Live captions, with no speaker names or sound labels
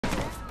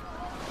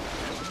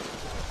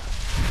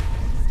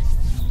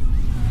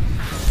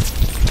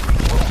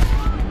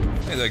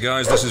Hey there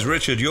guys, this is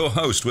Richard, your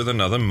host with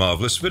another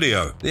marvellous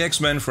video. The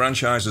X-Men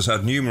franchise has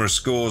had numerous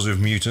scores of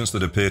mutants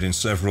that appeared in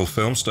several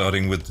films,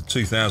 starting with the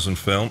 2000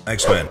 film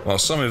X-Men. While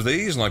some of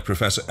these, like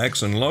Professor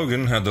X and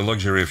Logan, had the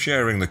luxury of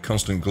sharing the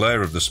constant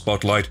glare of the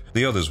spotlight,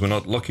 the others were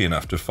not lucky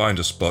enough to find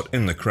a spot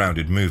in the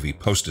crowded movie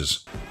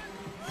posters.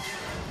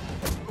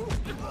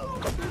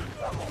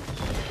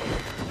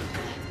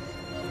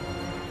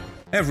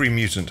 Every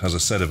mutant has a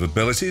set of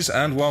abilities,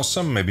 and while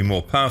some may be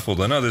more powerful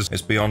than others,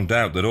 it's beyond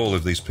doubt that all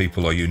of these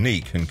people are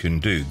unique and can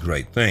do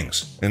great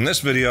things. In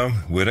this video,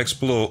 we'll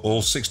explore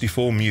all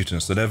 64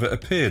 mutants that ever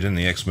appeared in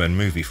the X-Men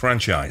movie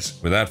franchise.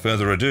 Without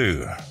further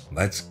ado,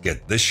 let's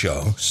get this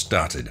show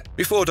started.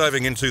 Before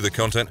diving into the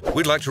content,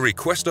 we'd like to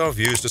request our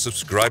viewers to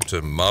subscribe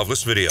to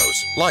Marvelous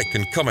Videos. Like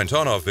and comment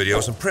on our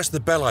videos and press the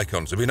bell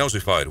icon to be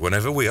notified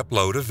whenever we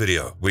upload a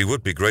video. We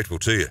would be grateful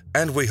to you,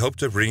 and we hope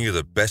to bring you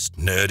the best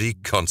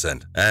nerdy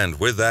content. And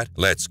with that,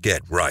 let's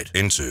get right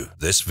into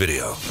this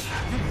video.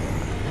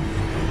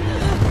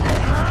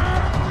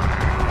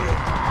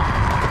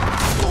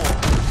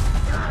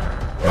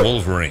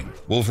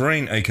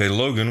 Wolverine, aka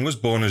Logan, was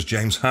born as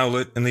James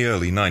Howlett in the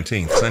early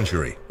 19th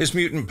century. His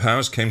mutant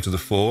powers came to the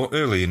fore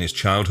early in his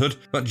childhood,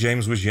 but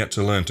James was yet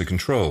to learn to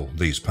control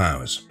these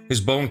powers.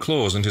 His bone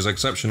claws and his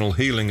exceptional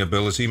healing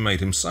ability made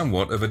him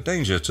somewhat of a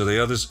danger to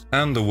the others,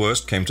 and the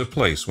worst came to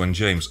place when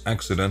James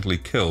accidentally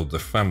killed the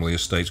family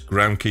estate's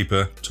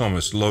groundskeeper,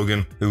 Thomas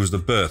Logan, who was the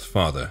birth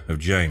father of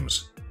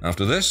James.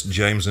 After this,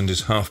 James and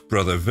his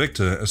half-brother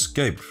Victor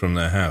escaped from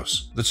their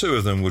house. The two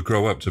of them would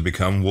grow up to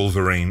become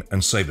Wolverine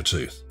and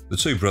Sabretooth. The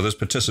two brothers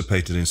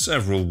participated in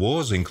several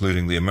wars,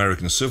 including the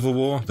American Civil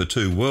War, the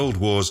two World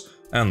Wars,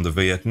 and the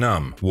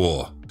Vietnam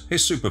War.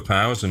 His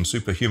superpowers and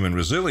superhuman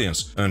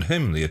resilience earned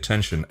him the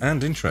attention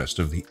and interest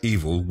of the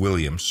evil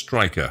William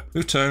Stryker,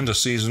 who turned a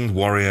seasoned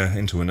warrior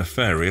into a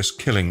nefarious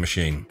killing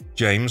machine.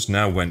 James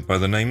now went by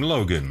the name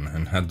Logan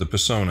and had the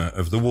persona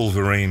of the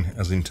Wolverine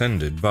as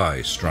intended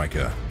by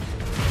Stryker.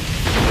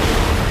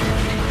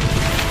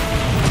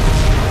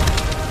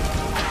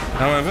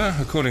 However,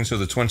 according to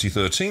the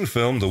 2013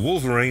 film The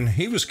Wolverine,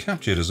 he was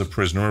captured as a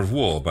prisoner of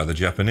war by the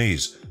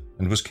Japanese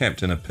and was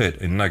kept in a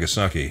pit in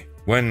Nagasaki.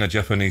 When a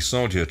Japanese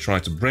soldier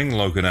tried to bring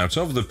Logan out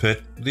of the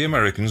pit, the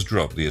Americans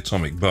dropped the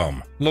atomic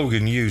bomb.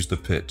 Logan used the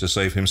pit to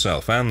save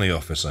himself and the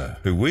officer,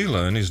 who we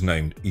learn is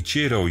named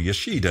Ichiro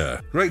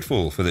Yoshida.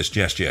 Grateful for this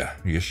gesture,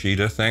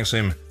 Yoshida thanks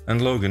him,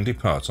 and Logan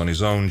departs on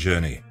his own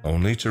journey,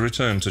 only to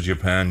return to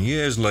Japan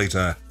years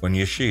later when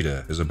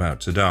Yoshida is about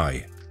to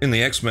die. In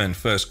the X-Men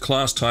First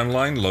Class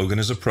timeline, Logan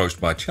is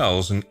approached by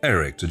Charles and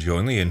Eric to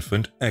join the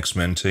infant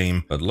X-Men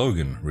team, but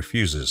Logan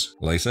refuses.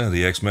 Later,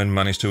 the X-Men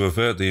manage to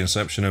avert the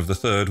inception of the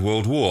Third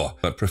World War,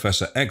 but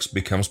Professor X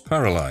becomes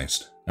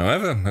paralyzed.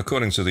 However,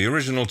 according to the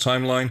original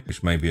timeline,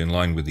 which may be in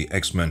line with the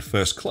X-Men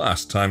First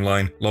Class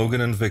timeline,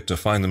 Logan and Victor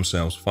find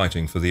themselves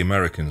fighting for the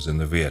Americans in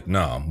the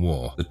Vietnam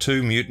War. The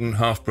two mutant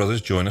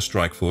half-brothers join a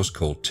strike force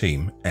called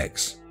Team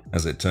X.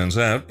 As it turns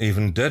out,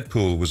 even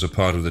Deadpool was a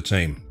part of the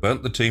team,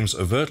 but the team's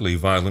overtly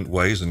violent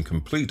ways and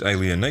complete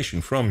alienation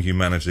from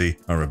humanity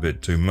are a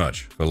bit too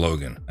much for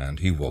Logan, and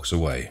he walks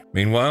away.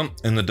 Meanwhile,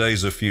 in the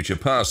Days of Future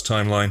Past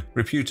timeline,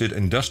 reputed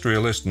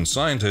industrialist and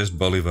scientist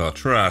Bolivar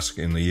Trask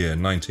in the year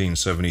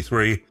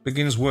 1973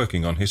 begins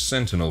working on his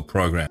Sentinel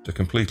program to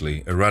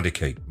completely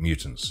eradicate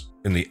mutants.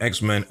 In the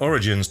X-Men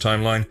Origins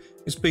timeline,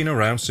 it's been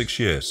around 6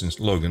 years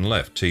since Logan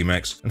left Team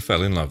X and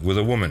fell in love with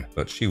a woman,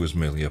 but she was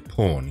merely a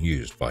pawn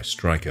used by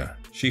Stryker.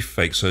 She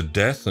fakes her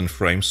death and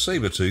frames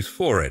Sabretooth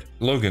for it.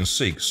 Logan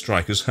seeks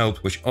Stryker's help,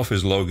 which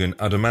offers Logan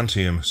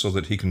adamantium so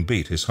that he can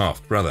beat his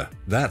half-brother.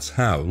 That's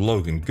how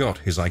Logan got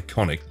his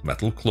iconic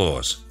metal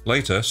claws.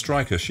 Later,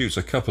 Stryker shoots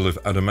a couple of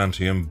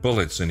adamantium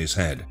bullets in his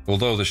head.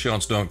 Although the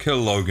shots don't kill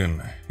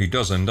Logan, he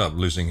does end up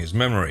losing his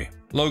memory.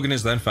 Logan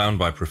is then found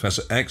by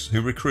Professor X,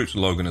 who recruits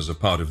Logan as a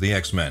part of the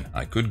X-Men.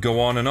 I could go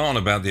on and on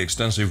about the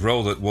extensive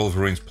role that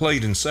Wolverine's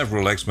played in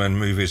several X-Men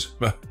movies,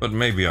 but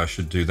maybe I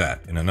should do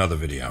that in another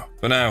video.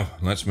 For now,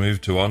 let's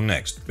move to our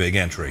next big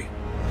entry.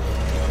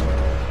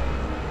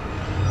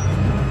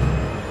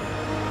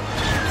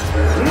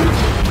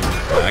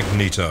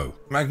 Magneto.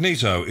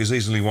 Magneto is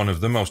easily one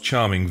of the most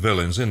charming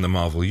villains in the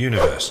Marvel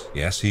Universe.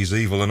 Yes, he's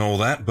evil and all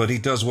that, but he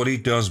does what he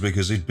does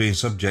because he'd been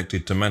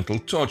subjected to mental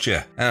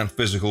torture and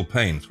physical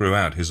pain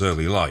throughout his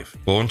early life.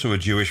 Born to a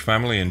Jewish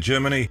family in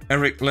Germany,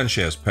 Erich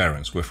Lenscher's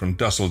parents were from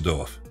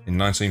Dusseldorf. In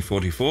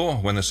 1944,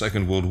 when the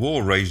Second World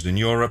War raged in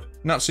Europe,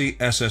 Nazi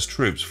SS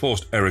troops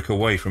forced Erich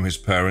away from his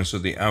parents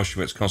at the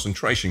Auschwitz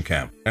concentration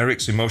camp.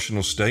 Erich's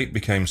emotional state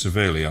became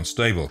severely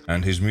unstable,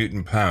 and his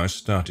mutant powers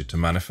started to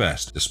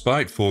manifest.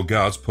 Despite 4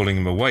 guards pulling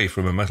him away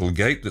from a metal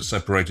gate that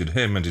separated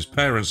him and his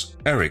parents,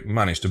 Erich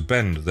managed to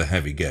bend the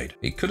heavy gate.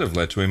 It could have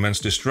led to immense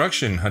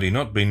destruction had he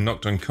not been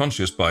knocked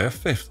unconscious by a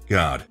 5th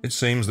guard. It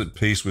seems that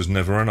peace was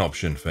never an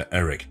option for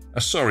Erich,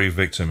 a sorry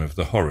victim of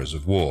the horrors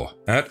of war.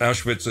 At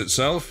Auschwitz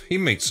itself, he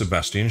meets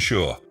Sebastian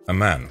Shaw, a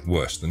man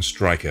worse than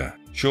Stryker.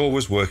 Shaw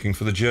was working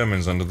for the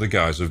Germans under the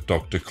guise of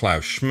Dr.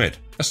 Klaus Schmidt,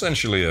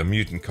 essentially a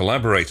mutant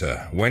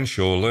collaborator. When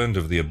Shaw learned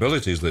of the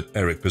abilities that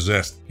Eric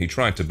possessed, he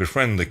tried to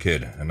befriend the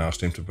kid and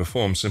asked him to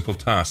perform simple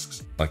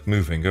tasks like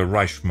moving a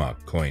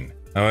Reichsmark coin.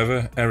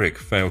 However, Eric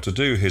failed to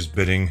do his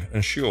bidding,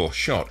 and Shaw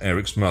shot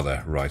Eric's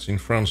mother right in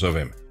front of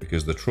him,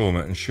 because the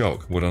trauma and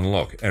shock would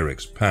unlock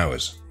Eric's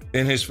powers.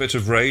 In his fit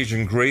of rage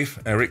and grief,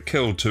 Eric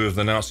killed 2 of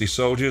the Nazi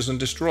soldiers and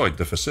destroyed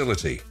the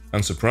facility.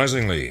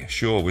 Unsurprisingly,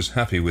 Shaw was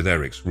happy with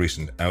Eric's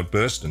recent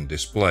outburst and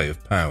display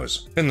of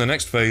powers. In the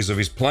next phase of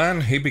his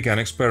plan, he began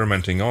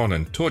experimenting on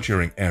and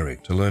torturing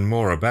Eric to learn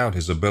more about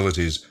his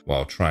abilities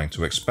while trying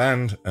to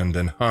expand and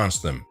enhance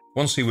them.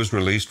 Once he was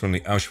released from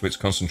the Auschwitz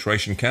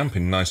concentration camp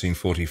in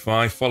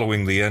 1945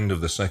 following the end of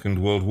the Second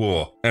World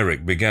War,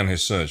 Eric began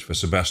his search for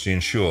Sebastian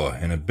Shaw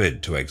in a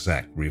bid to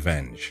exact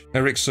revenge.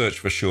 Eric's search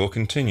for Shaw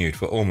continued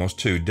for almost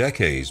 2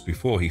 decades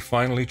before he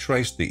finally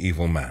traced the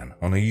evil man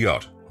on a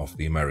yacht off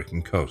the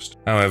American coast.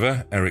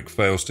 However, Eric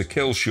fails to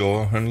kill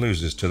Shaw and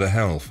loses to the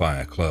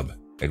Hellfire Club.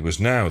 It was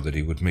now that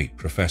he would meet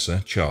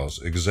Professor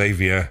Charles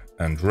Xavier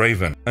and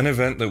Raven, an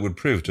event that would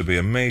prove to be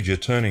a major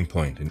turning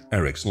point in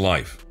Eric's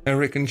life.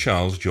 Eric and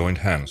Charles joined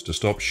hands to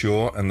stop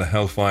Shaw and the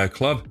Hellfire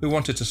Club, who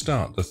wanted to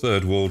start the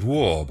Third World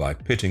War by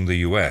pitting the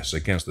US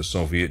against the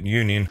Soviet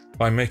Union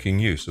by making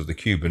use of the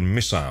Cuban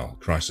Missile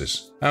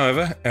Crisis.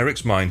 However,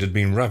 Eric's mind had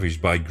been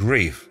ravaged by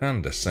grief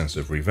and a sense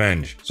of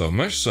revenge, so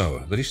much so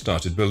that he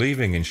started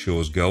believing in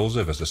Shaw's goals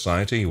of a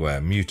society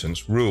where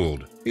mutants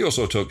ruled. He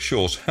also took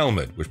Shaw's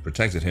helmet, which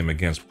protected him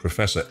against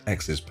Professor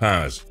X's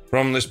powers.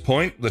 From this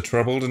point, the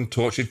troubled and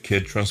tortured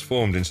kid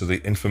transformed into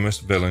the infamous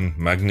villain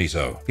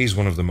Magneto. He's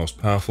one of the most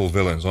powerful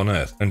villains on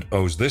Earth and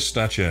owes this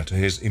stature to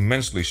his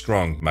immensely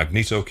strong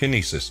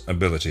magnetokinesis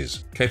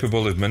abilities.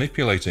 Capable of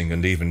manipulating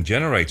and even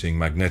generating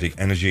magnetic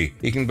energy,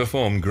 he can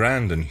perform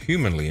grand and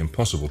humanly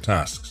impossible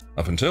tasks.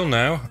 Up until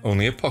now,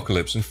 only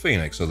Apocalypse and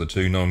Phoenix are the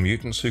 2 known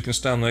mutants who can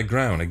stand their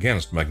ground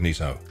against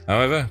Magneto.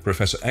 However,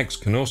 Professor X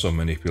can also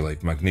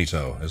manipulate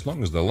Magneto, as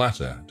long as the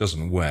latter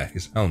doesn't wear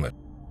his helmet.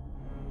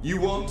 You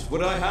want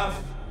what I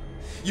have?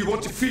 You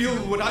want to feel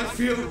what I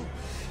feel?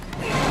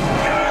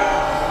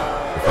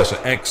 Professor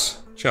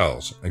X,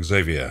 Charles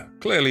Xavier.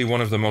 Clearly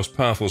one of the most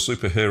powerful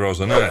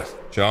superheroes on Earth,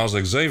 Charles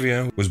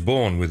Xavier was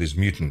born with his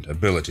mutant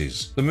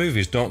abilities. The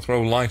movies don't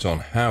throw light on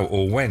how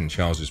or when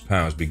Charles's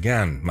powers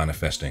began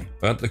manifesting,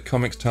 but the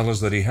comics tell us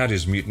that he had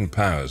his mutant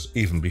powers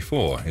even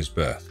before his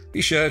birth.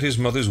 He shared his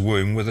mother's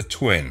womb with a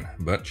twin,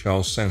 but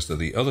Charles sensed that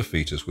the other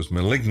fetus was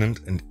malignant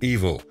and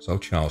evil, so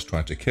Charles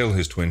tried to kill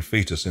his twin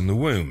fetus in the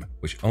womb,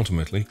 which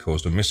ultimately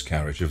caused a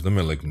miscarriage of the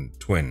malignant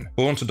twin.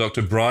 Born to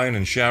Dr. Brian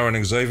and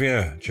Sharon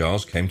Xavier,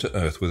 Charles came to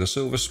Earth with a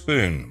silver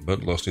spoon,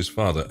 but lost his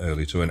father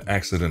early to an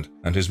accident,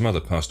 and his mother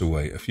passed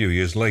away a few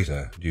years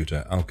later due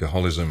to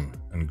alcoholism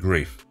and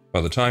grief. By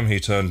the time he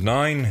turned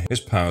 9, his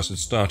powers had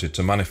started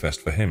to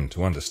manifest for him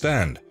to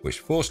understand, which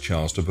forced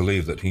Charles to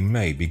believe that he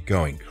may be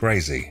going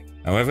crazy.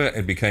 However,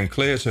 it became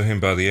clear to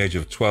him by the age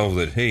of 12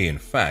 that he, in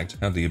fact,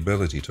 had the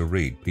ability to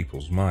read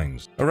people's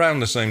minds. Around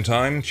the same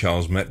time,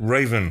 Charles met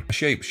Raven, a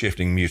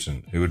shape-shifting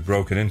mutant who had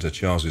broken into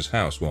Charles's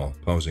house while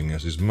posing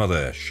as his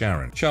mother,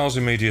 Sharon. Charles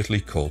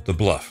immediately called the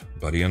bluff,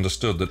 but he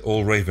understood that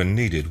all Raven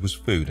needed was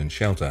food and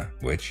shelter,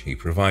 which he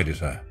provided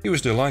her. He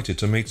was delighted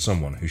to meet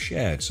someone who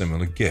shared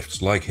similar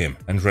gifts like him,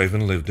 and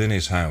Raven lived in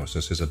his house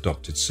as his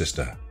adopted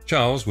sister.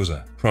 Charles was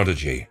a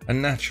prodigy, a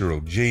natural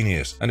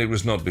genius, and it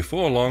was not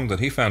before long that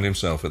he found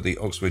himself at the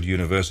Oxford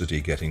University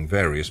getting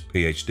various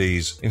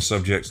PhDs in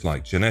subjects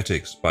like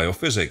genetics,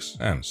 biophysics,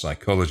 and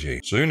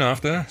psychology. Soon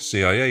after,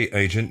 CIA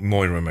agent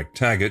Moira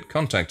McTaggart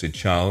contacted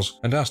Charles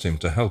and asked him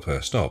to help her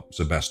stop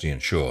Sebastian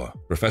Shaw.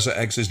 Professor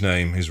X's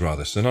name is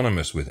rather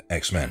synonymous with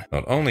X-Men.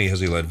 Not only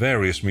has he led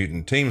various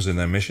mutant teams in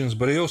their missions,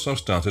 but he also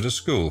started a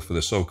school for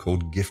the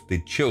so-called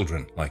gifted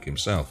children like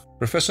himself.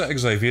 Professor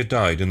Xavier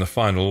died in the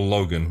final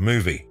Logan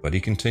movie, but he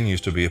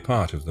continues to be a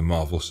part of the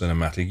Marvel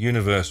Cinematic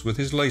Universe with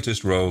his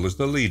latest role as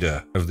the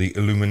leader of the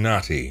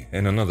Illuminati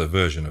in another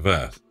version of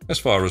Earth. As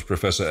far as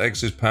Professor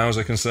X's powers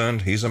are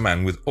concerned, he's a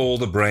man with all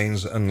the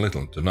brains and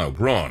little to no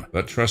brawn.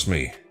 But trust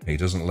me, he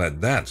doesn't let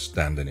that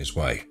stand in his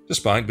way.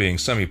 Despite being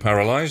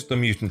semi-paralyzed, the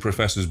mutant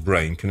professor's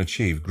brain can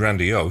achieve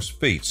grandiose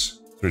feats.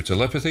 Through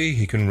telepathy,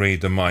 he can read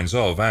the minds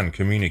of and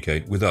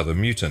communicate with other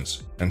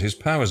mutants, and his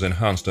powers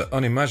enhance to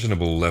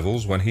unimaginable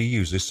levels when he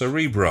uses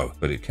Cerebro,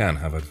 but it can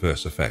have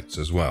adverse effects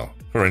as well.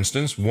 For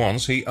instance,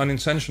 once he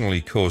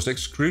unintentionally caused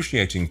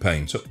excruciating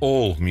pain to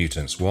all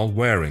mutants while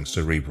wearing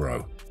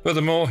Cerebro.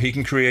 Furthermore, he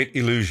can create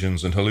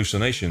illusions and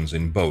hallucinations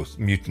in both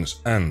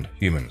mutants and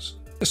humans.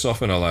 This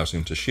often allows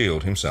him to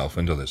shield himself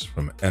and others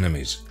from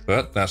enemies.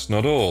 But that's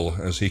not all,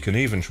 as he can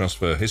even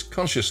transfer his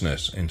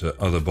consciousness into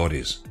other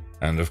bodies.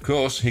 And of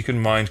course, he can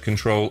mind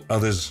control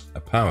others, a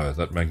power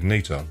that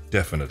Magneto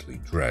definitely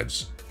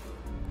dreads.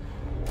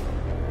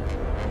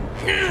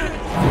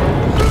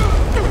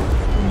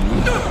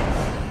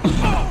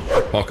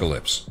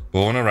 Apocalypse.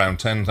 Born around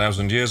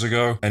 10,000 years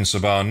ago,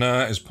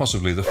 Ensabar-Nur is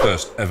possibly the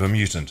first ever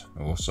mutant,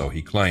 or so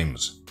he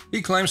claims.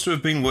 He claims to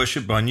have been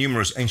worshipped by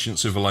numerous ancient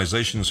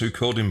civilizations who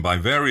called him by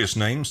various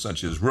names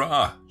such as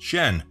Ra,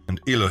 Shen, and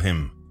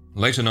Elohim.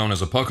 Later known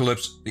as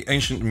Apocalypse, the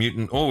ancient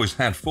mutant always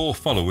had 4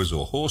 followers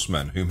or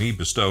horsemen whom he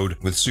bestowed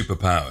with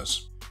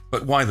superpowers.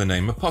 But why the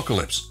name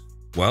Apocalypse?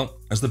 Well,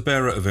 as the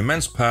bearer of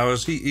immense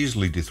powers, he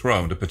easily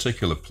dethroned a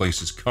particular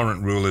place's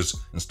current rulers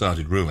and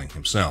started ruling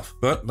himself.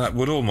 But that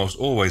would almost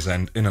always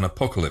end in an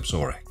apocalypse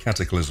or a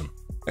cataclysm.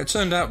 It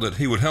turned out that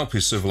he would help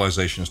his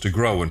civilizations to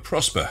grow and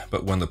prosper,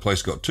 but when the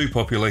place got too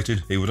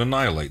populated, he would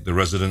annihilate the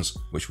residents,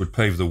 which would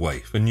pave the way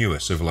for newer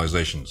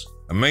civilizations.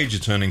 A major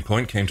turning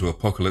point came to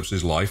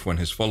Apocalypse's life when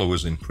his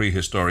followers in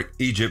prehistoric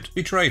Egypt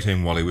betrayed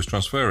him while he was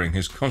transferring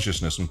his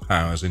consciousness and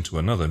powers into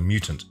another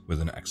mutant with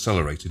an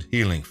accelerated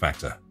healing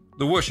factor.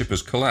 The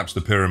worshippers collapsed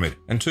the pyramid,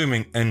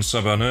 entombing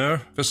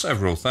En-Sabanur for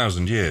several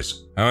thousand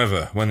years.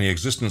 However, when the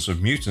existence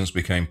of mutants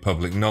became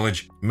public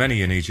knowledge,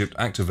 many in Egypt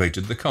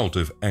activated the cult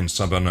of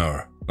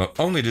En-Sabanur. Not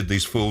only did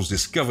these fools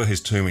discover his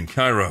tomb in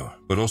Cairo,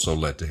 but also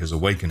led to his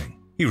awakening.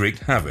 He wreaked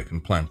havoc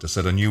and planned to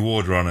set a new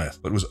order on Earth,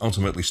 but was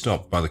ultimately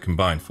stopped by the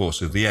combined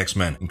force of the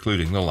X-Men,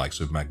 including the likes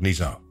of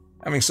Magneto.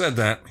 Having said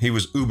that, he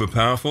was uber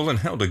powerful and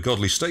held a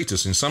godly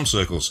status in some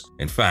circles.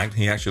 In fact,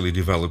 he actually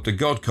developed a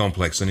god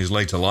complex in his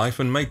later life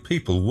and made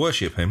people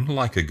worship him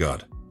like a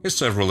god. His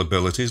several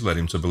abilities led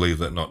him to believe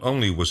that not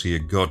only was he a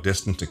god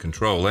destined to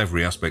control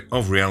every aspect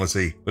of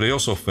reality, but he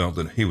also felt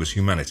that he was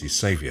humanity's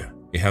savior.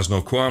 He has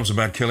no qualms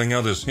about killing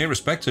others,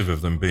 irrespective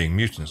of them being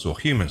mutants or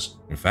humans.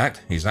 In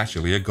fact, he's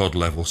actually a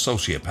god-level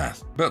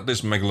sociopath. But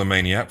this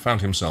megalomaniac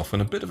found himself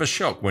in a bit of a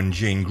shock when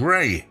Jean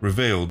Grey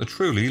revealed the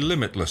truly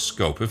limitless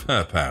scope of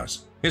her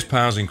powers. His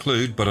powers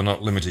include, but are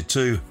not limited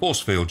to, force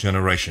field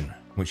generation,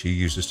 which he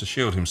uses to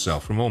shield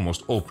himself from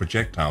almost all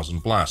projectiles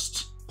and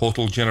blasts.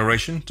 Portal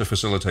generation to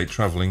facilitate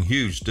traveling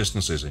huge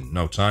distances in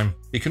no time.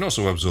 He can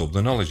also absorb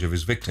the knowledge of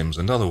his victims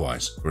and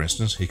otherwise. For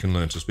instance, he can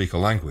learn to speak a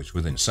language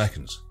within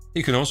seconds.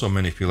 He can also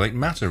manipulate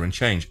matter and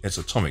change its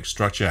atomic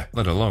structure,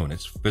 let alone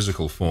its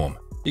physical form.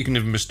 He can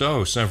even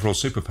bestow several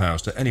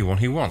superpowers to anyone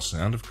he wants,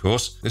 and of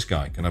course, this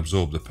guy can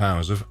absorb the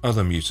powers of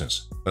other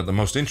mutants. But the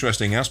most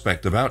interesting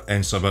aspect about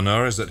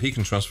En-Sabanur is that he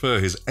can transfer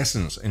his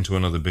essence into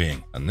another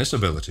being, and this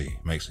ability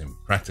makes him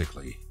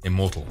practically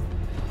immortal.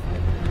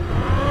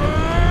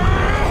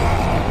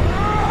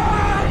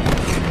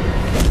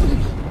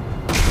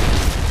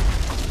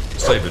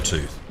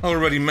 Sabretooth. I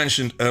already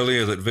mentioned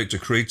earlier that Victor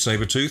Creed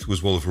Sabretooth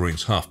was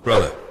Wolverine's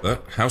half-brother,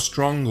 but how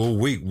strong or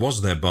weak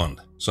was their bond?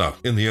 So,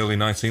 in the early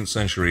 19th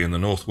century in the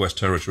Northwest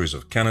Territories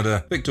of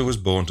Canada, Victor was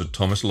born to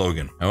Thomas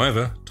Logan.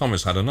 However,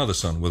 Thomas had another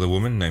son with a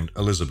woman named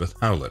Elizabeth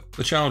Howlett.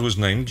 The child was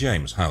named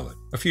James Howlett.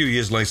 A few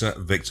years later,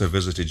 Victor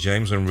visited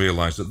James and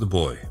realized that the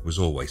boy was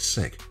always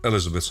sick.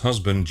 Elizabeth's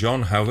husband,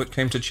 John Howlett,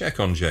 came to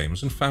check on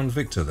James and found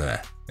Victor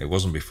there. It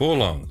wasn't before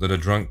long that a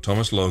drunk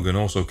Thomas Logan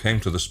also came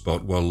to the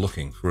spot while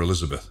looking for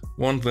Elizabeth.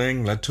 One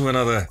thing led to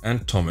another,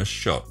 and Thomas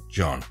shot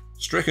John.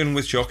 Stricken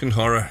with shock and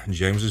horror,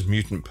 James's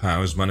mutant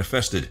powers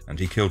manifested, and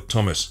he killed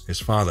Thomas, his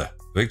father.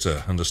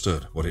 Victor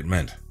understood what it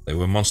meant. They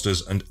were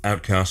monsters and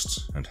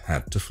outcasts, and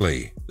had to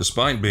flee.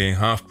 Despite being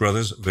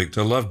half-brothers,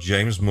 Victor loved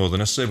James more than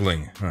a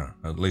sibling,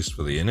 at least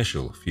for the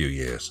initial few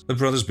years. The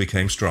brothers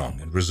became strong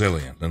and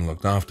resilient and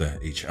looked after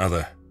each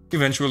other.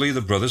 Eventually,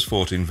 the brothers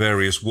fought in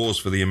various wars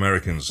for the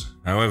Americans.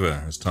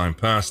 However, as time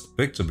passed,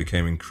 Victor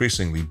became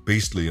increasingly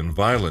beastly and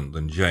violent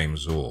than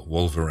James or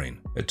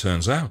Wolverine. It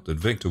turns out that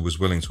Victor was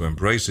willing to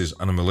embrace his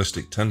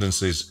animalistic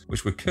tendencies,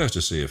 which were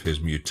courtesy of his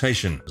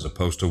mutation, as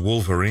opposed to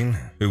Wolverine,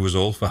 who was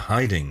all for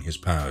hiding his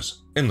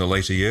powers. In the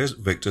later years,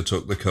 Victor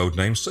took the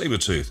codename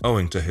Sabretooth,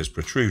 owing to his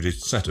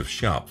protruded set of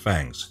sharp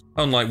fangs.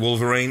 Unlike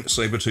Wolverine,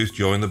 Sabretooth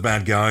joined the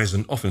bad guys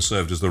and often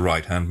served as the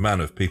right-hand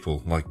man of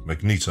people like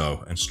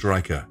Magneto and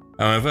Stryker.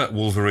 However,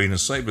 Wolverine and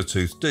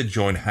Sabretooth did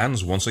join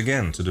hands once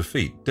again to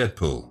defeat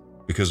Deadpool.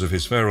 Because of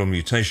his feral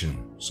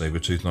mutation,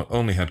 Sabretooth not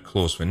only had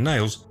claws for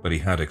nails, but he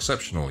had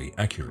exceptionally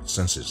accurate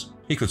senses.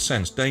 He could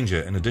sense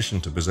danger in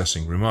addition to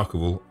possessing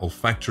remarkable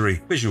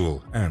olfactory,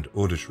 visual, and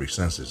auditory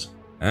senses.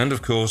 And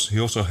of course, he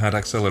also had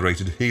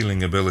accelerated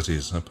healing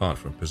abilities, apart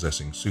from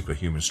possessing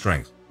superhuman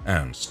strength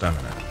and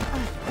stamina.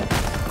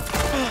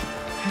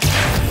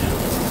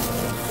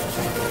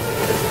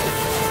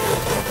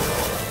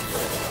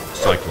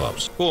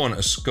 Cyclops. Born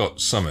as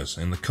Scott Summers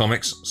in the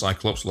comics,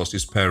 Cyclops lost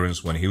his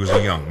parents when he was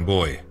a young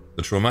boy.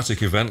 The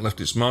traumatic event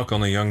left its mark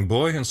on the young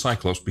boy, and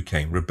Cyclops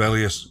became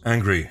rebellious,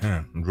 angry,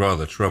 and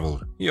rather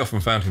troubled. He often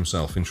found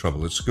himself in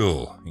trouble at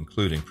school,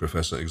 including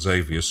Professor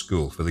Xavier's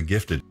School for the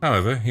Gifted.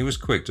 However, he was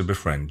quick to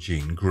befriend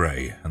Jean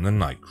Grey and the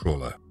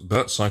Nightcrawler.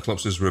 But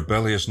Cyclops'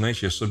 rebellious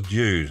nature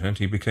subdued, and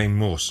he became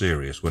more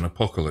serious when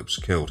Apocalypse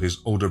killed his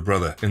older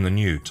brother in the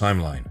new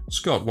timeline.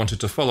 Scott wanted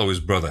to follow his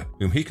brother,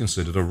 whom he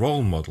considered a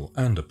role model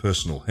and a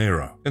personal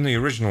hero. In the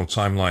original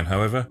timeline,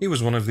 however, he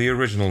was one of the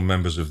original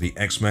members of the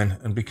X-Men,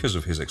 and because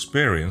of his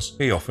experience,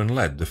 he often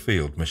led the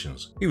field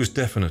missions. He was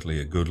definitely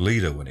a good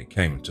leader when it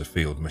came to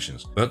field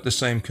missions, but the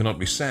same cannot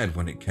be said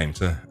when it came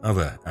to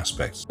other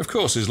aspects. Of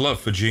course, his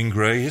love for Jean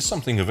Grey is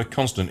something of a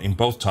constant in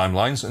both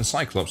timelines, and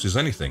Cyclops is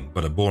anything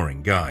but a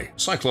boring guy.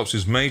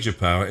 Cyclops' major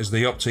power is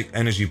the optic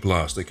energy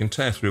blast that can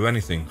tear through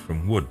anything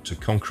from wood to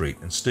concrete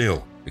and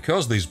steel.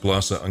 Because these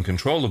blasts are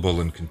uncontrollable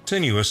and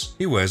continuous,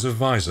 he wears a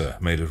visor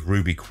made of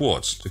ruby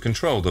quartz to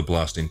control the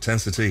blast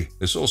intensity.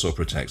 This also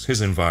protects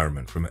his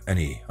environment from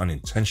any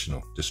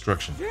unintentional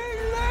destruction.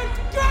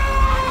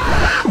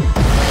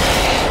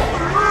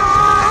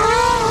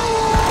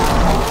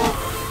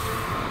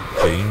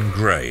 Jean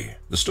Grey.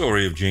 The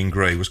story of Jean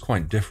Grey was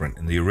quite different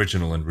in the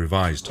original and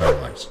revised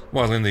timelines.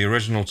 While in the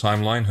original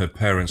timeline her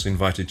parents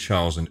invited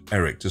Charles and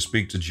Eric to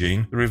speak to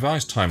Jean, the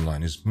revised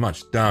timeline is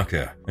much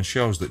darker and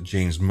shows that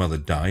Jean's mother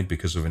died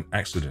because of an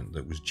accident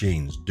that was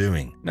Jean's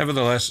doing.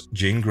 Nevertheless,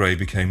 Jean Grey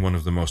became one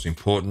of the most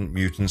important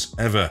mutants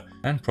ever,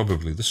 and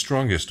probably the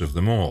strongest of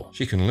them all.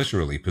 She can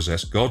literally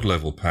possess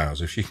god-level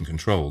powers if she can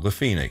control the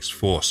Phoenix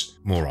Force.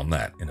 More on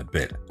that in a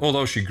bit.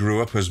 Although she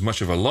grew up as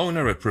much of a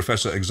loner at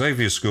Professor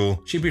Xavier's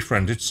school, she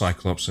befriended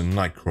Cyclops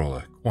and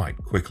Nightcrawler quite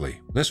quickly.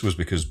 This was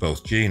because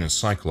both Jean and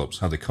Cyclops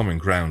had the common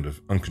ground of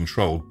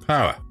uncontrolled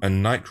power,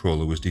 and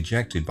Nightcrawler was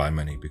dejected by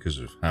many because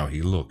of how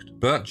he looked.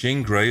 But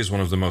Jean Grey is one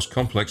of the most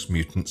complex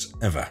mutants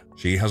ever.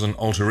 She has an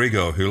alter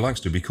ego who likes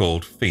to be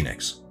called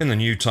Phoenix. In the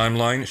new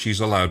timeline, she's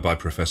allowed by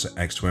Professor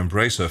X to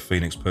embrace her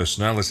Phoenix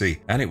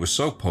personality, and it was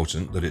so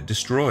potent that it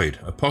destroyed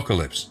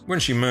Apocalypse. When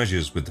she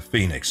merges with the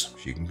Phoenix,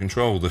 she can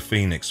control the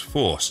Phoenix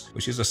Force,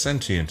 which is a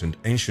sentient and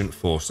ancient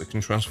force that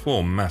can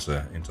transform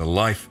matter into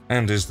life,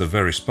 and is the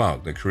very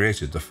spark that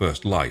created the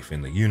first life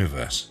in the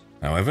universe.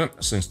 However,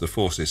 since the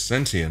Force is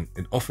sentient,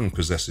 it often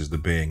possesses the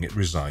being it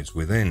resides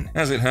within.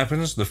 As it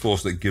happens, the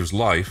Force that gives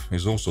life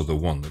is also the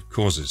one that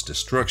causes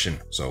destruction,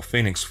 so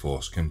Phoenix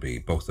Force can be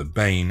both a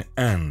bane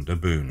and a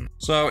boon.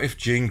 So if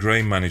Jean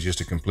Grey manages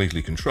to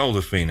completely control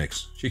the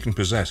Phoenix, she can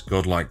possess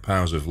godlike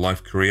powers of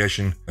life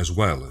creation as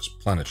well as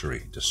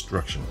planetary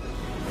destruction.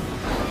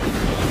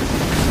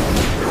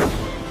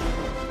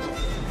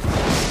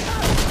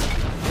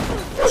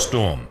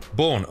 Storm.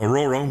 Born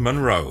Aurora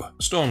Monroe,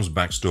 Storm's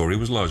backstory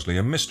was largely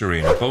a mystery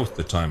in both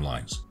the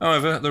timelines.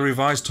 However, the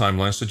revised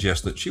timeline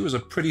suggests that she was a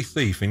pretty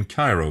thief in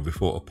Cairo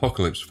before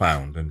Apocalypse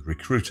found and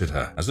recruited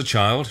her. As a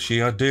child,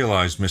 she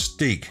idealized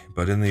Mystique,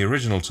 but in the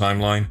original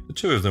timeline, the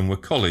two of them were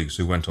colleagues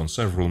who went on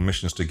several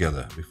missions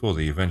together before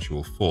the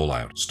eventual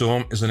fallout.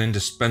 Storm is an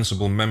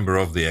indispensable member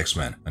of the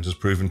X-Men and has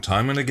proven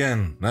time and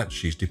again that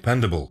she's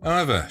dependable.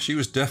 However, she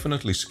was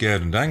definitely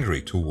scared and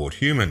angry toward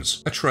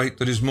humans, a trait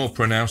that is more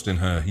pronounced in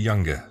her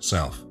younger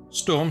self.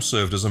 Storm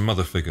served as a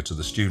mother figure to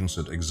the students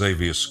at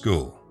Xavier's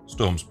school.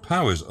 Storm's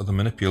powers are the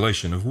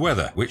manipulation of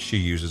weather, which she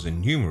uses in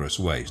numerous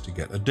ways to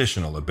get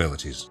additional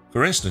abilities.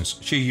 For instance,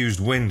 she used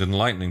wind and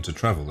lightning to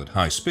travel at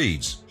high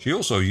speeds. She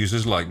also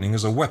uses lightning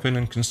as a weapon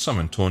and can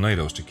summon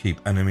tornadoes to keep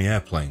enemy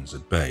airplanes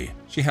at bay.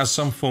 She has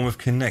some form of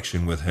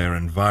connection with her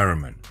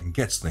environment and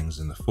gets things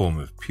in the form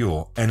of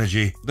pure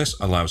energy. This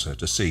allows her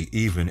to see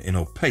even in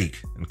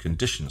opaque and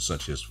conditions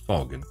such as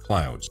fog and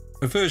clouds.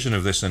 A version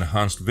of this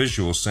enhanced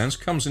visual sense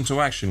comes into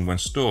action when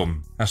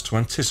Storm has to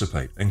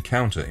anticipate and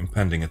counter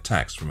impending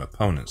attacks from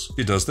opponents.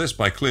 She does this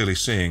by clearly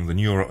seeing the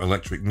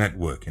neuroelectric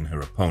network in her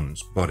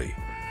opponent's body.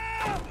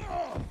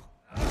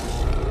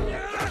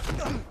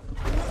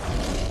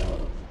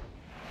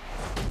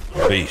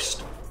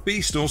 Beast.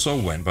 Beast also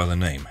went by the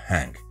name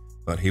Hank,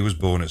 but he was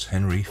born as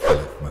Henry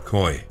Philip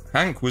McCoy.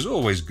 Hank was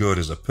always good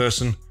as a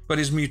person, but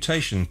his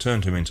mutation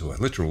turned him into a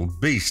literal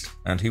beast,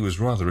 and he was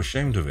rather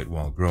ashamed of it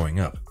while growing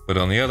up. But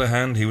on the other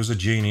hand, he was a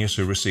genius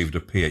who received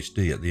a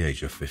PhD at the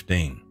age of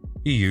 15.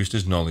 He used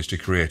his knowledge to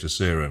create a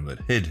serum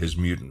that hid his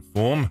mutant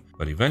form,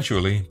 but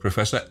eventually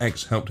Professor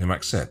X helped him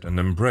accept and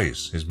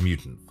embrace his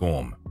mutant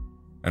form.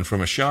 And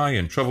from a shy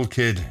and troubled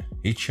kid,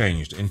 he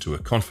changed into a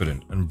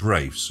confident and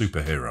brave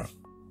superhero.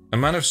 A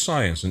man of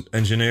science and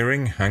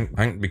engineering,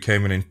 Hank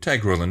became an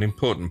integral and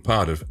important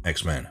part of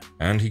X-Men,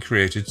 and he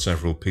created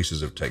several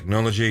pieces of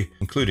technology,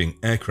 including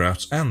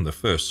aircrafts and the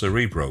first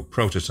Cerebro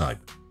prototype.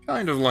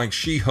 Kind of like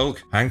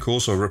She-Hulk, Hank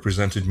also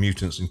represented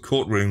mutants in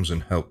courtrooms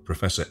and helped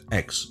Professor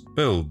X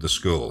build the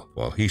school,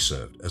 while he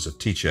served as a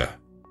teacher.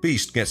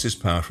 Beast gets his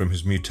power from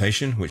his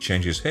mutation, which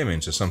changes him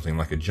into something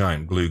like a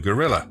giant blue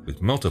gorilla,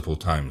 with multiple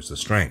times the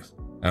strength.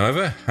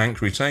 However,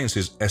 Hank retains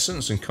his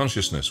essence and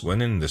consciousness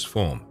when in this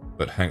form,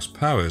 but Hank's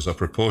powers are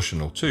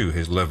proportional to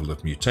his level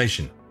of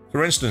mutation.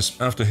 For instance,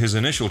 after his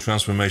initial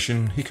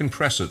transformation, he can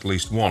press at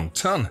least 1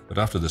 ton, but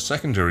after the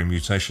secondary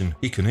mutation,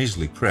 he can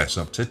easily press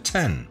up to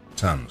 10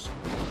 tons.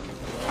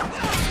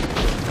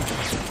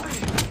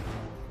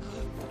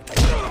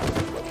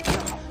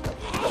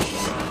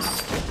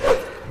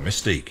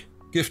 Mystique.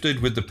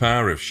 Gifted with the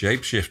power of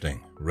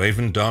shape-shifting,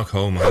 Raven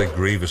Darkholme had a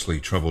grievously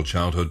troubled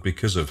childhood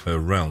because of her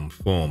realm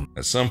form.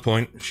 At some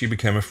point, she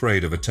became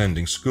afraid of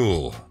attending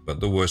school, but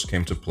the worst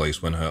came to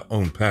place when her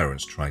own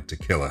parents tried to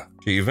kill her.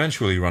 She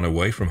eventually ran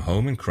away from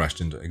home and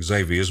crashed into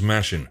Xavier's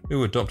mansion,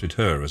 who adopted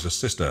her as a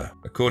sister.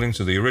 According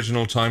to the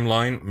original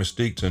timeline,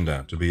 Mystique turned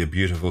out to be a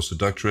beautiful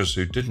seductress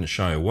who didn't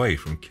shy away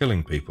from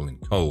killing people in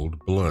cold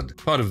blood.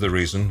 Part of the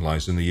reason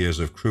lies in the years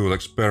of cruel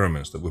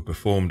experiments that were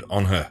performed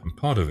on her, and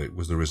part of it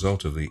was the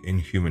result of the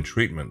inhuman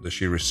treatment that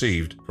she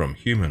received from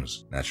humans.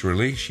 humans.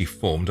 Naturally, she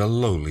formed a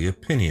lowly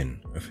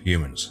opinion of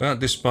humans. But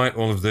despite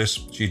all of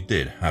this, she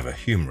did have a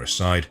humorous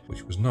side,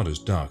 which was not as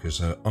dark as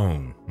her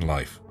own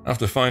life.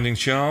 After finding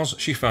Charles,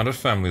 she found a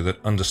family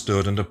that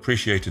understood and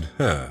appreciated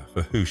her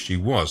for who she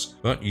was,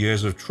 but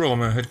years of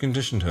trauma had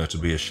conditioned her to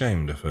be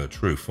ashamed of her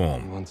true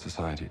form. You want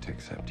society to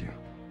accept you,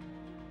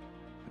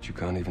 but you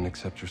can't even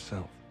accept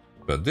yourself.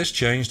 But this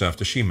changed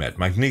after she met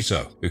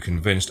Magneto, who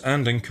convinced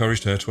and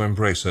encouraged her to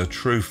embrace her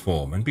true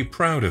form and be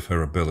proud of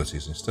her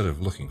abilities instead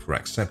of looking for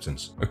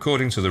acceptance.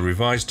 According to the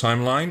revised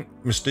timeline,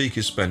 Mystique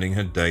is spending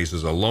her days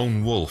as a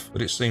lone wolf,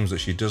 but it seems that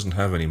she doesn't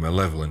have any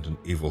malevolent and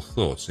evil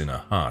thoughts in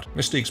her heart.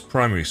 Mystique's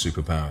primary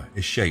superpower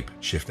is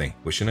shape-shifting,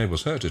 which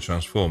enables her to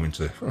transform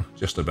into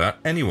just about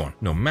anyone,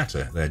 no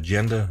matter their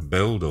gender,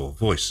 build, or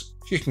voice.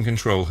 She can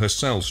control her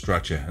cell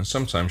structure, and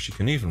sometimes she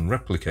can even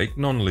replicate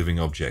non-living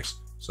objects,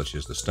 such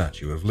as the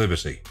Statue of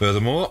Liberty.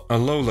 Furthermore, a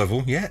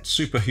low-level yet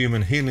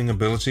superhuman healing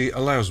ability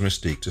allows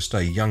Mystique to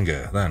stay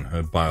younger than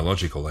her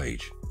biological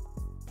age.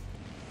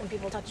 When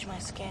people touch my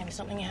skin,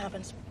 something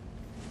happens.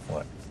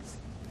 What?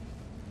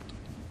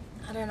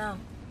 I don't know.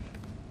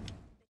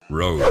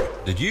 Rogue.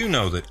 Did you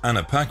know that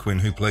Anna Paquin,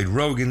 who played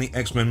Rogue in the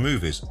X-Men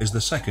movies, is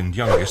the second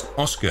youngest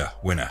Oscar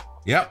winner?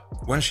 Yep,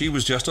 when she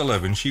was just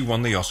 11, she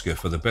won the Oscar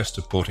for the Best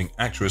Supporting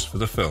Actress for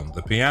the film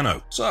The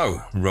Piano.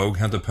 So, Rogue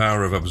had the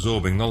power of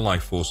absorbing the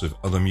life force of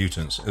other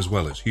mutants as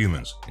well as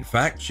humans. In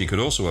fact, she could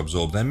also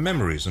absorb their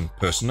memories and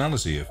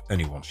personality of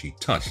anyone she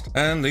touched.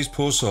 And these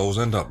poor souls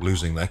end up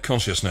losing their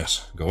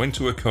consciousness, go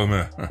into a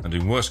coma, and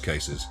in worst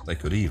cases, they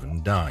could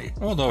even die.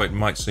 Although it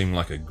might seem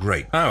like a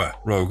great power,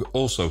 Rogue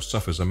also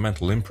suffers a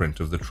mental imprint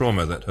of the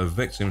trauma that her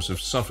victims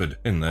have suffered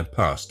in their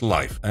past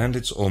life, and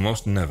it's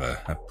almost never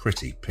a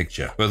pretty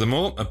picture. Furthermore,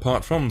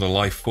 apart from the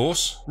life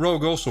force,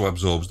 Rogue also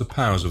absorbs the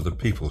powers of the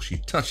people she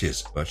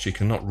touches, but she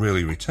cannot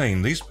really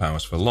retain these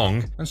powers for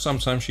long, and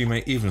sometimes she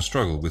may even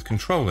struggle with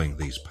controlling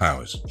these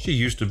powers. She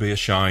used to be a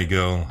shy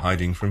girl,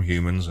 hiding from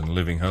humans and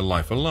living her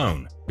life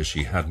alone, because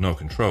she had no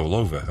control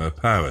over her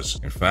powers.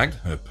 In fact,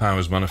 her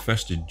powers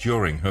manifested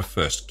during her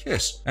first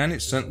kiss, and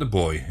it sent the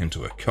boy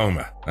into a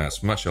coma.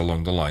 That's much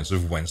along the lines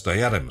of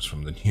Wednesday Addams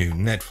from the new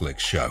Netflix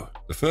show.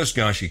 The first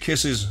guy she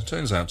kisses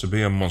turns out to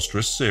be a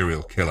monstrous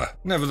serial killer.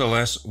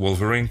 Nevertheless,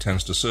 Wolverine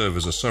tends to serve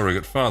as a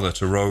surrogate father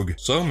to Rogue,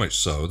 so much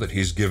so that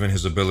he's given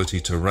his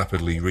ability to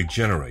rapidly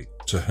regenerate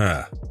to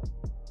her.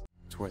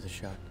 It's worth a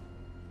shot.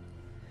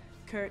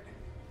 Kurt.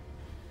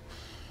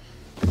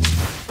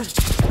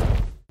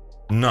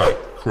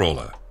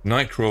 Nightcrawler.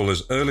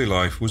 Nightcrawler's early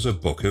life was a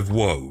book of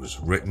woes,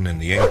 written in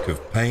the ink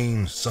of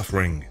pain,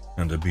 suffering,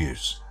 and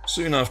abuse.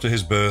 Soon after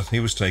his birth, he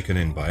was taken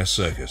in by a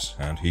circus,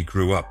 and he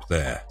grew up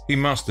there. He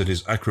mastered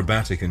his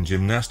acrobatic and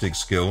gymnastic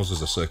skills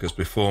as a circus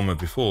performer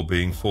before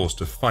being forced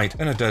to fight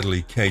in a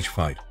deadly cage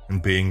fight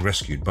and being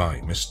rescued by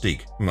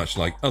Mystique. Much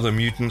like other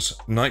mutants,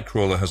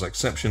 Nightcrawler has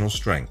exceptional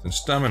strength and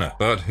stamina,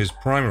 but his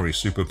primary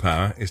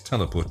superpower is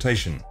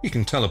teleportation. He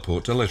can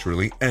teleport to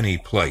literally any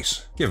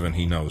place, given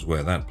he knows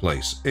where that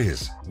place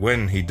is.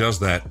 When he does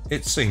that,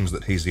 it seems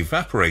that he's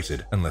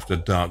evaporated and left a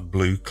dark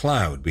blue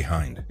cloud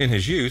behind. In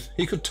his youth,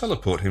 he could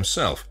teleport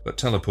himself, but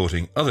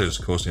teleporting others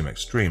caused him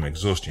extreme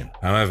exhaustion.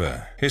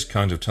 However, his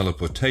kind of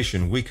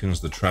teleportation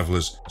weakens the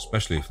travelers,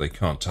 especially if they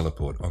can't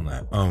teleport on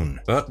their own.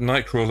 But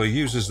Nightcrawler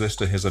uses this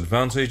to his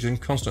advantage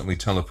and constantly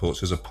teleports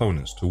his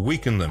opponents to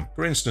weaken them.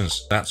 For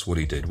instance, that's what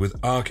he did with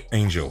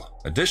Archangel.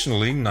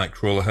 Additionally,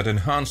 Nightcrawler had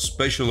enhanced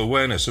spatial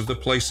awareness of the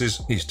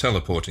places he's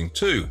teleporting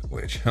to,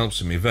 which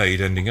helps him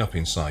evade ending up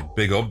inside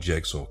big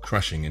objects or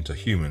crashing into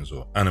humans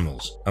or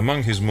animals.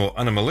 Among his more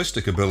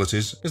animalistic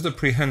abilities is the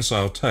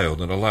prehensile tail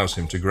that allows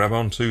him to grab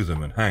onto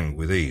them and hang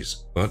with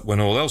ease. But when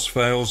all else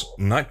fails,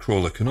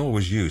 Nightcrawler can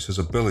always use his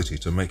ability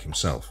to make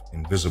himself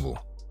invisible.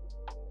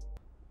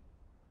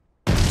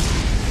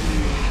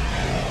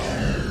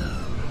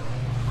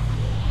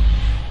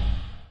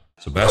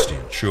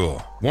 Sebastian Shaw.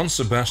 Once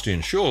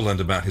Sebastian Shaw learned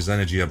about his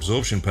energy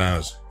absorption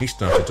powers, he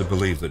started to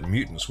believe that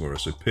mutants were a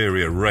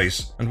superior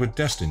race and were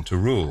destined to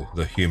rule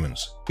the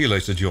humans. He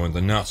later joined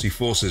the Nazi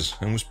forces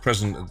and was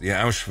present at the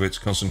Auschwitz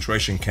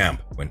concentration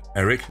camp when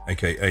Eric,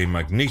 aka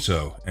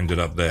Magneto, ended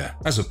up there.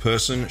 As a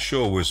person,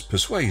 Shaw was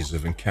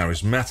persuasive and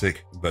charismatic,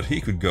 but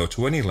he could go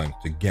to any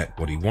length to get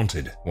what he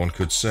wanted. One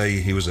could say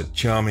he was a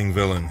charming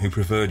villain who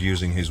preferred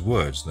using his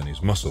words than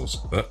his muscles,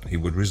 but he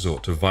would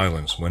resort to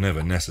violence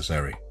whenever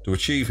necessary. To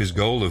achieve his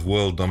goal of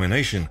world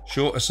domination,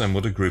 Shaw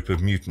assembled a group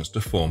of mutants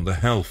to form the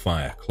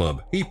Hellfire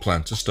Club. He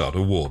planned to start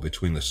a war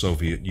between the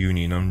Soviet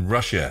Union and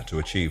Russia to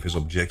achieve his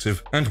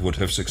objective, and would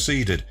have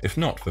succeeded if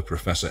not for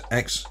Professor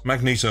X,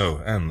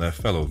 Magneto, and their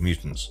fellow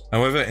mutants.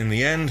 However, in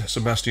the end,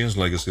 Sebastian's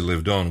legacy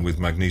lived on with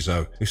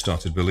Magneto, who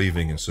started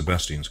believing in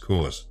Sebastian's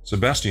cause.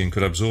 Sebastian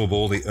could absorb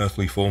all the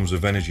earthly forms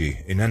of energy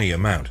in any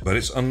amount, but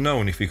it's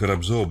unknown if he could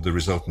absorb the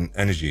resultant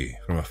energy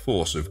from a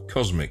force of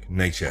cosmic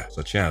nature,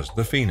 such as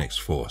the Phoenix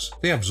Force.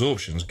 The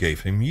absorptions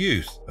gave him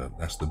youth, but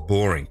That's the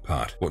boring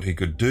part. What he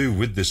could do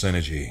with this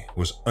energy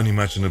was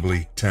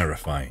unimaginably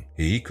terrifying.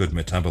 He could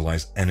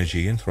metabolize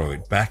energy and throw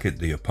it back at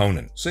the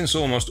opponent. Since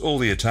almost all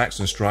the attacks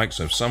and strikes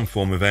have some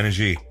form of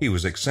energy, he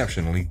was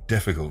exceptionally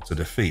difficult to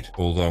defeat,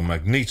 although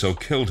Magneto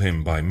killed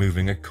him by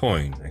moving a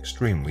coin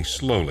extremely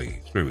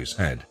slowly through his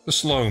head. The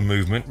slow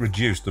movement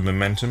reduced the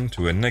momentum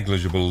to a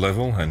negligible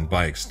level, and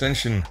by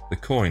extension, the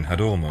coin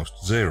had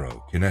almost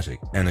zero kinetic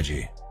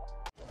energy.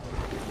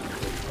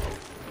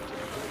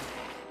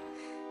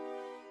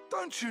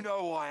 Don't you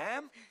know who I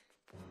am?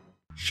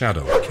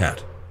 Shadow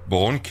Cat.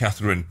 Born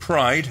Catherine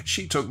Pride,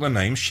 she took the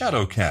name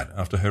Shadow Cat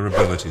after her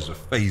abilities of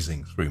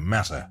phasing through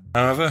matter.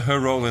 However, her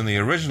role in the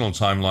original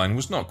timeline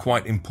was not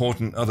quite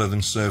important other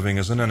than serving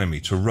as an enemy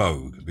to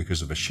Rogue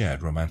because of a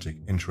shared romantic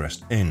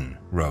interest in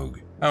Rogue.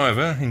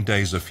 However, in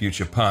Days of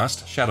Future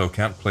Past,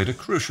 Shadowcat played a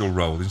crucial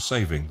role in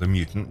saving the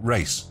mutant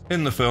race.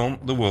 In the film,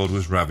 the world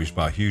was ravaged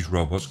by huge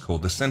robots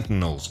called the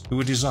Sentinels, who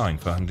were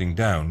designed for hunting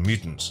down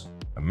mutants.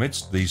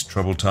 Amidst these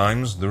troubled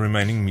times, the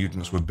remaining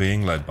mutants were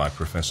being led by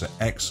Professor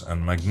X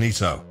and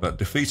Magneto, but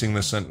defeating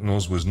the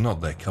Sentinels was not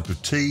their cup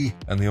of tea,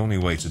 and the only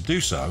way to do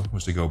so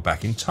was to go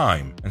back in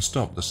time and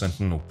stop the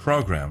Sentinel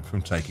program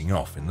from taking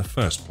off in the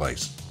first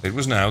place. It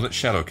was now that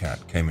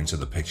Shadowcat came into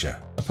the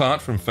picture.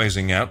 Apart from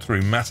phasing out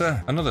through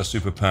matter, another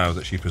superpower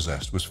that she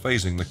possessed was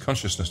phasing the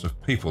consciousness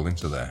of people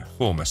into their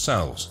former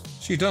selves.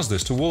 She does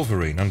this to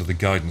Wolverine under the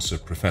guidance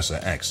of Professor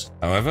X.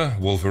 However,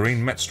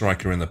 Wolverine met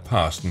Stryker in the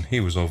past and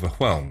he was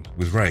overwhelmed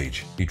with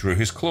rage. He drew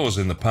his claws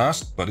in the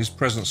past, but his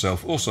present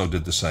self also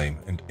did the same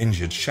and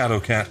injured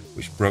Shadowcat,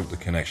 which broke the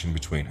connection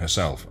between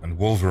herself and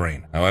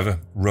Wolverine. However,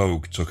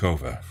 Rogue took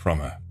over from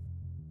her.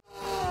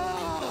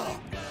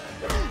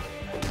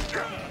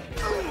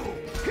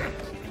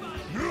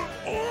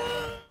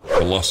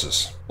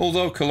 Colossus.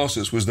 Although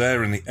Colossus was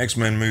there in the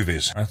X-Men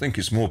movies, I think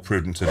it's more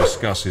prudent to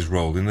discuss his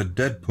role in the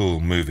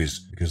Deadpool movies,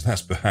 because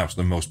that's perhaps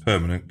the most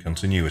permanent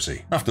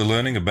continuity. After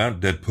learning about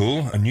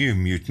Deadpool, a new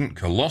mutant,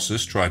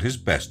 Colossus tried his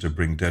best to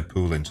bring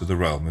Deadpool into the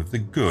realm of the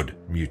good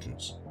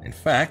mutants. In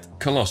fact,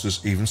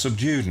 Colossus even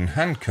subdued and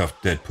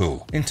handcuffed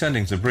Deadpool,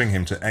 intending to bring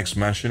him to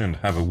X-Mansion and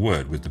have a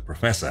word with the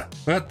Professor.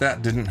 But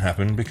that didn't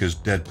happen because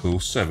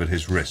Deadpool severed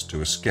his wrist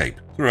to escape.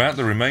 Throughout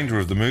the remainder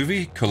of the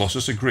movie,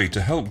 Colossus agreed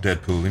to help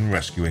Deadpool in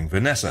rescuing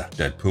Vanessa,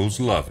 Deadpool's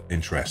love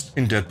interest.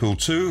 In Deadpool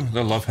 2,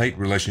 the love-hate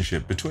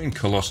relationship between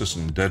Colossus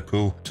and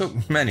Deadpool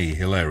took many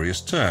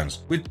hilarious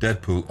turns, with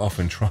Deadpool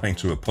often trying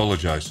to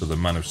apologize to the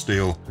Man of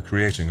Steel for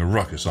creating a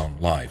ruckus on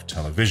live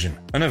television,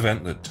 an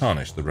event that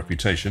tarnished the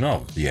reputation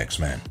of the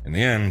X-Men. In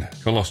the end,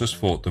 Colossus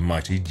fought the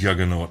mighty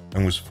Juggernaut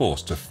and was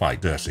forced to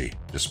fight dirty.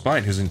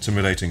 Despite his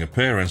intimidating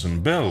appearance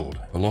and build,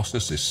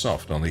 Colossus is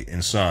soft on the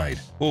inside,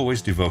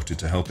 always devoted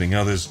to helping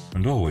others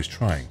and always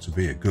trying to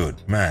be a good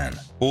man.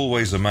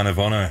 Always a man of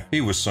honor,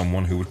 he was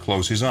someone who would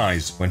close his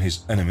eyes when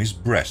his enemy's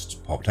breasts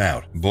popped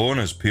out. Born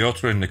as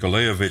Pyotr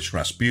Nikolaevich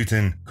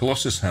Rasputin,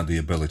 Colossus had the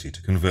ability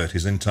to convert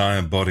his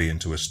entire body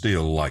into a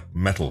steel-like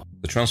metal.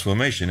 The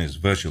transformation is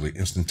virtually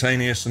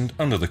instantaneous and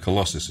under the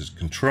Colossus's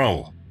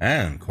control.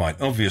 And quite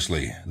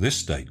obviously, this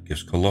state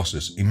gives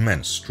Colossus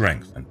immense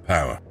strength and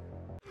power.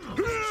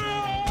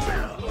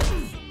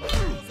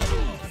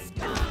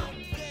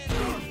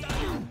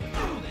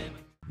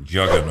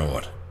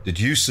 Juggernaut. Did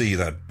you see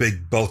that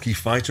big bulky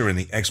fighter in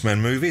the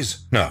X-Men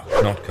movies? No,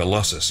 not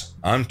Colossus.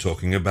 I'm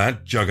talking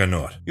about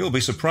Juggernaut. You'll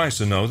be surprised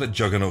to know that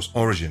Juggernaut's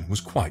origin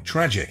was quite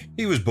tragic.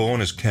 He was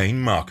born as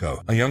Cain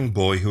Marco, a young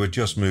boy who had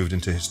just moved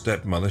into his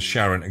stepmother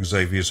Sharon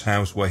Xavier's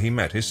house, where he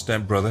met his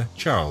stepbrother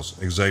Charles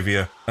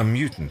Xavier, a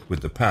mutant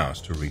with the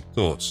powers to read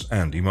thoughts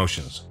and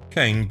emotions.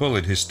 Cain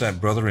bullied his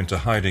stepbrother into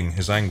hiding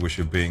his anguish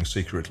of being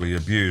secretly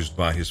abused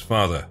by his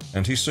father,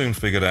 and he soon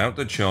figured out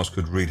that Charles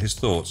could read his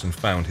thoughts and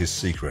found his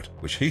secret,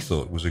 which he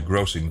thought was a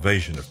gross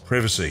invasion of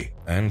privacy,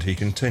 and he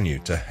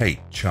continued to hate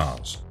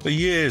Charles. For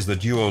years, the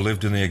duo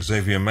lived in the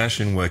Xavier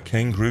mansion, where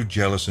Cain grew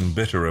jealous and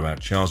bitter about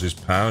Charles's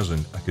powers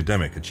and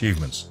academic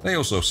achievements. They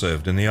also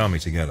served in the army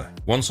together.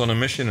 Once on a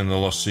mission in the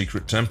lost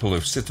secret temple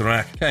of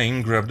Sitarak,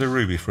 Cain grabbed a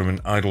ruby from an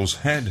idol's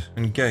head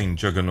and gained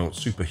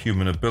Juggernaut's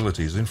superhuman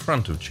abilities in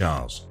front of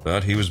Charles.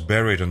 But he was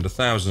buried under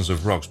thousands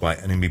of rocks by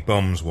enemy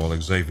bombs while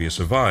Xavier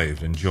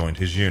survived and joined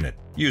his unit.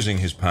 Using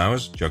his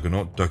powers,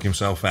 Juggernaut dug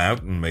himself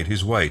out and made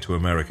his way to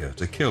America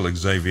to kill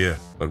Xavier,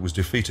 but was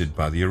defeated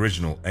by the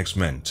original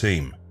X-Men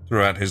team.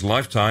 Throughout his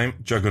lifetime,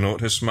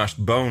 Juggernaut has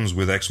smashed bones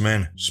with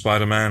X-Men,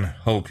 Spider-Man,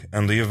 Hulk,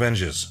 and the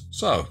Avengers.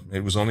 So,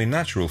 it was only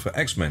natural for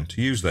X-Men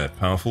to use their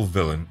powerful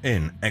villain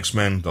in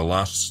X-Men: The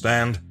Last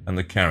Stand, and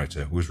the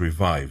character was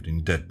revived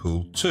in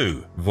Deadpool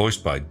 2,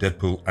 voiced by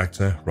Deadpool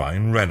actor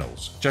Ryan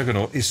Reynolds.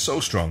 Juggernaut is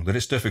so strong that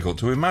it's difficult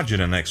to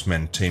imagine an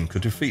X-Men team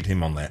could defeat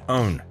him on their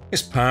own.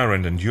 His power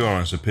and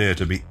endurance appear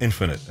to be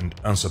infinite and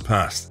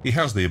unsurpassed. He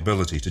has the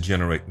ability to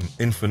generate an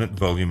infinite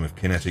volume of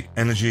kinetic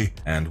energy,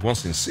 and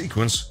once in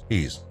sequence,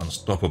 he's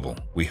unstoppable.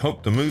 We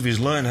hope the movies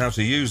learn how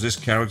to use this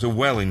character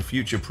well in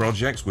future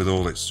projects with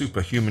all its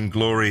superhuman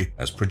glory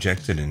as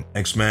projected in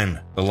X-Men: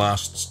 The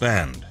Last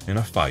Stand in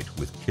a fight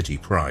with Kitty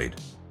Pryde.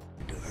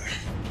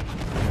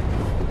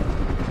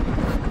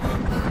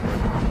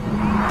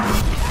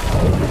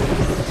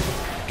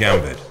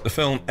 Gambit. The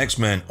film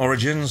X-Men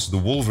Origins, the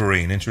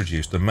Wolverine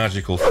introduced the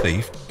magical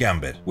thief,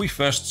 Gambit. We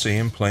first see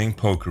him playing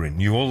poker in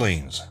New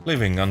Orleans,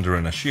 living under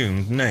an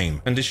assumed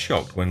name, and is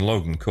shocked when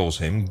Logan calls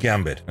him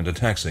Gambit and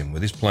attacks him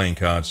with his playing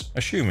cards,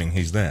 assuming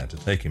he's there to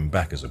take him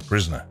back as a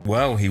prisoner.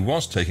 Well, he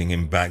was taking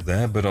him back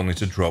there, but only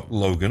to drop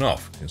Logan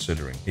off,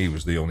 considering he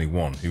was the only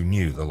one who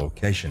knew the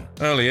location.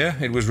 Earlier,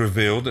 it was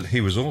revealed that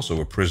he was also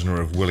a prisoner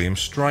of William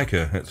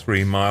Stryker at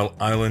 3 Mile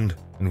Island,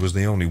 and was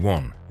the only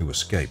one who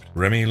escaped.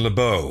 Remy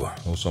LeBeau,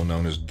 also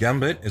known as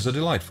Gambit, is a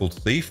delightful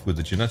thief with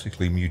the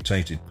genetically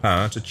mutated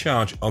power to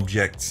charge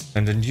objects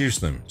and induce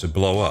them to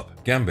blow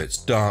up. Gambit's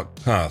dark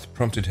path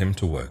prompted him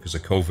to work as a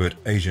covert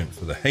agent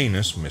for the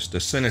heinous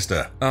Mr.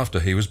 Sinister after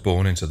he was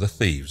born into the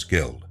Thieves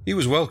Guild. He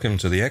was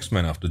welcomed to the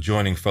X-Men after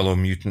joining fellow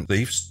mutant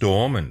thief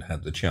Storm and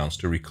had the chance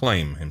to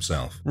reclaim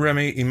himself.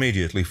 Remy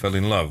immediately fell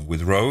in love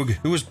with Rogue,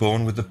 who was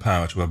born with the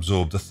power to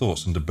absorb the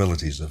thoughts and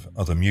abilities of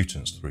other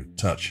mutants through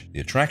touch.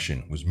 The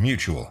attraction was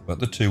mutual, but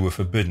the two were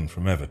forbidden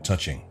from ever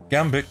touching.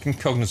 Gambit can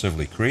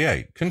cognitively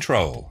create,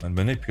 control, and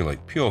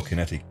manipulate pure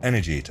kinetic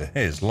energy to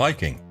his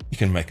liking. He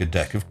can make a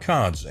deck of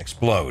cards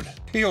explode.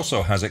 He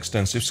also has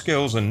extensive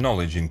skills and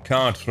knowledge in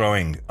card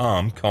throwing,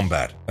 armed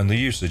combat, and the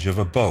usage of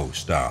a bow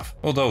staff.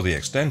 Although the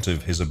extent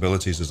of his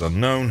abilities is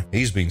unknown,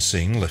 he's been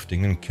seen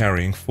lifting and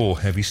carrying 4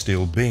 heavy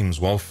steel beams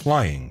while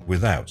flying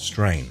without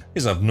strain.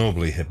 His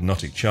abnormally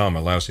hypnotic charm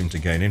allows him to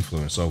gain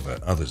influence over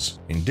others.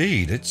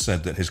 Indeed, it's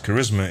said that his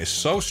charisma is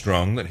so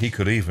strong that he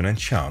could even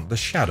enchant the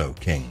Shadow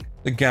King.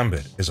 The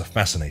Gambit is a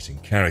fascinating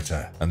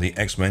character, and the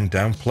X-Men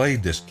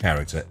downplayed this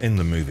character in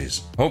the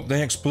movies. Hope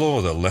they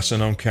explore the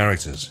lesser-known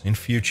characters in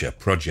future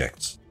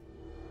projects.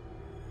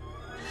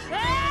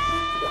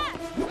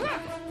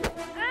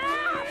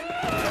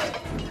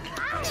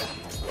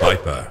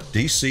 Viper.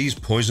 DC's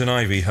Poison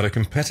Ivy had a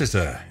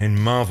competitor in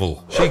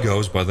Marvel. She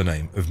goes by the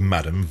name of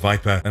Madam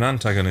Viper, an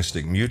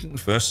antagonistic mutant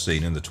first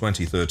seen in the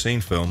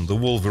 2013 film The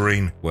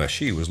Wolverine, where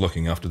she was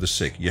looking after the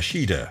sick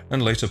Yashida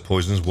and later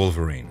poisons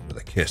Wolverine with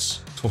a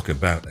kiss. Talk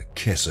about a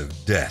kiss of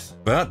death.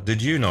 But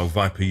did you know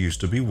Viper used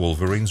to be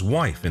Wolverine's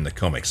wife in the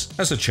comics?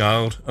 As a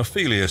child,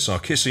 Ophelia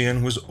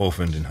Sarkissian was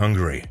orphaned in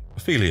Hungary.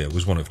 Ophelia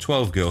was one of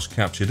 12 girls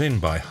captured in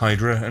by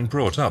Hydra and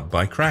brought up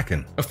by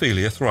Kraken.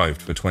 Ophelia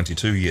thrived for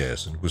 22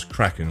 years and was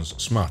Kraken's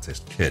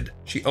smartest kid.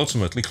 She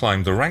ultimately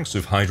climbed the ranks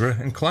of Hydra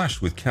and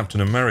clashed with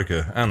Captain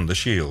America and the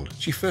Shield.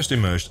 She first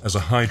emerged as a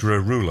Hydra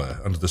ruler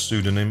under the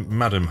pseudonym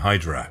Madam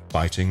Hydra,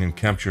 fighting and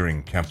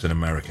capturing Captain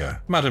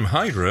America. Madam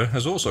Hydra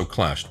has also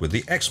clashed with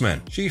the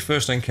X-Men. She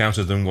first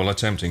encountered them while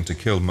attempting to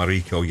kill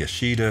Mariko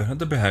Yashida at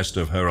the behest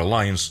of her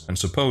alliance and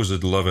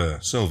supposed lover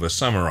Silver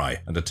Samurai,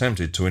 and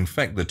attempted to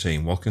infect the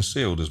team while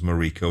concealed as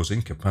Mariko's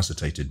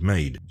incapacitated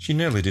maid. She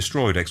nearly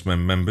destroyed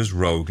X-Men members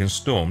Rogue and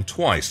Storm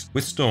twice,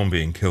 with Storm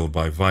being killed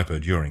by Viper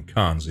during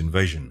Khan's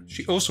invasion.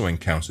 She also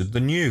encountered the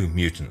New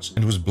Mutants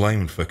and was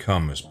blamed for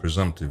Karma's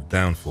presumptive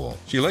downfall.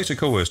 She later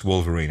coerced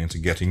Wolverine into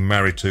getting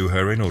married to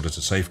her in order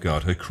to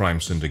safeguard her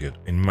crime syndicate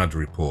in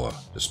Madripoor.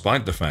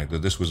 Despite the fact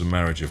that this was a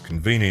marriage of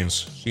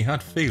convenience, she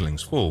had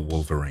feelings for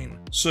Wolverine.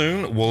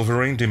 Soon,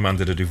 Wolverine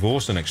demanded a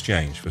divorce in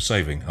exchange for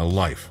saving her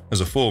life.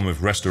 As a form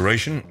of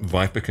restoration,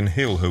 Viper can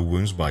heal her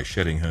wounds by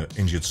shedding her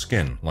injured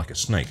skin like a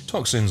snake.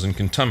 Toxins and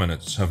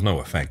contaminants have no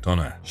effect on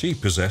her. She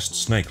possessed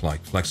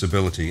snake-like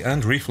flexibility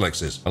and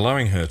reflexes,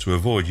 allowing her to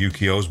avoid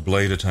Yukio's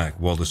blade attack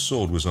while the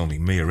sword was only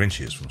mere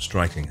inches from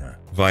striking her.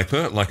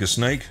 Viper, like a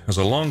snake, has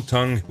a long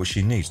tongue which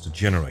she needs to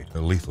generate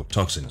her lethal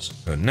toxins.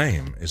 Her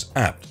name is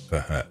apt for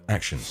her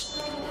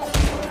actions.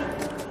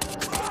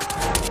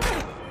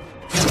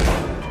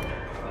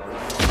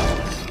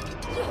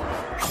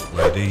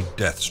 Lady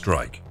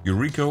Deathstrike.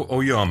 Yuriko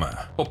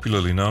Oyama,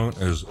 popularly known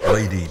as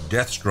Lady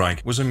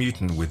Deathstrike, was a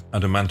mutant with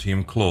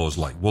adamantium claws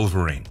like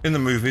Wolverine. In the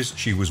movies,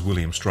 she was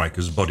William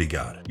Stryker's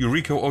bodyguard.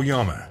 Yuriko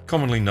Oyama,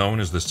 commonly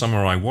known as the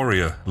samurai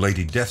warrior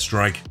Lady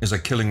Deathstrike, is a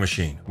killing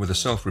machine with a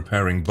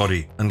self-repairing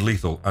body and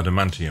lethal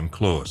adamantium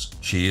claws.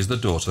 She is the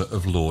daughter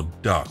of Lord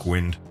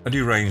Darkwind, a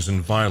deranged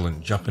and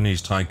violent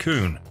Japanese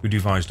tycoon who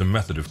devised a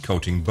method of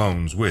coating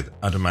bones with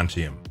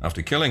adamantium.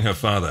 After killing her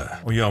father,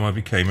 Oyama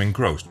became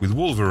engrossed with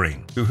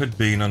Wolverine, who had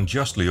been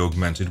unjustly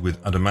augmented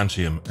with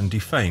adamantium and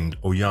defamed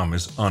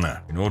Oyama's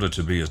honor. In order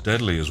to be as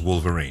deadly as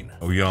Wolverine,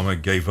 Oyama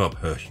gave up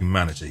her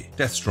humanity.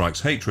 Deathstrike's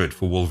hatred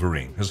for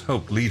Wolverine has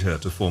helped lead her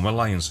to form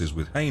alliances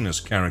with heinous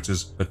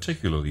characters,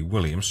 particularly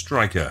William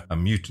Stryker, a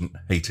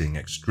mutant-hating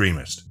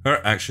extremist.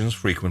 Her actions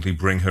frequently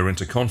bring her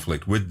into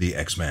conflict with the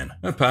X-Men.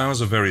 Her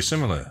powers are very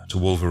similar to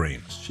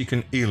Wolverine's. She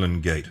can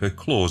elongate her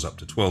claws up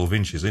to 12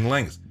 inches in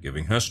length,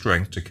 giving her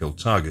strength to kill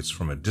targets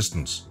from a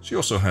distance. She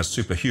also has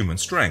superhuman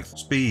strength,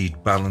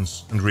 speed,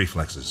 balance, and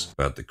reflexes.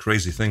 But the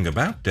crazy thing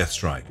about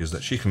Deathstrike is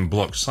that she can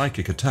block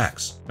psychic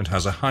attacks and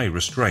has a high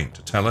restraint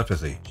to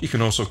telepathy. She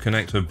can also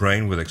connect her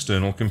brain with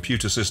external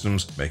computer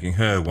systems, making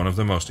her one of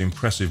the most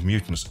impressive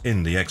mutants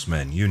in the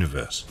X-Men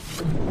universe.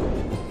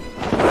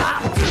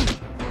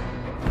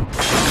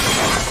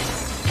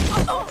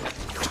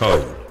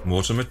 Toad.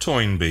 Mortimer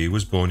Toynbee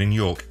was born in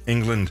York,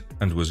 England,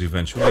 and was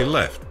eventually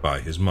left by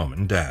his mum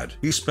and dad.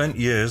 He spent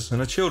years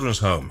in a children's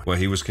home, where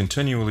he was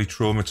continually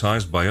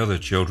traumatized by other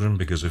children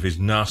because of his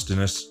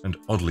nastiness and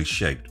oddly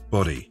shaped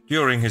body.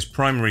 During his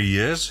primary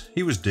years,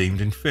 he was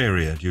deemed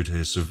inferior due to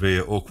his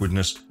severe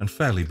awkwardness and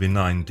fairly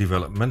benign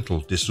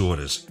developmental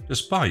disorders,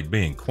 despite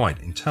being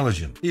quite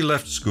intelligent. He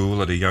left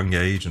school at a young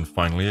age and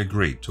finally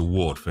agreed to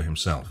ward for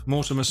himself.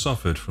 Mortimer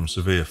suffered from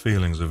severe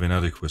feelings of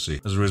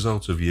inadequacy as a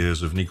result of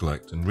years of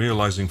neglect and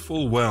realizing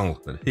full well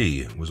that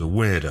he was a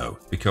weirdo,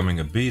 becoming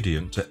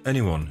obedient to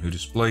anyone who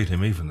displayed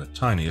him even the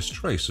tiniest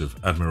trace of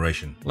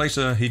admiration.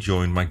 Later, he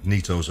joined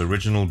Magneto's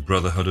original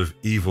Brotherhood of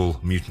Evil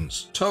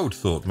Mutants. Toad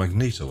thought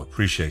Magneto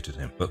appreciated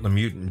him, but the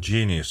mutant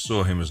genius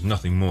saw him as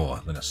nothing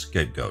more than a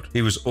scapegoat.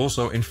 He was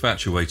also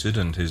infatuated,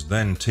 and his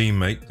then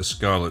teammate, the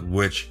Scarlet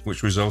Witch,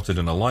 which resulted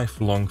in a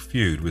lifelong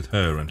feud with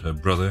her and her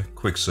brother,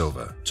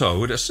 Quicksilver.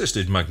 Toad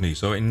assisted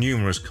Magneto in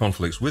numerous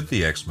conflicts with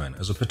the X-Men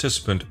as a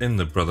participant in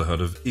the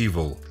Brotherhood of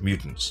Evil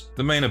Mutants.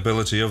 The main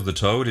ability of the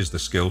Toad is the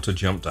skill to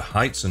jump to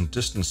heights and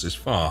distances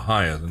far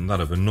higher than that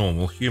of a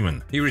normal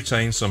human. He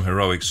retains some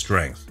heroic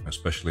strength,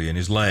 especially in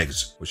his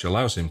legs, which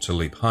allows him to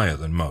leap higher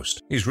than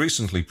most. He's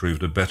recently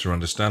proved a better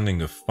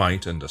understanding of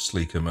fight and a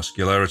sleeker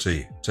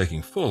muscularity,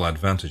 taking full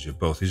advantage of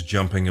both his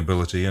jumping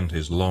ability and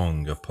his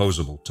long,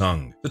 opposable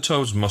tongue. The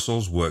Toad's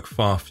muscles work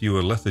far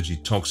fewer lethargy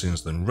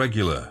toxins than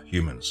regular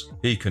humans.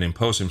 He can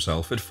impose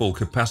himself at full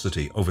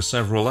capacity over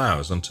several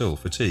hours until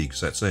fatigue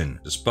sets in.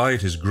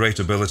 Despite his great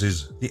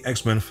abilities, the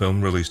X-Men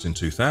film released in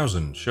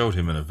 2000 showed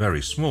him in a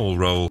very small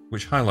role,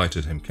 which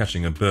highlighted him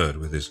catching a bird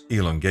with his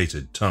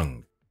elongated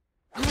tongue.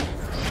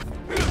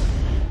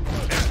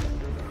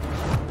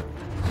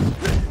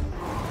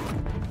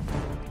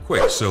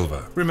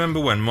 Quicksilver. Remember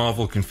when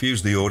Marvel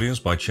confused the audience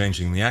by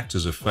changing the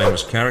actors of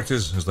famous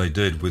characters, as they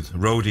did with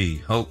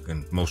Rhodey, Hulk,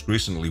 and most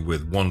recently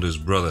with Wanda's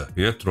brother,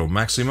 Pietro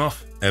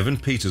Maximoff? Evan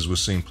Peters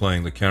was seen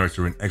playing the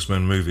character in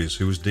X-Men movies,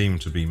 who was deemed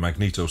to be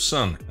Magneto's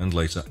son, and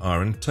later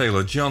Aaron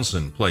Taylor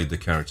Johnson played the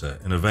character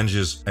in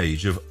Avengers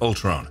Age of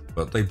Ultron.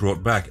 But they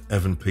brought back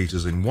Evan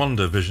Peters in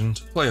WandaVision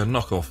to play a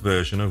knockoff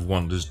version of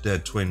Wanda's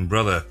dead twin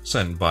brother,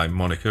 sent by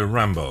Monica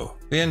Rambeau.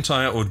 The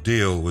entire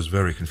ordeal was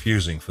very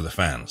confusing for the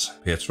fans.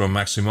 Pietro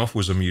Maximoff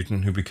was a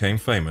mutant who became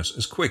famous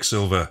as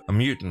Quicksilver, a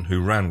mutant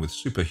who ran with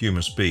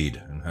superhuman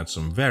speed and had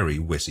some very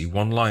witty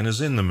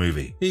one-liners in the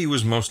movie. He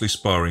was mostly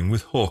sparring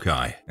with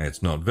Hawkeye.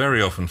 It's not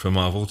very often for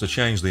Marvel to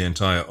change the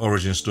entire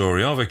origin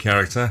story of a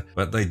character,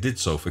 but they did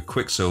so for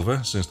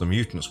Quicksilver since the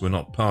mutants were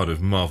not part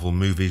of Marvel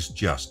movies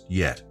just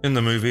yet. In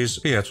the movies,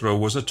 Pietro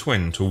was a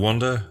twin to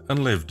Wanda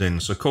and lived in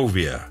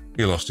Sokovia.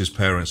 He lost his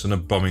parents in a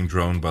bombing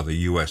drone by the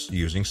US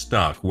using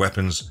Stark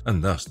weapons,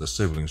 and thus the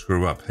siblings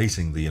grew up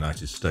hating the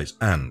United States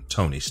and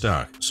Tony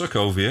Stark.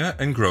 Sokovia,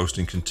 engrossed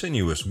in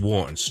continuous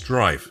war and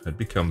strife, had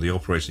become the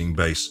operating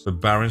base for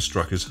Baron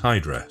Strucker's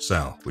Hydra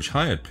cell, which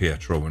hired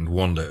Pietro and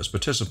Wanda as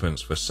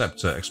participants for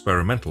Scepter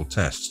experimental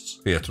tests.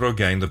 Pietro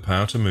gained the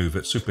power to move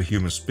at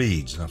superhuman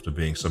speeds after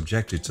being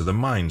subjected to the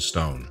Mind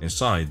Stone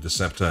inside the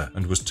Scepter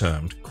and was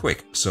termed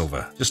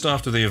Quicksilver. Just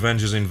after the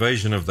Avengers'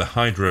 invasion of the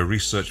Hydra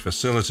research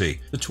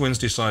facility, the twins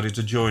decided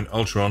to join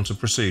Ultron to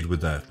proceed with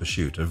their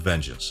pursuit of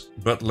vengeance,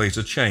 but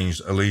later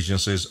changed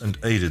allegiances and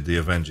aided the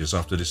Avengers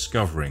after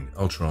discovering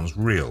Ultron's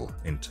real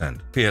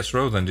intent.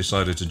 Pietro then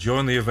decided to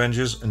join the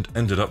Avengers and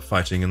ended up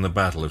fighting in the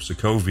Battle of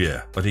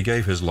Sokovia, but he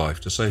gave his life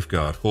to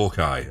safeguard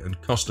Hawkeye and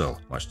Kostel,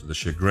 much to the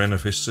chagrin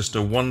of his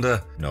sister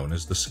Wanda, known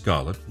as the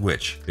Scarlet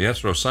Witch.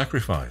 Pietro's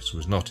sacrifice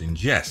was not in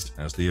jest,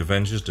 as the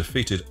Avengers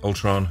defeated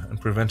Ultron and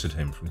prevented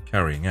him from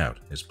carrying out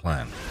his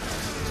plan.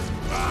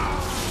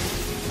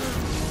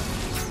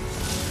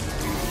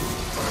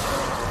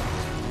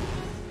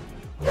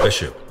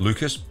 Bishop.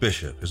 Lucas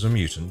Bishop is a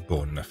mutant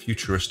born in a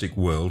futuristic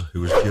world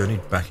who has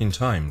journeyed back in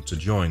time to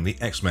join the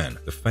X-Men,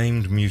 the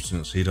famed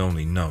mutants he'd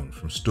only known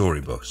from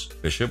storybooks.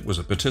 Bishop was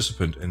a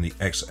participant in the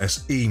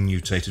XSE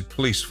mutated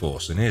police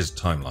force in his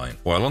timeline.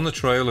 While on the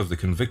trail of the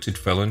convicted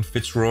felon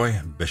Fitzroy,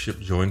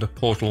 Bishop joined a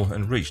portal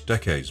and reached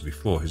decades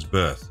before his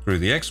birth. Through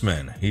the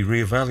X-Men, he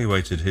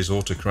re-evaluated his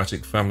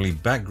autocratic family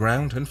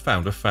background and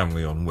found a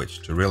family on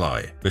which to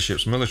rely.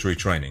 Bishop's military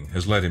training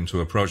has led him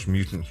to approach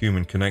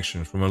mutant-human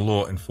connection from a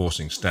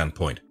law-enforcing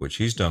standpoint, which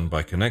he's done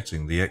by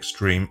connecting the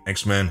extreme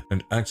X-Men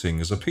and acting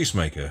as a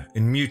peacemaker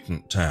in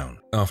Mutant Town.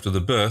 After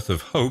the birth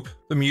of Hope,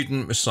 the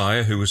mutant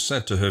messiah who was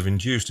said to have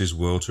induced his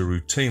world to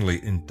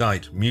routinely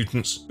indict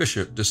mutants,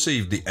 Bishop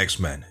deceived the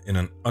X-Men in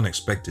an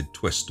unexpected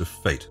twist of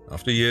fate.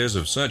 After years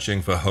of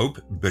searching for hope,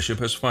 Bishop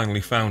has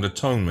finally found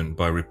atonement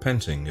by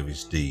repenting of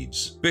his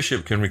deeds.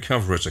 Bishop can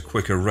recover at a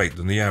quicker rate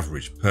than the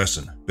average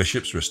person.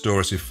 Bishop's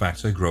restorative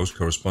factor grows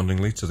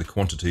correspondingly to the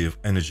quantity of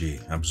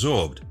energy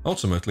absorbed,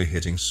 ultimately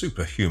hitting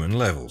superhuman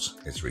levels.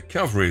 Its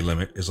recovery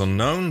limit is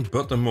unknown,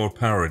 but the more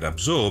power it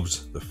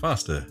absorbs, the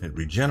faster it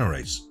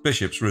regenerates.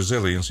 Bishop's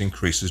resilience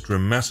increases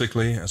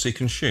dramatically as he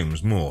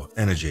consumes more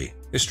energy.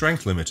 His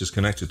strength limit is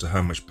connected to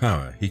how much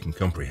power he can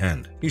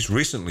comprehend. He's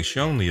recently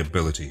shown the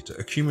ability to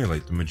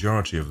accumulate the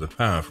majority of the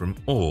power from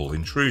all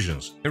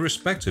intrusions,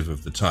 irrespective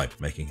of the type,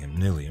 making him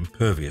nearly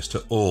impervious to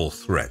all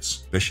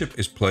threats. Bishop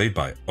is played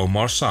by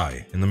Omar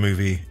Sy in the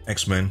movie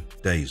X-Men: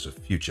 Days of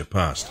Future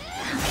Past.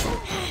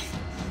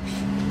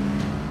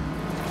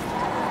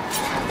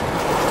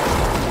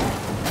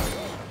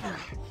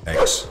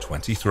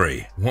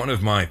 X-23. One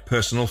of my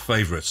personal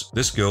favourites.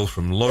 This girl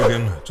from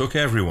Logan took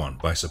everyone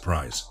by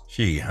surprise.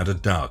 She had a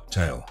dark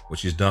tale,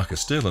 which is darker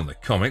still in the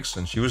comics,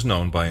 and she was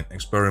known by an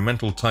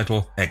experimental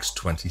title,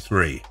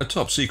 X-23. A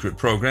top-secret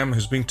program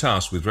has been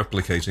tasked with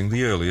replicating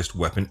the earliest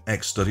Weapon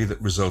X study that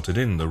resulted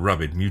in the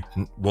rabid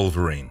mutant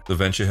Wolverine. The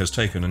venture has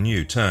taken a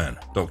new turn.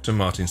 Dr.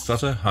 Martin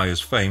Sutter hires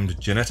famed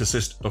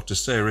geneticist Dr.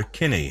 Sarah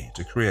Kinney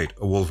to create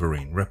a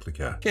Wolverine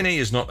replica. Kinney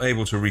is not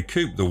able to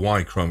recoup the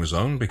Y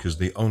chromosome because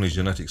the only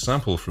genetic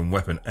sample from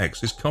Weapon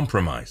X is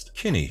compromised.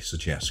 Kinney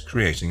suggests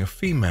creating a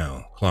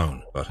female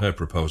clone, but her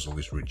proposal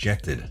is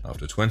rejected.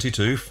 After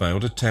 22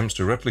 failed attempts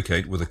to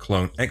replicate with a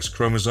clone X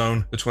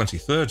chromosome, the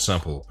 23rd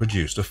sample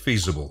produced a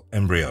feasible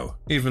embryo.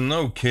 Even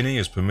though Kinney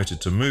is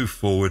permitted to move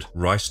forward,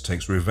 Rice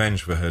takes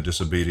revenge for her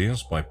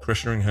disobedience by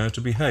pressuring her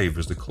to behave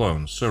as the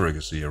clone's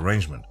surrogacy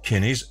arrangement.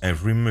 Kinney's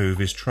every move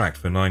is tracked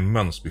for 9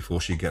 months before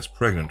she gets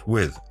pregnant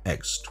with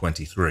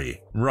X-23.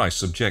 Rice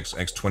subjects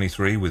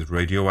X-23 with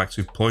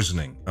radioactive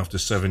poisoning after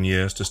 7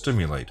 years to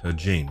stimulate her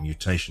gene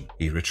mutation.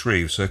 He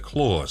retrieves her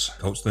claws,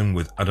 coats them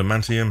with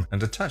adamantium,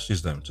 and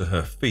attaches them to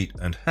her feet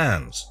and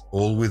hands,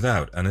 all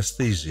without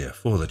anesthesia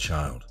for the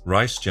child.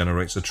 Rice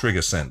generates a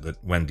trigger scent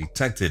that, when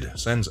detected,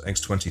 sends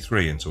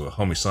X-23 into a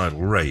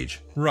homicidal rage.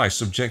 Rice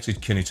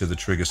subjected Kinney to the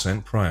trigger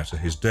scent prior to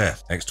his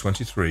death.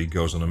 X-23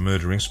 goes on a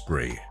murdering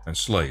spree and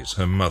slays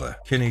her mother.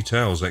 Kinney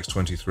tells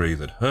X-23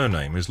 that her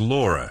name is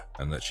Laura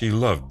and that she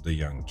loved the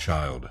young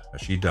child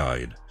as she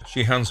died.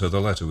 She hands her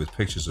the letter with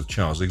pictures of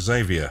Charles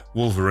Xavier,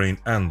 Wolverine,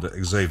 and the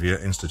Xavier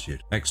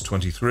Institute.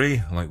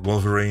 X-23, like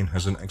Wolverine,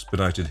 has an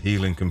expedited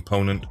healing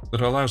component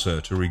that allows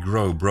her to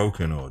regrow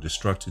broken or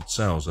destructed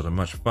cells at a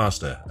much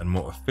faster and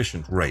more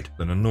efficient rate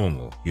than a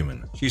normal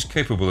human. She's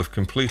capable of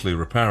completely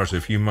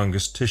reparative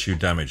humongous tissue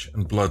damage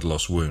and blood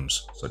loss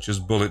wounds, such as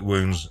bullet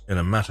wounds, in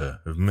a matter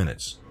of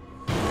minutes.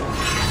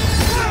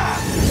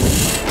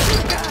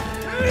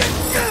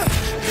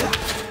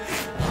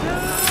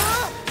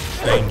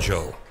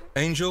 Angel.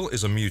 Angel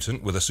is a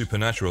mutant with a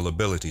supernatural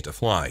ability to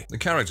fly. The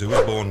character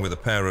was born with a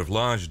pair of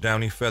large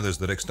downy feathers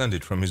that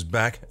extended from his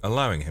back,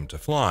 allowing him to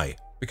fly.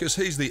 Because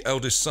he's the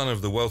eldest son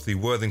of the wealthy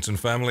Worthington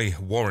family,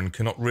 Warren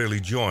cannot really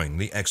join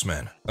the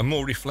X-Men. A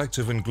more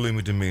reflective and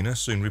gloomy demeanor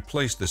soon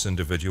replaced this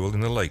individual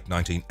in the late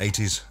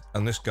 1980s,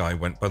 and this guy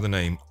went by the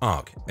name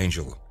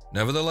Archangel.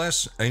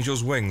 Nevertheless,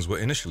 Angel's wings were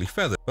initially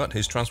feathered, but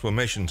his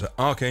transformation to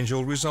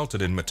Archangel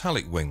resulted in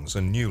metallic wings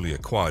and newly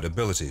acquired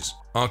abilities.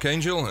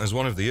 Archangel, as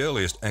one of the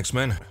earliest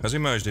X-Men, has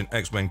emerged in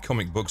X-Men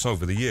comic books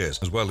over the years,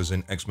 as well as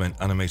in X-Men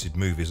animated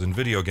movies and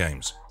video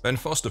games. Ben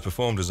Foster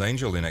performed as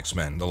Angel in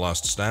X-Men: The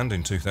Last Stand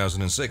in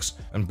 2006,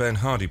 and Ben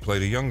Hardy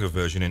played a younger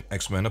version in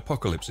X-Men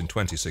Apocalypse in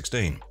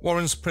 2016.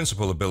 Warren's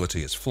principal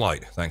ability is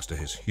flight, thanks to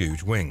his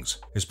huge wings.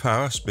 His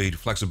power, speed,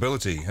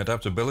 flexibility,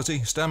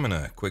 adaptability,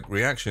 stamina, quick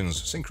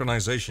reactions,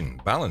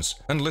 synchronization, balance,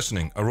 and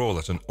listening are all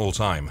at an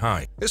all-time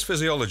high. His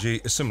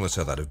physiology is similar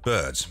to that of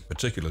birds,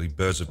 particularly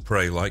birds of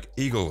prey like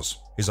eagles.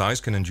 His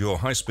eyes can endure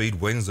high-speed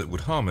winds that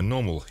would harm a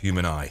normal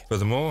human eye.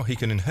 Furthermore, he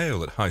can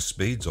inhale at high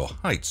speeds or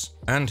heights,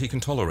 and he can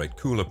tolerate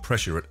cooler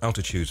pressure at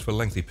altitudes for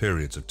lengthy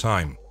periods of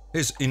time.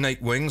 His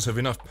innate wings have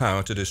enough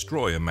power to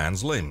destroy a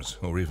man's limbs,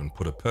 or even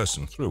put a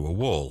person through a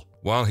wall.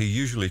 While he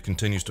usually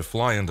continues to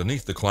fly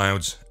underneath the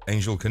clouds,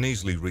 Angel can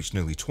easily reach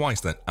nearly twice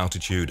that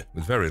altitude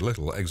with very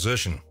little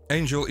exertion.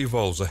 Angel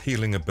evolves a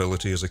healing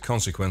ability as a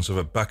consequence of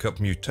a backup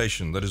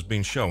mutation that has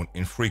been shown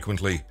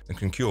infrequently and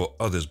can cure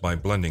others by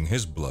blending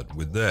his blood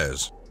with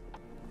theirs.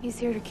 He's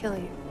here to kill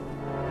you.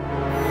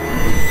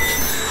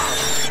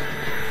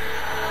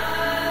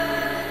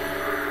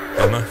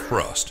 Emma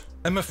Frost.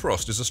 Emma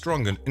Frost is a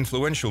strong and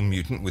influential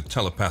mutant with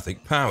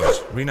telepathic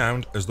powers,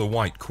 renowned as the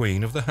White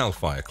Queen of the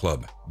Hellfire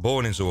Club.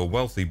 Born into a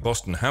wealthy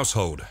Boston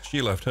household,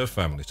 she left her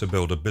family to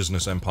build a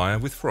business empire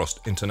with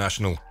Frost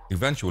International,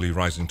 eventually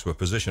rising to a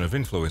position of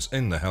influence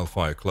in the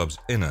Hellfire Club's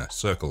inner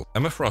circle.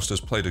 Emma Frost has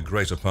played a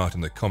greater part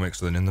in the comics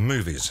than in the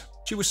movies.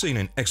 She was seen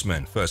in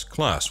X-Men First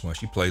Class, where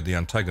she played the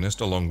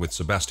antagonist along with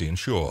Sebastian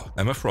Shaw.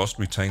 Emma Frost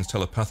retains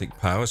telepathic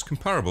powers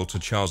comparable to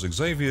Charles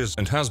Xavier's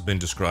and has been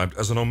described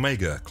as an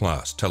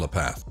Omega-class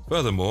telepath.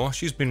 Furthermore,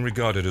 she's been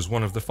regarded as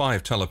one of the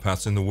 5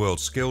 telepaths in the world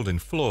skilled in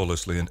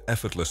flawlessly and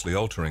effortlessly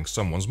altering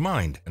someone's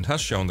mind, and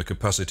has shown the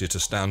capacity to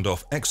stand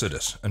off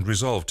Exodus and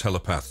resolve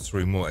telepaths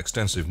through more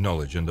extensive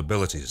knowledge and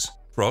abilities.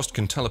 Frost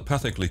can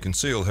telepathically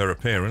conceal her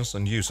appearance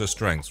and use her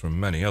strength from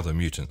many other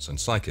mutants and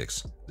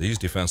psychics. These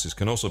defenses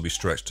can also be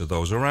stretched to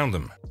those around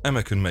them.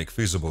 Emma can make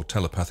feasible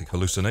telepathic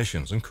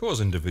hallucinations and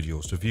cause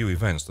individuals to view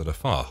events that are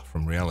far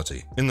from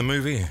reality. In the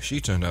movie,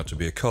 she turned out to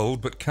be a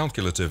cold but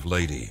calculative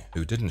lady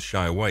who didn't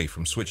shy away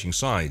from switching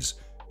sides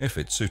if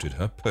it suited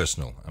her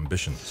personal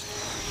ambitions.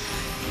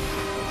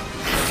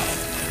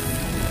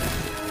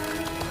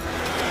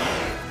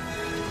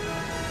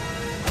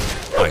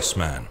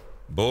 Iceman.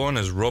 Born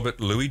as Robert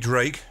Louis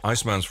Drake,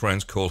 Iceman's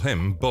friends call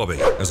him Bobby.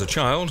 As a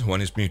child, when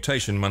his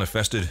mutation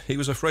manifested, he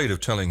was afraid of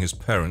telling his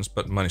parents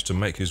but managed to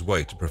make his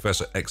way to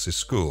Professor X's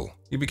school.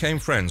 He became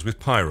friends with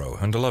Pyro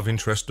and a love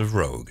interest of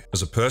Rogue.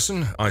 As a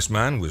person,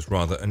 Iceman was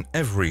rather an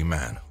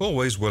everyman,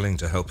 always willing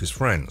to help his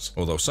friends.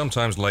 Although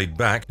sometimes laid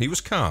back, he was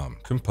calm,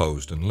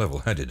 composed and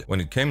level-headed. When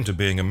it came to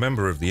being a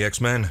member of the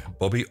X-Men,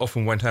 Bobby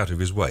often went out of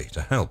his way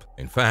to help.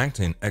 In fact,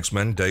 in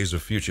X-Men Days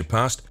of Future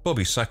Past,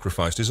 Bobby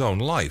sacrificed his own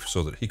life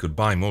so that he could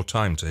buy more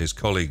time to his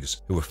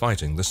colleagues who were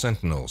fighting the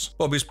Sentinels.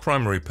 Bobby's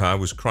primary power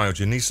was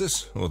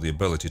cryogenesis, or the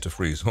ability to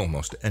freeze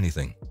almost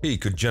anything. He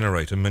could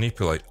generate and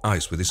manipulate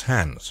ice with his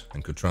hands,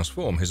 and could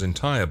transform his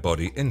entire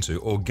body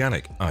into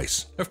organic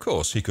ice. Of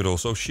course, he could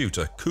also shoot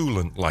a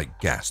coolant-like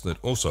gas that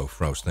also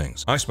froze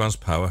things. Iceman's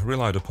power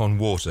relied upon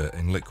water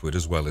in liquid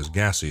as well as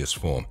gaseous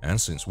form, and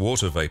since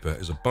water vapor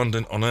is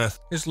abundant on Earth,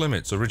 his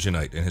limits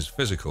originate in his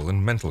physical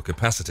and mental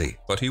capacity.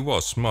 But he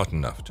was smart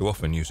enough to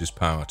often use his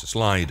power to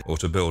slide or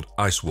to build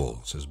ice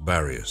walls as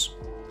barriers.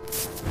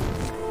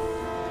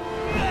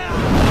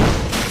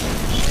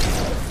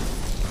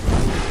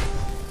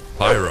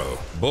 Pyro.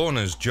 Born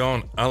as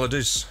John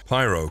Allardyce,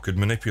 Pyro could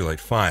manipulate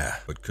fire,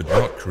 but could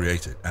not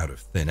create it out of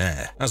thin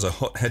air. As a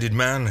hot-headed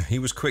man, he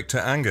was quick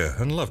to anger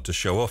and loved to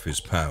show off his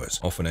powers,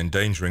 often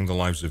endangering the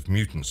lives of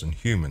mutants and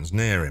humans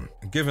near him.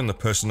 Given the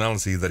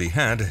personality that he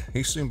had,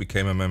 he soon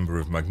became a member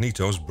of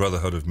Magneto's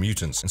Brotherhood of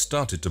Mutants and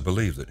started to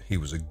believe that he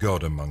was a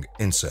god among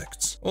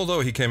insects.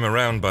 Although he came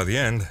around by the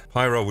end,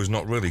 Pyro was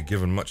not really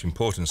given much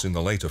importance in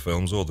the later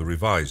films or the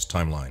revised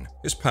timeline.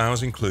 His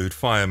powers include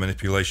fire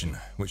manipulation,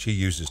 which he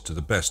uses to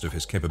the best of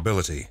his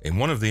capability. In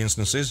one of the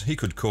instances, he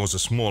could cause a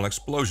small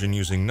explosion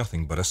using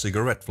nothing but a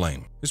cigarette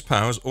flame. His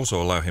powers also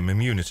allow him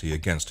immunity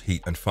against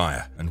heat and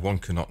fire, and one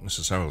cannot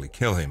necessarily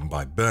kill him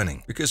by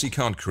burning. Because he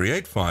can't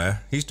create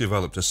fire, he's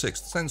developed a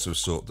sixth sense of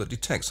sort that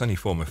detects any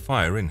form of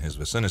fire in his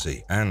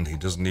vicinity, and he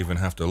doesn't even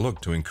have to look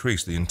to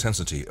increase the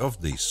intensity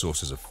of these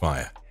sources of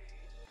fire.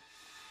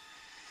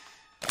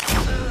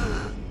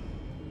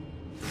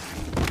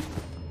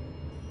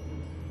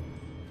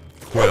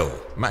 Quill.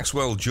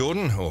 Maxwell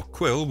Jordan, or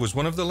Quill, was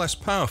one of the less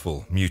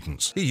powerful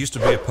mutants. He used to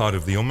be a part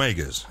of the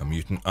Omegas, a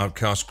mutant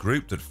outcast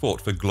group that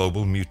fought for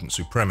global mutant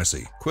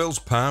supremacy. Quill's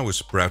power was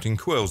sprouting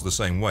quills the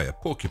same way a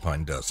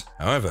porcupine does.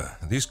 However,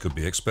 these could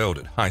be expelled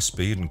at high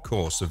speed and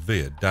cause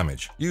severe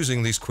damage.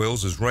 Using these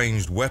quills as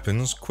ranged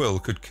weapons, Quill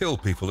could kill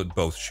people at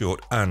both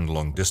short and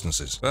long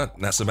distances. But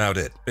that's about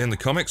it. In the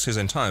comics, his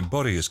entire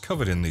body is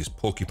covered in these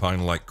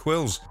porcupine-like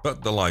quills,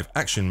 but the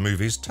live-action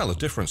movies tell a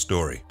different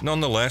story.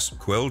 Nonetheless,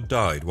 Quill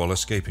died while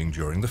escaping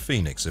during the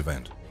Phoenix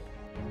event.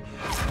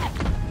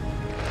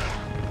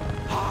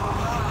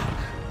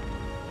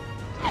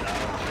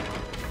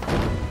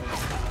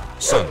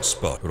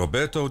 Sunspot.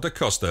 Roberto da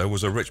Costa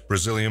was a rich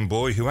Brazilian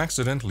boy who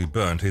accidentally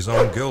burned his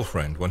own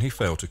girlfriend when he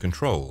failed to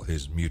control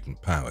his mutant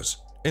powers.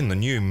 In the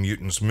New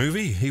Mutants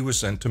movie, he was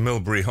sent to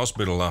Millbury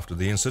Hospital after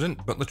the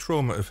incident, but the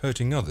trauma of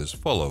hurting others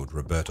followed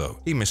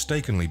Roberto. He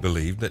mistakenly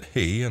believed that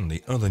he and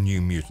the other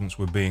New Mutants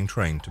were being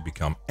trained to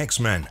become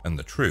X-Men, and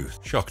the truth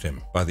shocked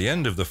him. By the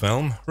end of the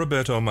film,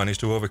 Roberto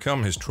managed to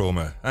overcome his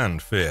trauma and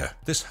fear.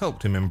 This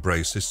helped him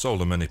embrace his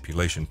solar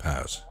manipulation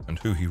powers and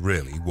who he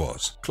really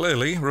was.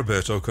 Clearly,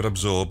 Roberto could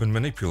absorb and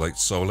manipulate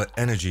solar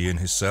energy in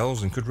his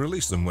cells and could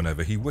release them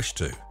whenever he wished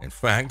to. In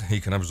fact, he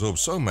can absorb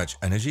so much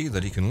energy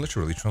that he can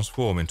literally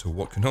transform into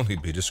what can only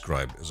be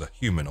described as a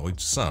humanoid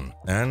sun.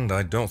 And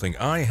I don't think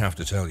I have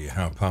to tell you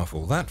how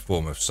powerful that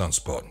form of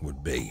sunspot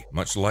would be.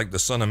 Much like the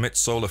sun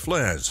emits solar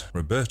flares,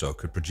 Roberto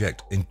could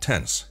project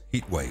intense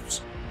heat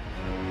waves.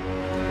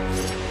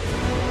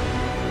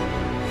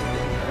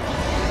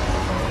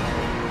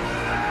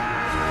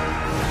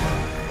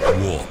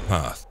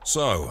 Warpath.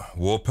 So,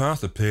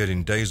 Warpath appeared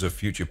in Days of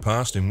Future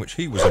Past, in which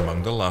he was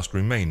among the last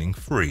remaining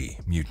free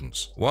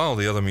mutants. While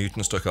the other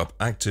mutants took up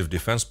active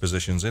defense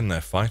positions in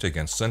their fight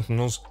against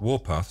Sentinels,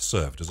 Warpath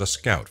served as a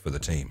scout for the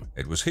team.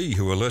 It was he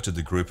who alerted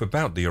the group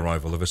about the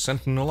arrival of a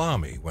Sentinel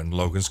army when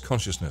Logan's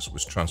consciousness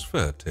was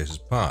transferred to his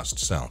past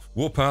self.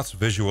 Warpath's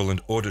visual and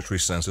auditory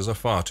senses are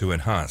far too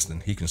enhanced,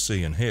 and he can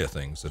see and hear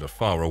things that are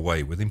far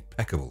away with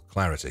impeccable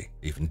clarity.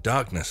 Even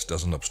darkness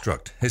doesn't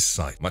obstruct his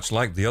sight. Much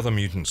like the other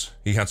mutants,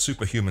 he had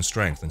superhuman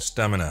strength and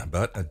stamina,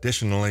 but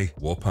additionally,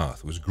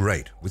 Warpath was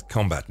great with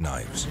combat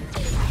knives.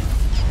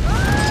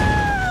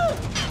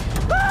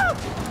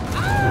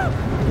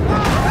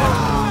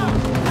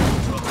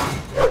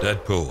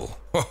 Deadpool.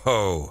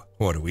 Whoa,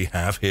 what do we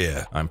have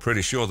here? I'm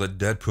pretty sure that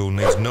Deadpool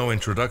needs no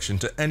introduction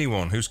to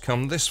anyone who's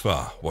come this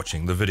far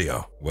watching the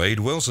video. Wade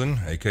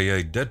Wilson,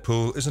 aka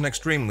Deadpool, is an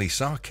extremely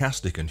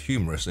sarcastic and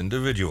humorous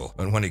individual,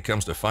 and when it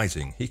comes to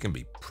fighting, he can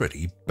be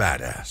pretty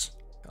badass.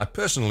 I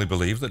personally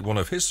believe that one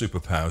of his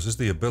superpowers is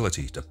the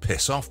ability to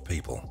piss off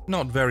people.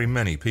 Not very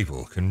many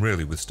people can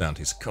really withstand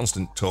his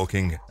constant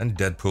talking, and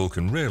Deadpool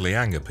can really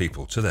anger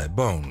people to their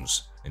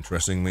bones.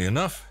 Interestingly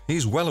enough,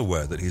 he's well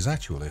aware that he's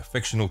actually a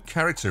fictional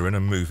character in a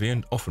movie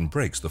and often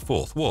breaks the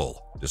fourth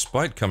wall.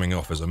 Despite coming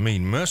off as a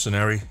mean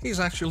mercenary, he's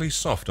actually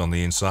soft on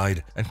the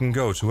inside and can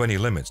go to any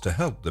limits to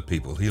help the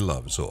people he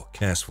loves or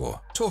cares for.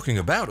 Talking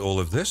about all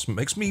of this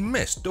makes me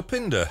miss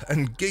Dopinder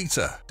and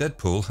Geeta.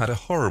 Deadpool had a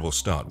horrible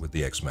start with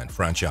the X-Men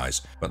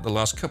franchise, but the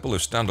last couple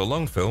of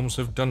standalone films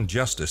have done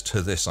justice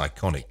to this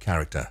iconic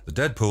character. The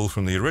Deadpool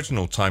from the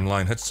original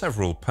timeline had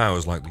several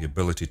powers like the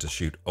ability to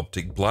shoot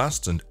optic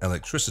blasts and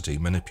electricity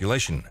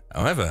manipulation.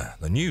 However,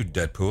 the new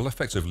Deadpool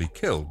effectively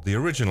killed the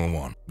original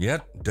one.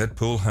 Yet,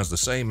 Deadpool has the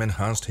same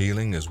enhanced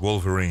healing as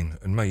Wolverine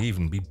and may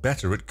even be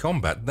better at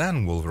combat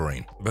than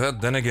Wolverine.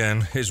 But then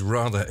again, his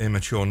rather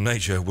immature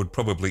nature would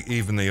probably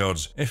even the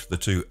odds if the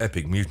two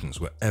epic mutants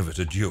were ever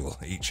to duel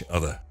each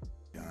other.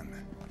 John,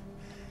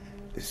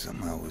 there's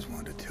something I always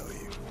wanted to tell you.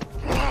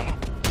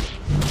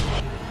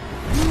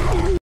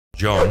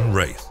 John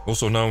Wraith,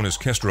 also known as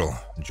Kestrel.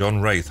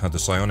 John Wraith had the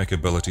psionic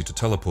ability to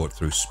teleport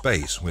through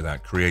space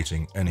without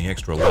creating any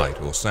extra light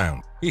or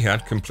sound. He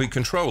had complete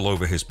control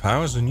over his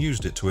powers and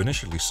used it to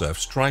initially serve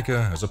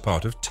Stryker as a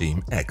part of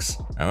Team X.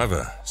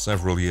 However,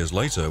 several years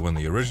later, when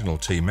the original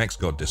Team X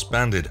got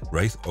disbanded,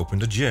 Wraith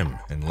opened a gym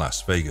in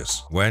Las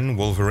Vegas. When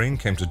Wolverine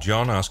came to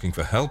John asking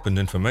for help and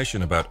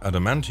information about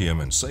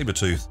adamantium and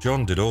Sabretooth,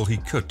 John did all he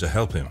could to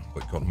help him,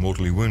 but got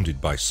mortally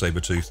wounded by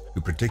Sabretooth,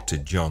 who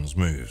predicted John's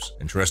moves.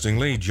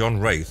 Interestingly, John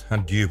Wraith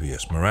had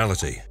dubious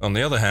morality. On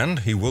the other hand,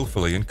 he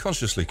willfully and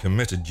consciously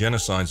committed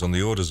genocides on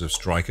the orders of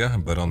Stryker,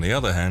 but on the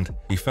other hand,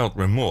 he felt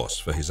remorse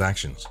for his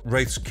actions.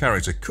 Wraith's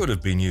character could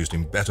have been used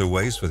in better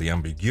ways for the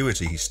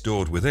ambiguity he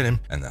stored within him,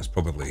 and that's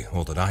probably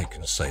all that I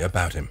can say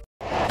about him.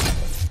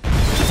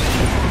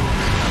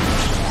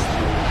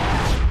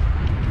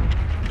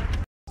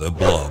 The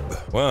Blob.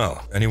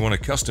 Well, anyone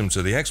accustomed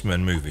to the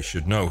X-Men movies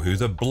should know who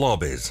the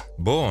Blob is.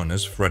 Born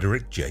as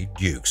Frederick J.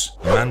 Dukes,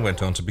 the man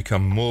went on to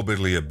become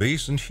morbidly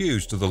obese and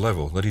huge to the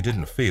level that he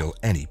didn't feel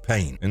any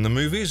pain. In the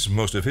movies,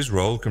 most of his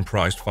role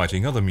comprised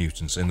fighting other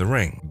mutants in the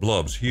ring.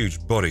 Blob's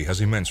huge body has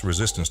immense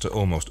resistance to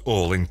almost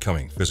all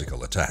incoming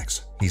physical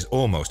attacks. He's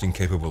almost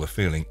incapable of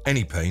feeling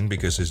any pain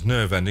because his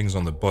nerve endings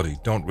on the body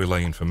don't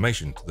relay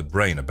information to the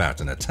brain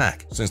about an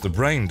attack. Since the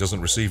brain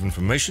doesn't receive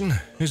information,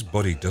 his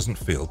body doesn't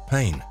feel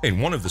pain. In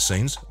one of the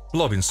scenes,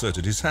 Blob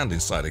inserted his hand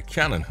inside a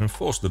cannon and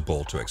forced the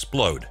ball to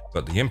explode,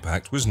 but the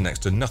impact was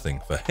next to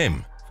nothing for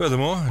him.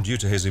 Furthermore, due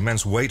to his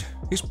immense weight,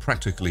 he's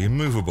practically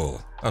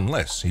immovable,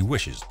 unless he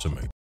wishes to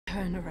move.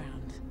 Turn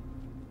around.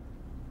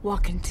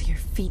 Walk until your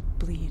feet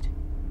bleed.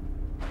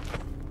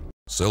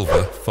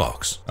 Silver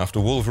Fox. After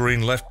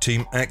Wolverine left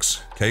Team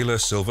X, Kayla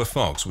Silver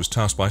Fox was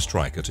tasked by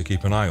Stryker to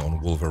keep an eye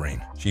on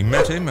Wolverine. She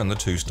met him and the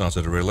two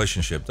started a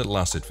relationship that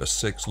lasted for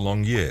 6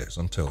 long years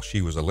until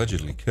she was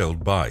allegedly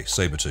killed by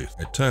Sabretooth.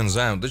 It turns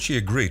out that she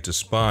agreed to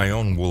spy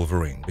on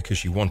Wolverine because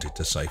she wanted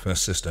to save her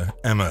sister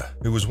Emma,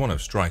 who was one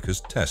of Stryker's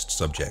test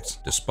subjects.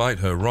 Despite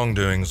her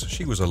wrongdoings,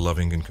 she was a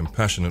loving and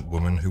compassionate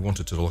woman who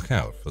wanted to look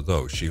out for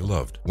those she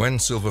loved. When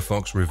Silver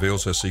Fox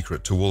reveals her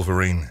secret to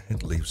Wolverine,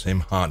 it leaves him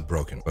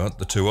heartbroken, but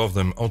the two of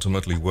them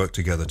ultimately work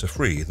together to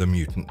free the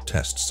mutant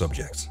test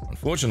subjects.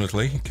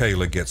 Unfortunately,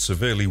 Kayla gets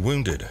severely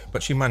wounded,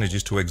 but she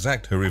manages to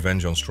exact her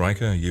revenge on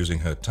Stryker using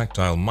her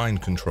tactile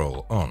mind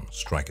control on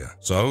Stryker.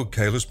 So,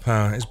 Kayla's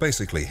power is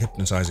basically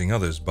hypnotizing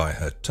others by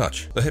her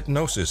touch. The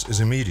hypnosis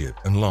is immediate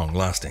and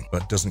long-lasting,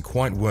 but doesn't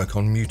quite work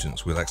on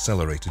mutants with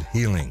accelerated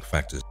healing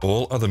factors.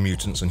 All other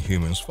mutants and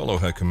humans follow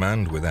her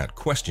command without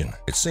question.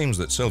 It seems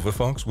that Silver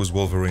Fox was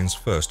Wolverine's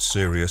first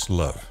serious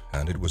love,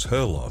 and it was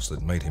her loss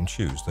that made him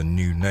choose the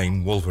new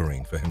name Wolverine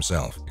for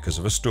himself, because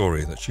of a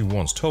story that she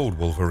once told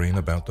Wolverine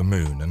about the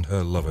moon and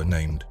her lover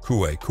named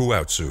Kue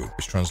Kuautsu,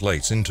 which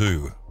translates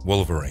into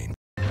Wolverine.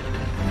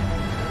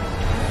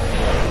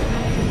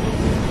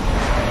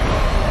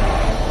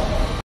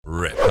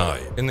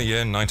 Riptide. In the year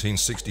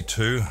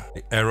 1962,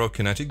 the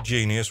aerokinetic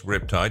genius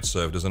Riptide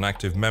served as an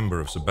active member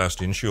of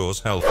Sebastian Shaw's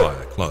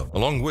Hellfire Club.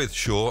 Along with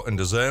Shaw and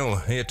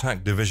Dazale, he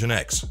attacked Division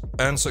X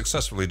and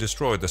successfully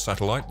destroyed the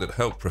satellite that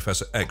helped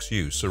Professor X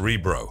use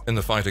Cerebro. In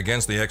the fight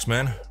against the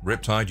X-Men,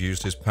 Riptide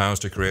used his powers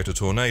to create a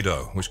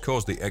tornado, which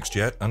caused the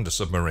X-Jet and a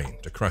submarine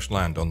to crash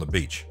land on the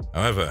beach.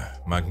 However,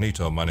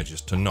 Magneto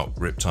manages to knock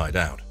Riptide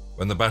out.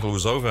 When the battle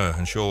was over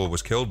and Shaw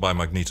was killed by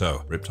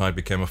Magneto, Riptide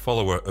became a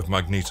follower of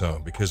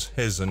Magneto because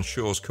his and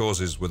Shaw's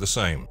causes were the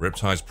same.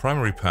 Riptide's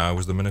primary power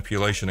was the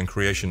manipulation and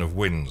creation of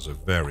winds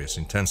of various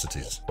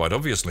intensities. Quite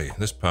obviously,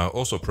 this power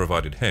also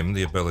provided him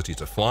the ability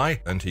to fly,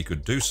 and he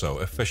could do so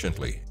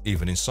efficiently,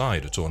 even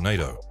inside a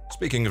tornado.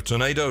 Speaking of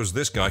tornadoes,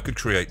 this guy could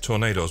create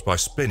tornadoes by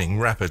spinning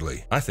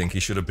rapidly. I think he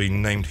should have been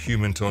named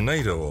Human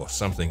Tornado or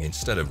something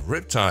instead of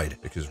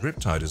Riptide, because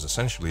Riptide is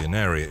essentially an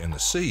area in the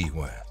sea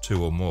where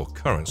 2 or more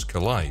currents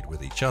collide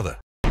with each other.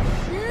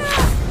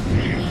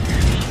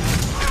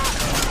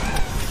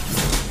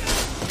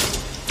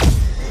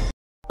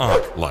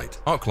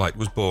 Arclight. Arclight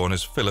was born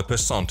as Philippa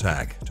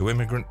Sontag to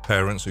immigrant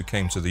parents who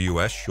came to the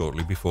US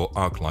shortly before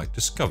Arclight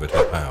discovered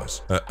her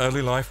powers. Her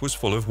early life was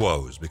full of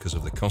woes because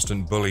of the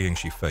constant bullying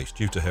she faced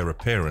due to her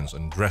appearance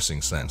and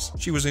dressing sense.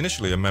 She was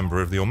initially a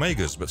member of the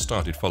Omegas but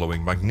started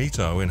following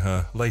Magneto in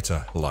her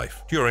later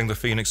life. During the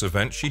Phoenix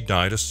event, she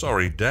died a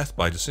sorry death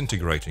by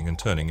disintegrating and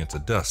turning into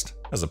dust.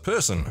 As a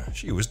person,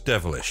 she was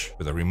devilish,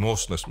 with a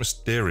remorseless,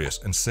 mysterious,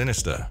 and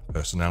sinister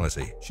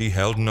personality. She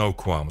held no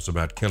qualms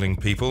about killing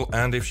people,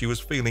 and if she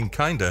was feeling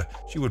kinder,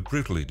 she would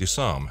brutally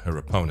disarm her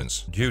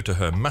opponents. Due to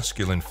her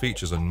masculine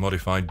features and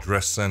modified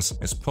dress sense,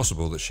 it's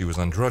possible that she was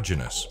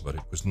androgynous, but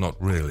it was not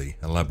really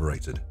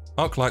elaborated.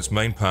 Arclight's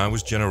main power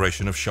was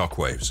generation of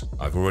shockwaves.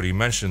 I've already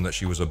mentioned that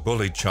she was a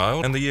bullied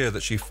child, and the year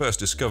that she first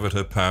discovered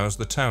her powers,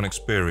 the town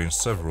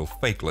experienced several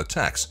fatal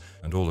attacks,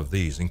 and all of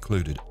these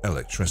included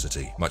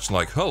electricity. Much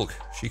like Hulk,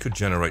 she could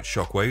generate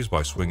shockwaves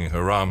by swinging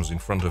her arms in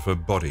front of her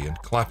body and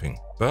clapping.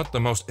 But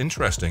the most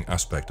interesting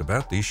aspect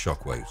about these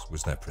shockwaves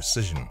was their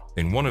precision.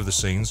 In one of the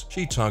scenes,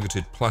 she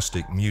targeted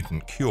plastic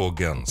mutant cure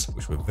guns,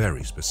 which were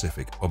very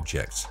specific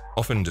objects.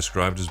 Often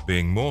described as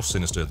being more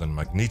sinister than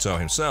Magneto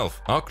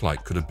himself,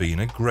 Arclight could have been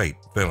a great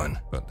villain,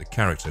 but the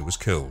character was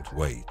killed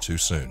way too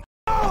soon.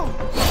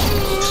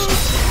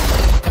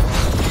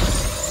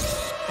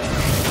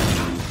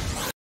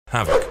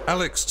 Havoc.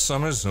 Alex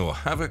Summers, or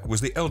Havoc, was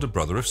the elder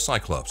brother of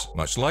Cyclops.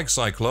 Much like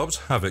Cyclops,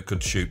 Havoc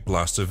could shoot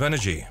blasts of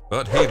energy,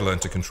 but he'd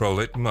learned to control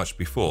it much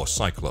before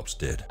Cyclops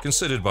did.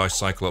 Considered by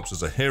Cyclops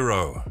as a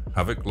hero,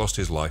 Havoc lost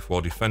his life while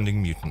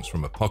defending mutants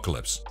from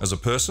Apocalypse. As a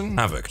person,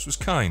 Havoc was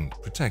kind,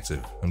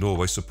 protective, and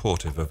always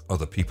supportive of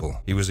other people.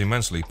 He was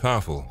immensely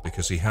powerful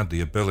because he had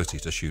the ability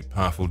to shoot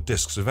powerful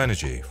discs of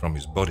energy from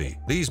his body.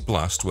 These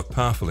blasts were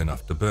powerful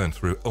enough to burn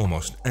through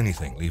almost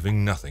anything,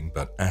 leaving nothing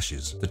but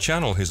ashes. To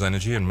channel his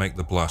energy and make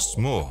the blasts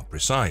more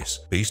precise,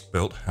 Beast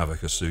built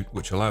Havoc a suit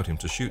which allowed him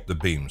to shoot the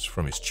beams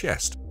from his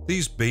chest.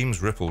 These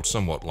beams rippled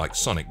somewhat like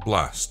sonic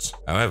blasts.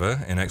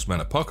 However, in X-Men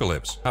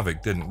Apocalypse,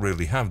 Havoc didn't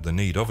really have the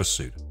need of a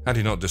suit. Had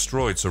he not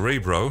destroyed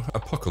Cerebro,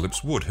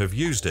 Apocalypse would have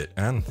used it,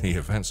 and the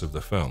events of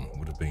the film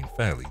would have been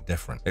fairly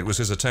different. It was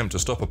his attempt to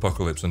stop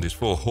Apocalypse and his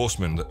 4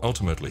 horsemen that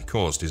ultimately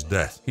caused his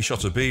death. He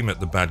shot a beam at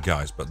the bad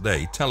guys, but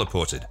they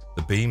teleported.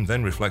 The beam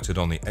then reflected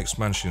on the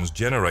X-Mansion's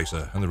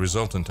generator, and the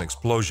resultant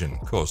explosion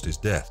caused his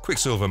death.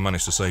 Quicksilver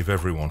managed to save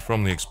everyone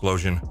from the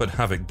explosion, but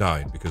Havoc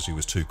died because he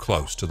was too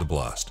close to the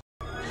blast.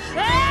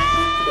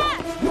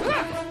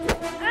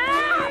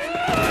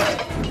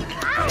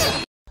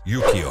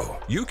 Yukio.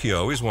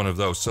 Yukio is one of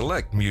those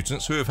select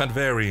mutants who have had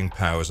varying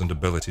powers and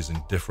abilities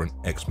in different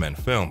X-Men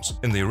films.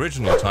 In the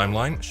original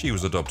timeline, she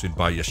was adopted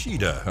by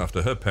Yoshida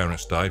after her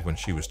parents died when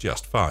she was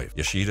just 5.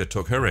 Yoshida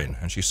took her in,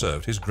 and she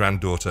served his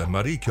granddaughter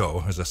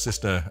Mariko as a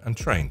sister and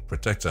trained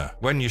protector.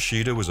 When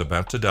Yoshida was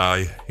about to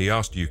die, he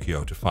asked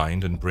Yukio to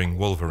find and bring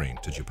Wolverine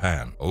to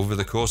Japan. Over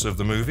the course of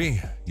the movie,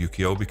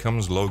 Yukio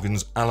becomes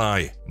Logan's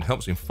ally and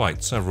helps him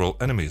fight several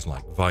enemies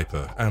like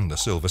Viper and the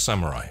Silver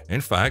Samurai. In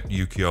fact,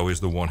 Yukio is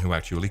the one who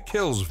actually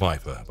kills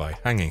Viper by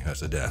hanging her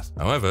to death.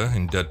 However,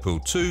 in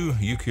Deadpool 2,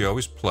 Yukio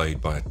is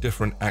played by a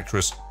different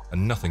actress,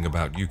 and nothing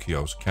about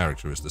Yukio's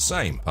character is the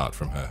same, apart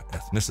from her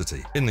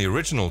ethnicity. In the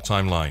original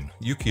timeline,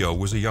 Yukio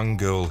was a young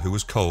girl who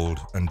was cold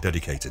and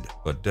dedicated,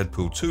 but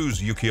Deadpool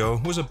 2's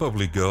Yukio was a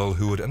bubbly girl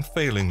who would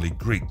unfailingly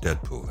greet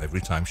Deadpool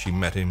every time she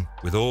met him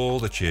with all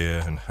the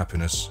cheer and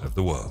happiness of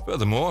the world.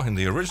 Furthermore, in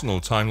the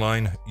original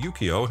timeline,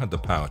 Yukio had the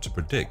power to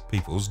predict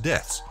people's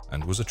deaths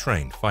and was a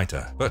trained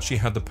fighter, but she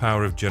had the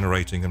power of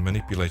generating and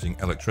manipulating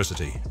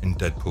electricity in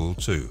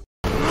Deadpool 2.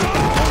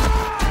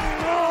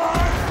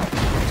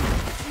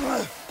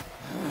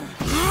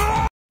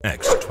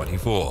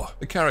 X-24.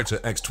 The character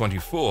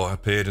X-24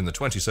 appeared in the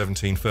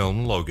 2017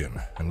 film Logan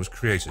and was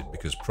created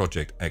because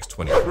Project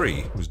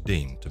X-23 was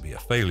deemed to be a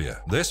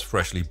failure. This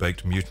freshly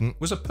baked mutant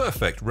was a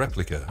perfect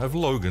replica of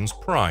Logan's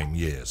prime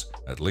years,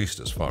 at least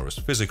as far as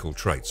physical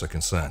traits are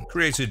concerned.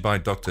 Created by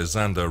Dr.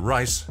 Xander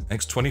Rice,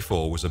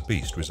 X-24 was a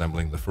beast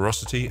resembling the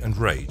ferocity and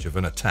rage of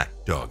an attack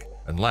dog,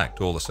 and lacked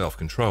all the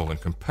self-control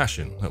and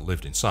compassion that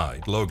lived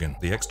inside Logan.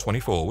 The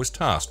X-24 was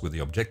tasked with the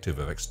objective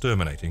of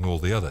exterminating all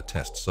the other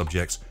test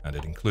subjects, and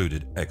it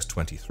included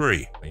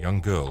X-23, a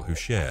young girl who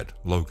shared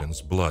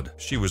Logan's blood.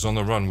 She was on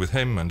the run with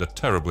him and a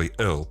terribly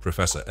ill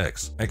Professor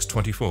X.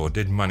 X-24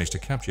 did manage to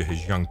capture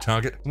his young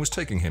target and was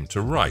taking him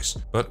to Rice,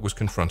 but was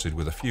confronted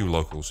with a few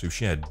locals who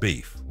shared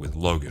beef with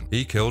Logan.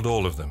 He killed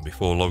all of them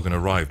before Logan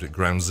arrived at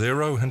Ground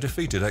Zero and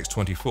defeated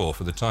X-24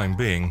 for the time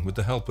being with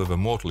the help of a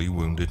mortally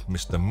wounded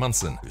Mr.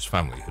 Munson, whose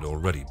family had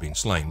already been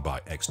slain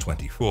by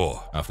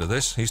X-24. After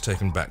this, he's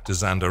taken back to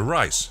Xander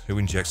Rice, who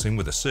injects him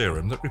with a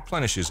serum that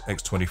replenishes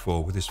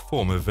X-24 with his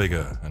former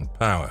vigor and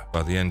power.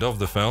 By the end of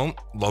the film,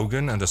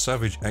 Logan and a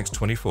savage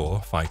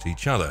X-24 fight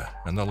each other,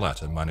 and the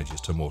latter manages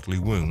to mortally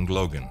wound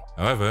Logan.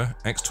 However,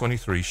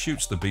 X-23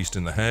 shoots the beast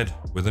in the head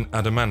with an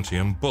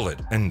adamantium bullet,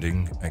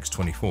 ending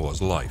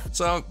X-24's life.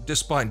 So,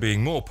 despite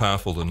being more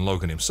powerful than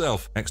Logan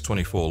himself,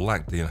 X-24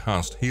 lacked the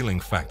enhanced healing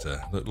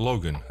factor that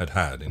Logan had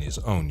had in his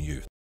own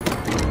youth.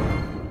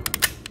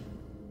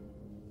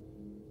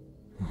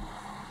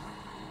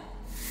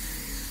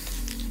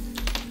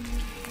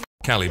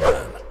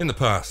 Caliban. In the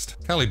past,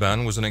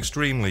 Caliban was an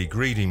extremely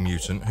greedy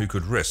mutant who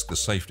could risk the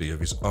safety of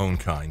his own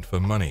kind for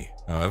money.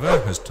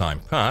 However, as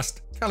time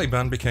passed,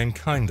 Caliban became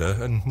kinder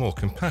and more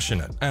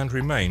compassionate and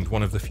remained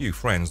one of the few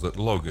friends that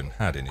Logan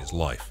had in his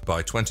life.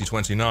 By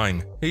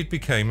 2029, he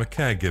became a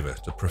caregiver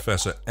to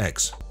Professor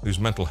X, whose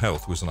mental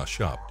health was on a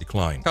sharp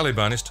decline.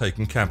 Caliban is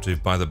taken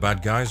captive by the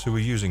bad guys who were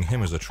using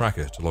him as a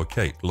tracker to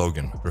locate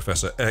Logan,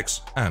 Professor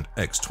X, and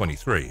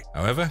X-23.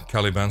 However,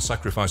 Caliban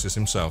sacrifices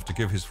himself to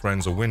give his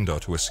friends a window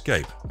to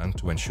escape and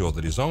to ensure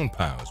that his own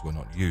powers were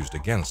not used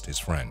against his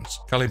friends.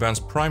 Caliban's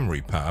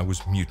primary power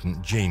was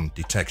mutant gene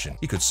detection.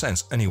 He could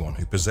sense anyone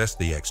who possessed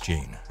the X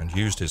gene and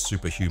used his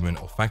superhuman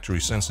olfactory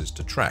senses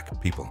to track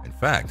people. In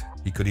fact,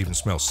 he could even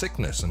smell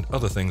sickness and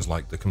other things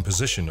like the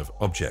composition of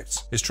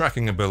objects. His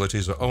tracking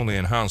abilities are only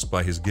enhanced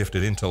by his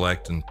gifted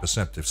intellect and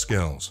perceptive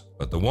skills.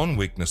 But the one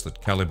weakness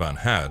that Caliban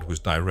had was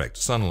direct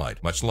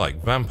sunlight. Much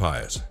like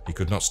vampires, he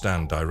could not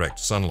stand direct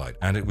sunlight,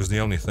 and it was the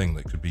only thing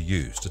that could be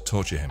used to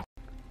torture him.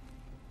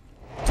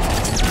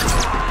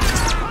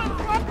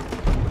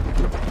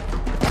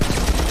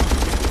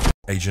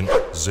 Agent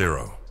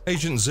Zero.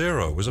 Agent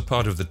Zero was a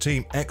part of the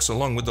Team X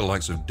along with the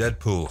likes of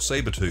Deadpool,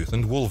 Sabretooth,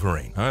 and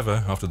Wolverine.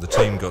 However, after the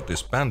team got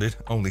disbanded,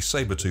 only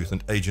Sabretooth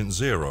and Agent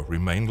Zero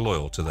remained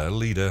loyal to their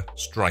leader,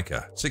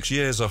 Stryker. 6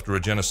 years after a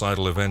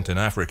genocidal event in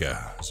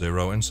Africa,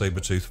 Zero and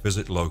Sabretooth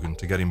visit Logan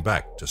to get him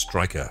back to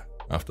Stryker.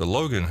 After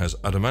Logan has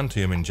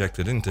adamantium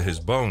injected into his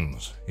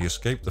bones, he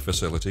escaped the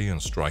facility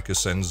and Stryker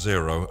sends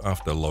Zero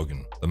after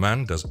Logan. The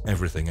man does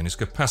everything in his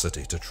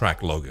capacity to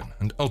track Logan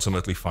and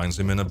ultimately finds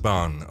him in a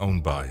barn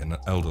owned by an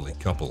elderly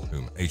couple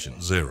whom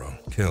Agent Zero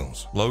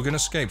kills. Logan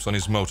escapes on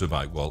his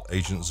motorbike while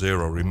Agent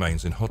Zero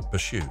remains in hot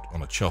pursuit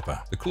on a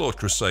chopper. The Clawed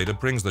Crusader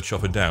brings the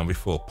chopper down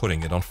before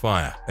putting it on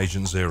fire.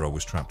 Agent Zero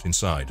was trapped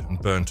inside and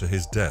burned to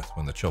his death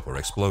when the chopper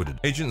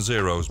exploded. Agent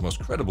Zero's most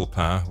credible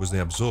power was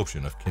the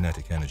absorption of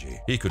kinetic energy.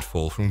 He could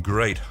fall from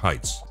great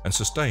heights and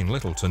sustain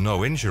little to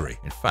no injury.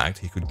 In fact,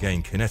 he could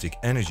gain kinetic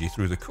energy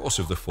through the course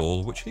of the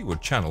fall, which he would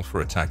channel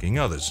for attacking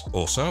others.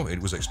 Also, it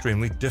was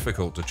extremely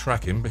difficult to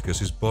track him because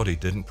his body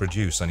didn't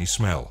produce any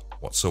smell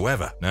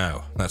whatsoever.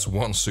 Now, that's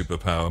one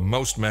superpower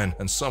most men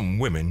and some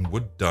women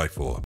would die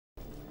for.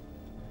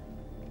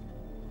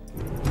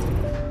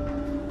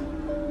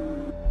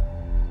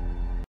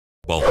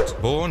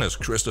 Bolt. Born as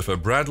Christopher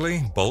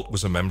Bradley, Bolt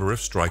was a member of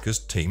Stryker's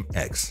Team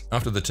X.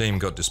 After the team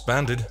got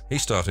disbanded, he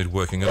started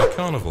working at a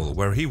carnival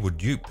where he would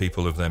dupe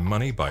people of their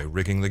money by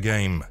rigging the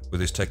game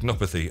with his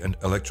technopathy and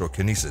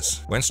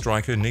electrokinesis. When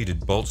Stryker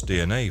needed Bolt's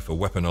DNA for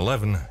Weapon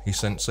 11, he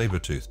sent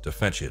Sabretooth to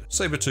fetch it.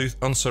 Sabretooth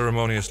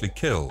unceremoniously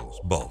kills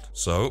Bolt.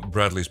 So,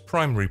 Bradley's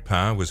primary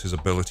power was his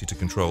ability to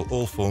control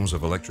all forms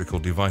of electrical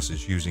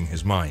devices using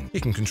his mind. He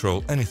can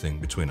control anything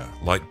between a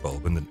light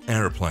bulb and an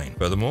airplane.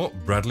 Furthermore,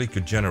 Bradley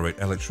could generate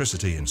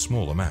electricity in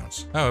small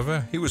amounts.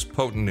 However, he was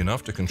potent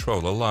enough to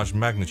control a large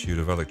magnitude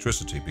of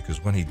electricity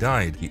because when he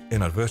died, he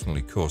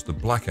inadvertently caused the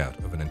blackout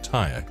of an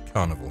entire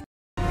carnival.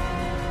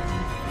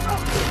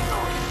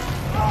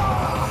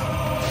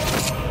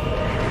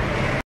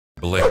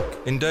 Blink.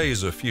 In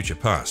Days of Future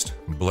Past,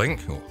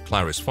 Blink, or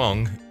Clarice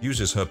Fong,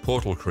 uses her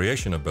portal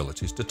creation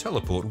abilities to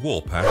teleport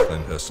Warpath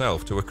and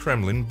herself to a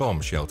Kremlin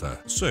bomb shelter.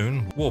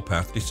 Soon,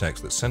 Warpath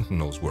detects that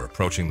Sentinels were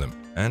approaching them,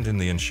 and in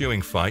the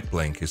ensuing fight,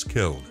 Blink is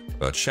killed.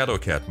 But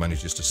Shadowcat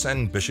manages to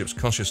send Bishop's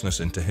consciousness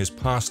into his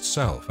past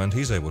self, and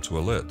he's able to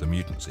alert the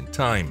mutants in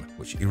time,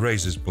 which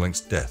erases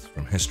Blink's death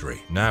from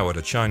history. Now at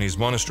a Chinese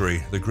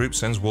monastery, the group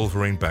sends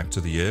Wolverine back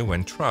to the year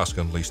when Trask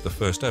unleashed the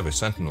first ever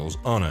Sentinels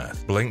on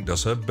Earth. Blink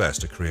does her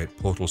best to create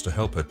portals to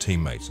help her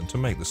teammates and to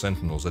make the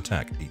Sentinels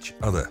attack each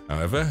other.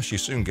 However, she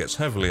soon gets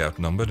heavily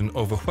outnumbered and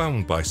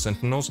overwhelmed by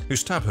Sentinels who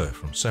stab her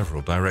from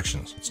several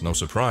directions. It's no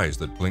surprise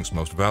that Blink's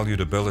most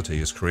valued ability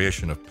is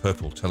creation of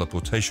purple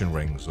teleportation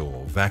rings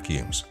or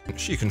vacuums.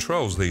 She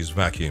controls these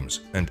vacuums,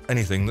 and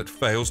anything that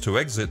fails to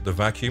exit the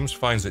vacuums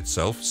finds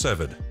itself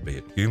severed, be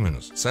it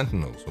humans,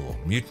 Sentinels, or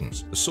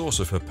mutants. The source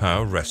of her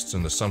power rests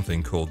in the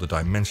something called the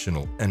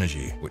dimensional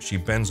energy, which she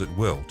bends at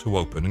will to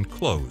open and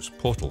close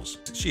portals.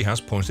 She has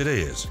pointed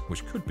ears,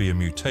 which could be a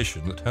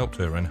mutation that helped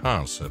her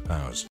enhance her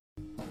powers.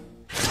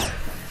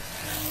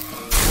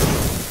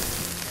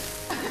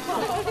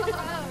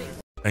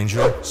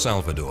 Angel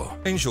Salvador.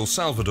 Angel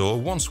Salvador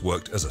once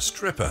worked as a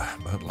stripper,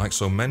 but like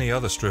so many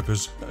other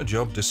strippers, her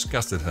job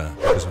disgusted her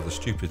because of the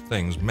stupid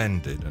things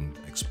men did and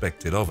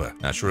expected of her.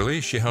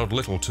 Naturally, she held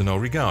little to no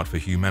regard for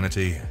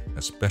humanity,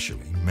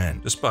 especially men.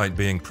 Despite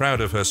being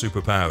proud of her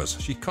superpowers,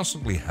 she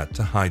constantly had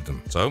to hide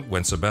them. So,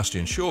 when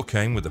Sebastian Shaw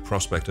came with the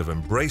prospect of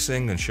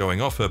embracing and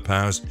showing off her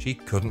powers, she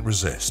couldn't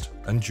resist.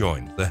 and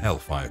joined the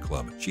Hellfire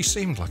Club. She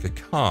seemed like a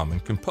calm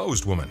and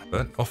composed woman,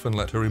 but often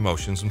let her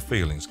emotions and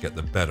feelings get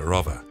the better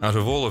of her. Out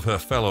of all of her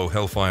fellow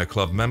Hellfire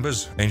Club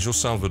members, Angel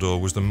Salvador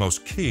was the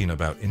most keen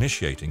about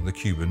initiating the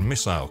Cuban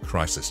Missile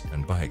Crisis,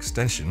 and by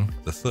extension,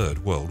 the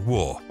Third World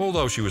War.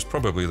 Although she was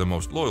probably the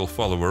most loyal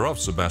follower of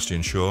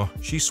Sebastian Shaw,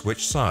 she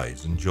switched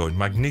sides and joined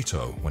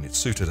Magneto when it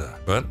suited her.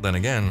 But then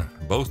again,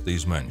 both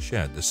these men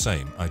shared the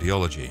same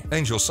ideology.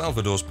 Angel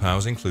Salvador's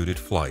powers included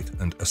flight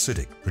and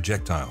acidic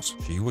projectiles.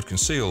 She would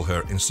conceal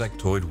her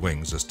insectoid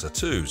wings as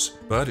tattoos,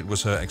 but it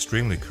was her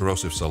extremely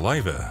corrosive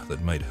saliva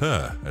that made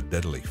her a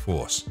deadly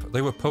force. But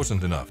they were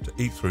potent enough to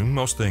eat through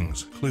most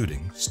things,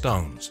 including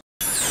stones.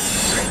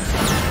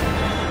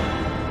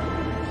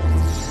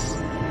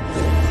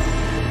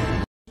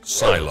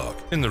 Psylocke.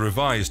 In the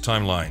revised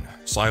timeline,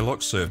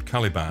 Psylocke served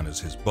Caliban as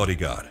his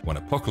bodyguard. When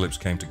Apocalypse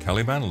came to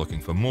Caliban looking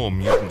for more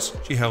mutants,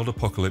 she held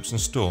Apocalypse and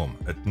Storm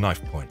at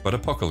knife point. But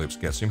Apocalypse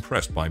gets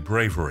impressed by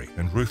bravery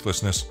and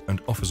ruthlessness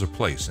and offers a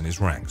place in his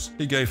ranks.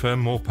 He gave her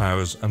more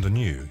powers and a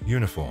new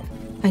uniform.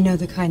 I know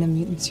the kind of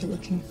mutants you're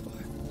looking for.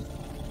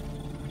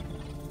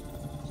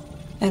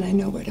 And I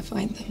know where to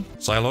find them.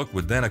 Psylocke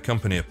would then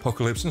accompany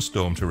Apocalypse and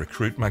Storm to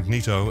recruit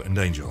Magneto and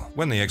Angel.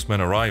 When the X-Men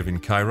arrive in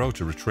Cairo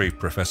to retrieve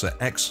Professor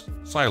X,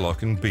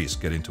 Psylocke and Beast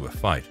get into a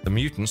fight. The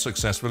mutants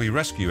successfully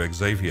rescue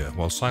Xavier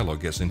while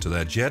Psylocke gets into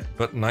their jet,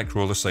 but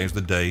Nightcrawler saves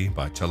the day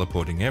by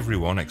teleporting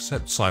everyone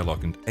except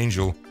Psylocke and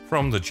Angel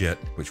from the jet,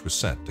 which was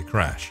set to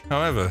crash.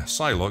 However,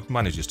 Psylocke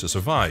manages to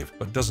survive,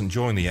 but doesn't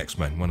join the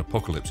X-Men when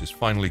Apocalypse is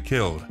finally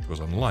killed. It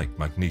was unlike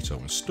Magneto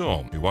and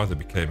Storm, who either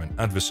became an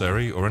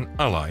adversary or an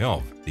ally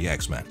of the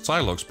X-Men.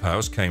 Psylocke's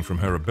powers came from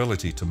her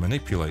ability to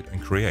manipulate and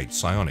create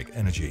psionic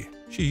energy.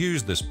 She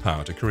used this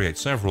power to create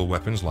several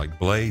weapons like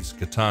blades,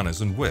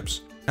 katanas, and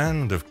whips.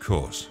 And of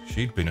course,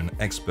 she'd been an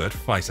expert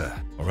fighter,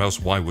 or else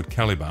why would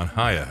Caliban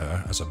hire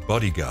her as a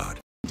bodyguard?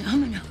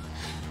 Domino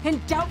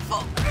and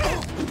Doubtful.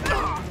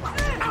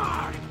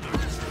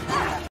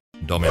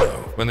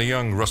 Domino. When the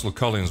young Russell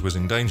Collins was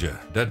in danger,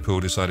 Deadpool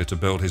decided to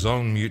build his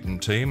own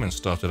mutant team and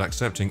started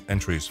accepting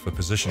entries for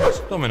positions.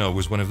 Domino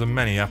was one of the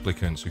many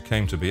applicants who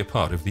came to be a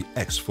part of the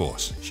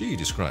X-Force. She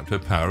described her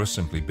power as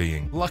simply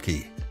being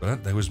lucky,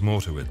 but there was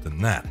more to it than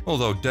that.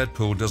 Although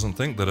Deadpool doesn't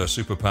think that her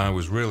superpower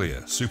was really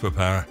a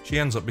superpower, she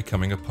ends up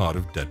becoming a part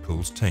of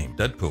Deadpool's team.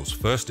 Deadpool's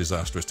first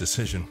disastrous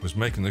decision was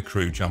making the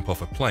crew jump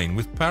off a plane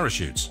with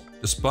parachutes,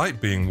 despite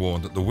being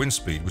warned that the wind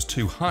speed was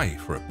too high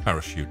for a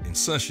parachute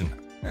insertion.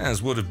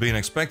 As would have been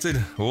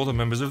expected, all the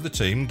members of the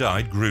team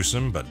died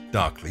gruesome but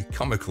darkly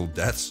comical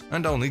deaths,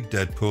 and only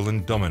Deadpool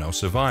and Domino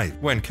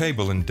survived. When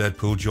Cable and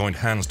Deadpool joined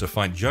hands to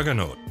fight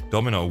Juggernaut,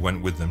 Domino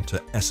went with them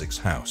to Essex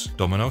House.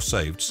 Domino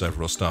saved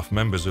several staff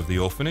members of the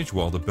orphanage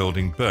while the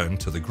building burned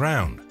to the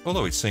ground.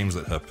 Although it seems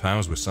that her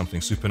powers were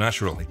something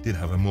supernatural, it did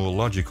have a more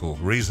logical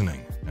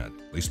reasoning, at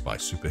least by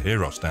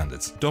superhero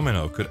standards.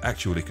 Domino could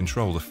actually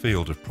control the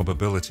field of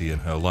probability in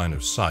her line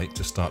of sight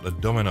to start a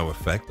domino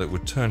effect that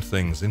would turn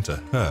things into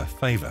her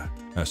favor.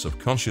 Her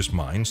subconscious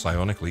mind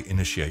psionically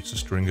initiates a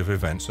string of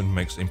events and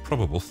makes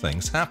improbable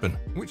things happen,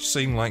 which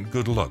seem like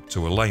good luck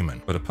to a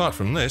layman. But apart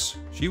from this,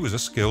 she was a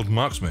skilled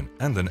marksman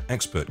and an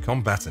expert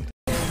combatant.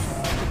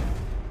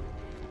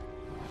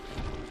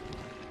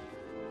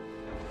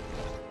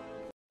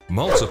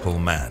 Multiple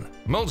Man.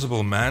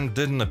 Multiple Man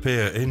didn't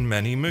appear in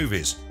many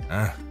movies,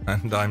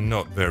 and I'm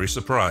not very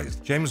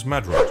surprised. James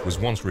Madrox was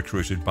once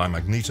recruited by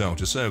Magneto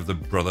to serve the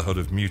Brotherhood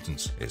of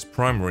Mutants. Its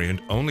primary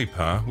and only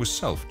power was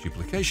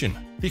self-duplication.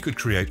 He could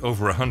create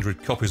over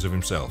 100 copies of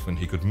himself, and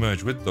he could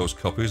merge with those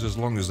copies as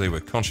long as they were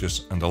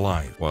conscious and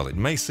alive. While it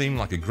may seem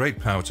like a great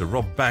power to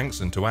rob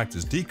banks and to act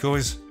as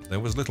decoys, there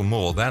was little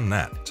more than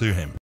that to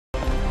him.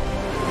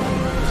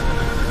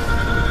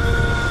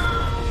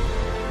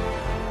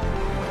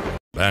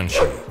 Banshee.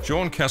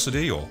 Sean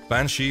Cassidy, or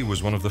Banshee,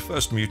 was one of the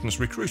first mutants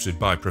recruited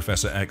by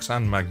Professor X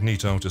and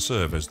Magneto to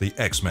serve as the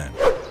X-Men.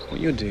 What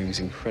you're doing is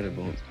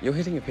incredible. You're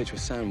hitting a pitch with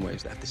sound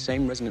waves that have the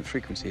same resonant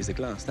frequency as the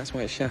glass. That's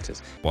why it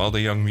shatters. While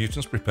the young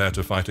mutants prepared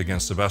to fight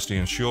against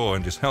Sebastian Shaw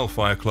and his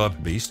Hellfire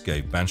Club, Beast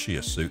gave Banshee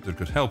a suit that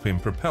could help him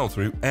propel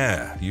through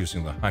air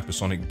using the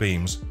hypersonic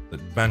beams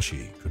that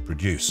Banshee could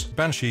produce.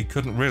 Banshee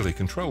couldn't really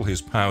control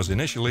his powers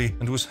initially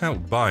and was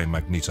helped by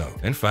Magneto.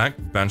 In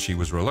fact, Banshee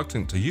was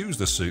reluctant to use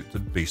the suit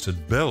that Beast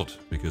had built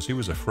because he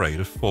was afraid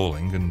of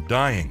falling and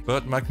dying.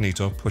 But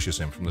Magneto pushes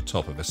him from the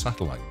top of a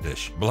satellite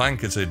dish.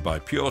 Blanketed by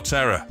pure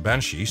terror,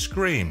 Banshee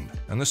screamed,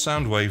 and the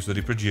sound waves that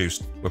he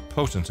produced were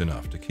potent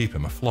enough to keep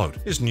him afloat.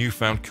 His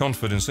newfound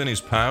confidence in his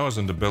powers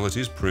and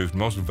abilities proved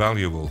most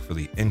valuable for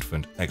the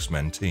infant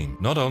X-Men team.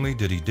 Not only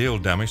did he deal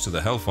damage to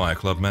the Hellfire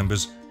Club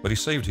members, but he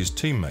saved his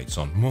teammates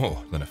on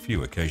more than a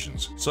few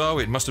occasions. So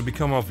it must have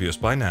become obvious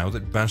by now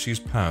that Banshee's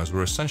powers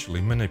were essentially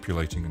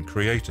manipulating and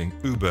creating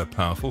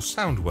uber-powerful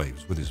sound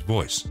waves with his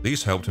voice.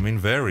 These helped him in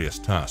various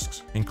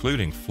tasks,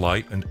 including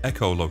flight and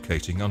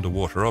echolocating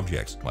underwater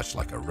objects, much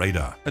like a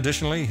radar.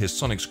 Additionally, his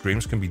sonic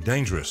screams can be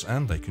dangerous,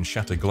 and they can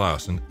shatter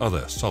glass and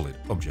other solid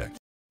objects.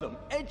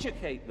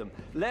 Educate them.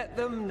 Let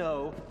them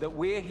know that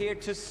we're here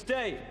to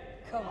stay.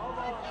 Come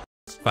on.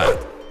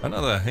 Fact.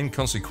 Another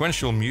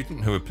inconsequential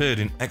mutant who appeared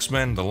in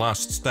X-Men The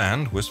Last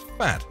Stand was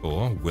Fat,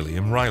 or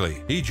William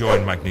Riley. He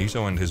joined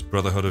Magneto and his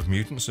Brotherhood of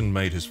Mutants and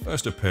made his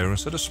first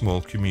appearance at a small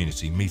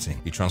community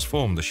meeting. He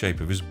transformed the shape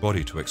of his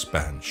body to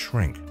expand,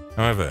 shrink.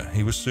 However,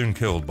 he was soon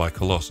killed by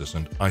Colossus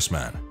and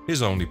Iceman.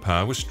 His only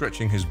power was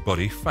stretching his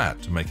body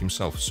fat to make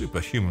himself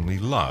superhumanly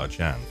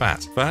large and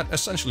fat. Fat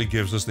essentially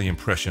gives us the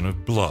impression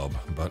of Blob,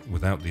 but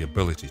without the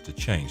ability to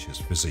change his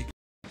physique.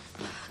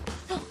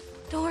 No,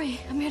 don't worry.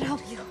 I'm here to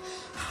help you.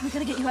 I'm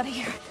gonna get you out of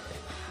here.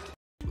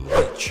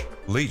 Leech.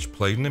 Leech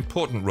played an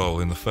important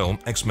role in the film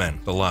X-Men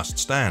The Last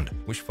Stand,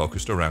 which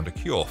focused around a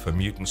cure for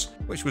mutants,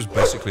 which was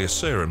basically a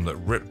serum that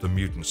ripped the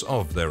mutants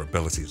of their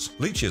abilities.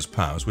 Leech's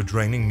powers were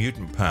draining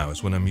mutant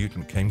powers when a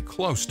mutant came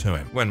close to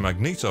him. When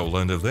Magneto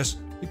learned of this,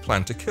 he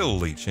planned to kill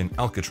Leech in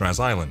Alcatraz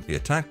Island. He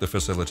attacked the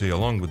facility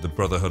along with the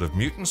Brotherhood of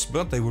Mutants,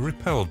 but they were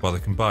repelled by the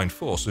combined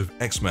force of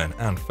X-Men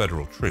and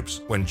Federal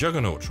troops. When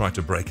Juggernaut tried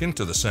to break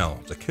into the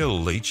cell to kill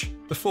Leech,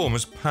 the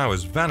former's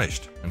powers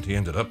vanished, and he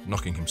ended up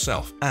knocking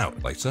himself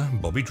out. Later,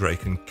 Bobby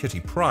Drake and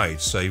Kitty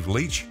Pryde save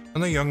Leech,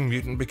 and the young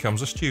mutant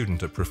becomes a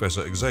student at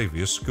Professor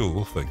Xavier's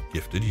school for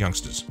gifted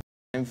youngsters.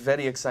 I'm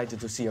very excited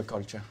to see your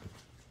culture.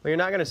 Well, you're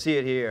not going to see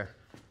it here.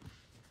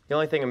 The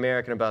only thing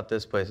American about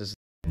this place is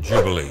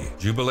Jubilee.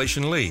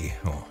 Jubilation Lee,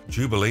 or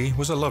Jubilee,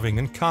 was a loving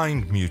and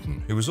kind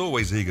mutant who was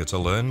always eager to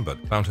learn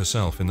but found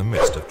herself in the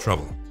midst of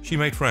trouble. She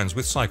made friends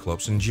with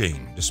Cyclops and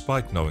Jean,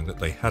 despite knowing that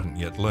they hadn't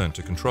yet learned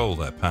to control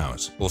their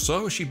powers.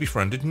 Also, she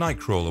befriended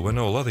Nightcrawler when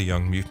all other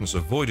young mutants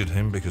avoided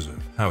him because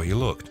of how he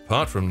looked.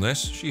 Apart from this,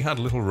 she had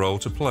little role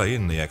to play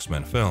in the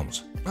X-Men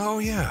films. Oh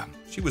yeah,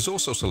 she was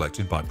also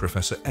selected by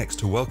Professor X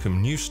to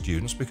welcome new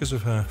students because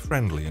of her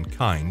friendly and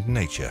kind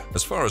nature.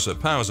 As far as her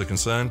powers are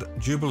concerned,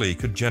 Jubilee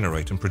could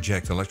generate and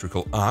project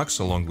electrical arcs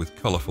along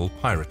with colorful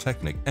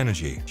pyrotechnic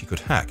energy. She could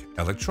hack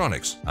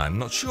electronics. I'm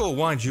not sure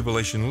why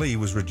Jubilation Lee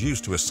was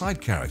reduced to a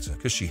side character,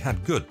 because she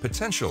had good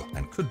potential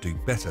and could do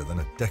better than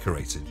a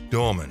decorated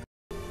doorman.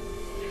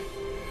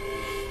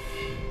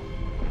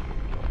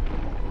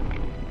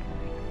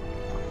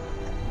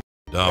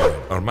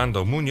 Darwin.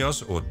 Armando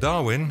Munoz, or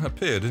Darwin,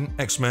 appeared in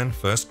X-Men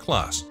First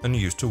Class and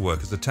used to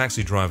work as a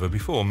taxi driver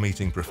before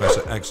meeting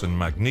Professor X and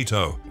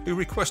Magneto, who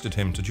requested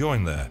him to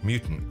join their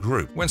mutant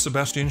group. When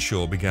Sebastian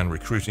Shaw began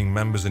recruiting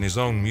members in his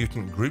own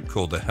mutant group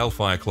called the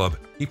Hellfire Club,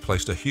 he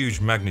placed a huge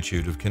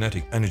magnitude of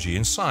kinetic energy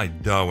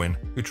inside Darwin,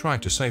 who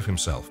tried to save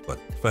himself but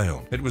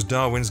failed. It was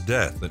Darwin's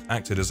death that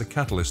acted as a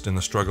catalyst in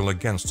the struggle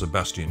against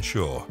Sebastian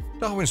Shaw.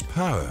 Darwin's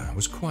power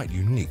was quite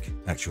unique,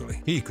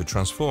 actually. He could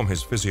transform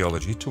his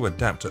physiology to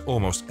adapt to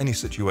almost any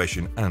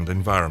situation and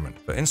environment.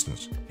 For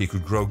instance, he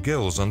could grow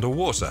gills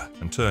underwater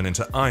and turn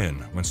into iron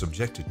when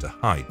subjected to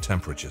high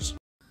temperatures.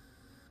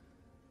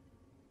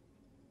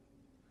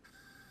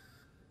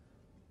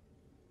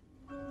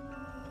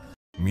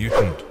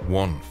 Mutant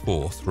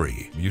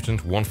 143.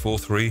 Mutant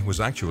 143 was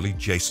actually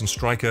Jason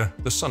Stryker,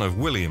 the son of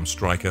William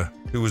Stryker,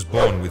 who was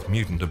born with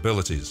mutant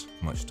abilities,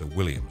 much to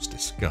William's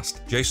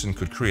disgust. Jason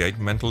could create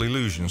mental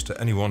illusions to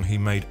anyone he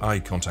made eye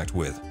contact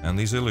with, and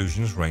these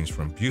illusions ranged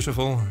from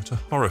beautiful to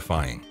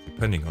horrifying,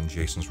 depending on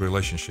Jason's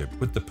relationship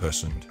with the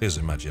person and his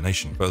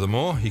imagination.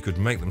 Furthermore, he could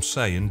make them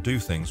say and do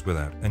things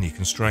without any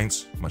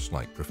constraints, much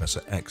like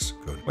Professor X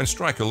could. When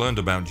Stryker learned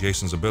about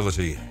Jason's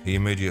ability, he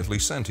immediately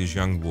sent his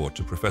young ward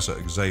to Professor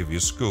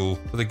Xavier's school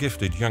for the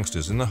gifted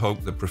youngsters in the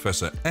hope that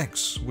Professor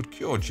X would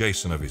cure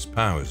Jason of his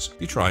powers.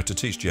 He tried to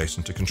teach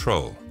Jason to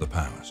control the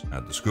powers.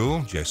 At the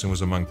school, Jason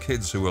was among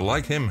kids who were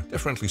like him,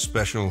 differently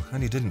special,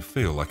 and he didn't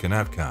feel like an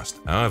outcast.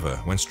 However,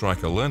 when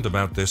Stryker learned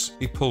about this,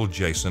 he pulled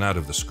Jason out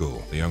of the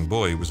school. The young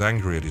boy was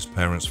angry at his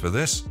parents for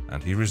this,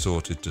 and he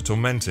resorted to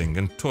tormenting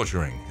and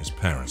torturing his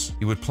parents.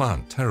 He would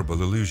plant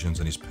terrible illusions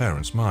in his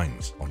parents'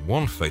 minds. On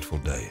one fateful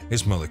day,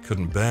 his mother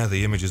couldn't bear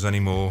the images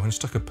anymore and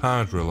stuck a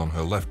power drill on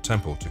her left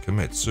temple to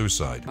commit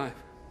suicide.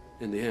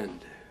 In the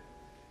end,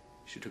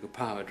 she took a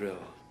power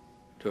drill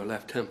to her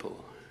left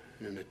temple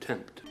in an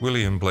attempt.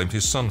 William blamed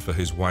his son for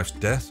his wife's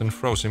death and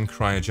froze him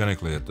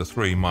cryogenically at the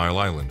 3 Mile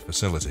Island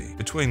facility.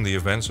 Between the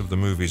events of the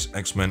movies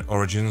X-Men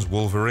Origins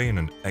Wolverine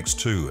and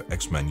X2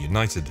 X-Men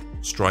United,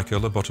 Stryker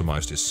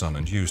lobotomized his son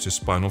and used his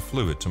spinal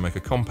fluid to make a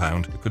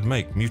compound that could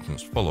make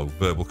mutants follow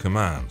verbal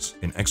commands.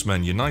 In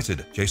X-Men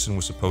United, Jason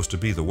was supposed to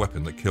be the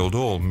weapon that killed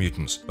all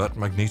mutants, but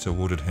Magneto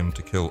ordered him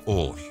to kill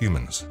all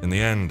humans. In the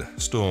end,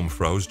 Storm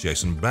froze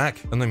Jason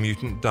back, and the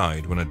mutant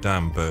died when a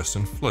dam burst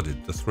and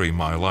flooded the 3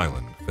 Mile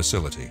Island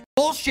facility.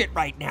 Bullshit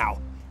right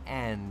now!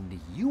 And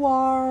you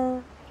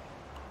are...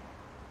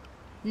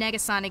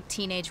 Negasonic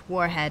Teenage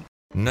Warhead.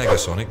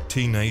 Negasonic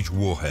Teenage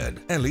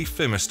Warhead. Ellie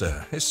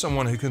Phimister is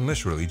someone who can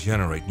literally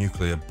generate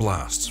nuclear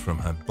blasts from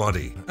her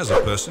body. As a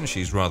person,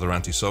 she's rather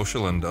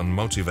antisocial and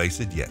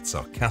unmotivated, yet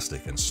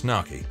sarcastic and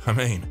snarky. I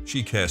mean,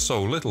 she cares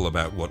so little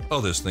about what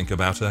others think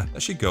about her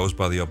that she goes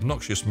by the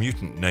obnoxious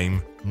mutant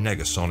name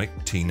Negasonic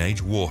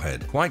Teenage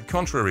Warhead. Quite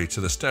contrary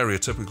to the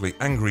stereotypically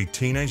angry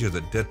teenager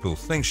that Deadpool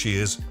thinks she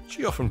is,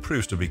 she often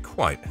proves to be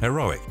quite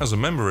heroic. As a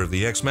member of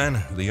the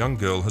X-Men, the young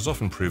girl has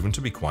often proven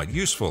to be quite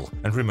useful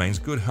and remains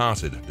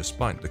good-hearted despite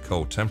despite the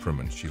cold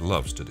temperament she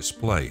loves to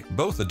display.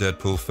 Both the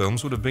Deadpool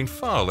films would have been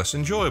far less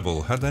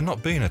enjoyable had there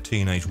not been a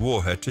teenage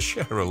warhead to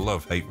share a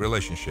love-hate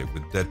relationship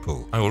with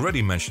Deadpool. I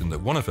already mentioned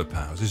that one of her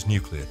powers is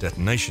nuclear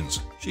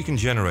detonations. She can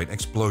generate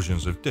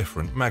explosions of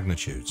different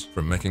magnitudes.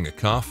 From making a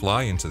car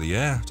fly into the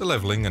air to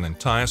leveling an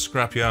entire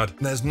scrapyard,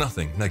 there's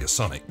nothing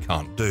Negasonic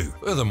can't do.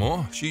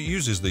 Furthermore, she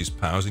uses these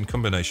powers in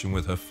combination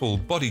with her full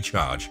body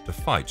charge to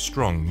fight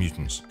strong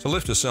mutants. To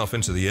lift herself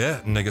into the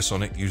air,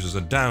 Negasonic uses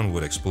a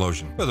downward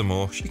explosion.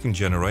 Furthermore, she can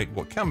generate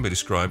what can be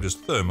described as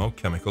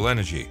thermochemical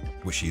energy,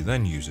 which she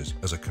then uses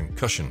as a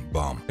concussion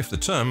bomb. If the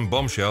term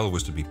bombshell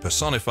was to be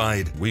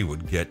personified, we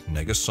would get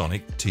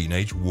Negasonic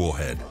Teenage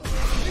Warhead.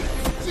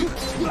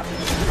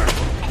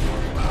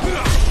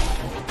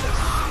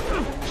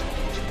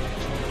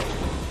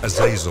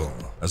 Azazel.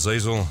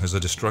 Azazel is a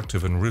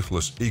destructive and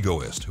ruthless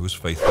egoist who is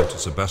faithful to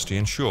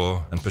Sebastian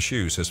Shaw and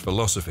pursues his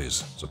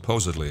philosophies,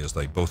 supposedly as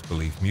they both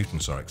believe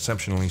mutants are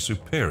exceptionally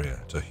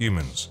superior to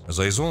humans.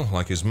 Azazel,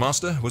 like his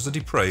master, was a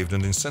depraved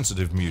and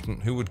insensitive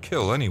mutant who would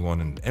kill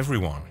anyone and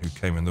everyone who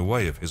came in the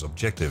way of his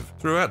objective.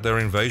 Throughout their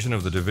invasion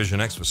of the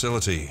Division X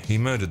facility, he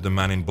murdered the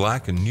Man in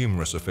Black and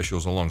numerous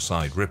officials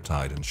alongside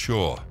Riptide and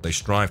Shaw. They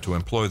strived to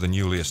employ the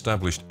newly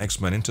established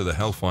X-Men into the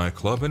Hellfire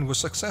Club and were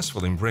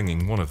successful in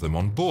bringing one of them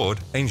on board,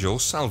 Angel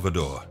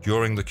Salvador.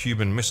 During the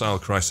Cuban Missile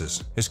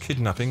Crisis, his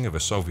kidnapping of a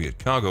Soviet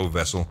cargo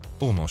vessel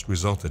almost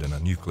resulted in a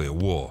nuclear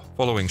war.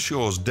 Following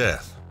Shaw's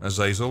death,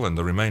 Azazel and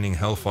the remaining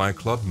Hellfire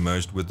Club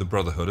merged with the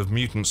Brotherhood of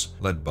Mutants,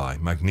 led by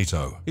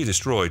Magneto. He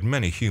destroyed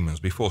many humans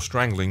before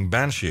strangling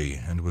Banshee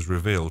and was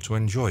revealed to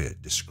enjoy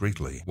it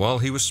discreetly. While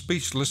he was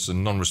speechless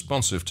and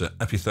non-responsive to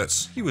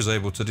epithets, he was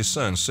able to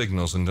discern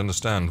signals and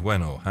understand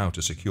when or how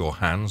to secure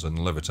hands and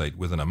levitate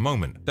within a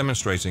moment,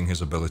 demonstrating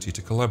his ability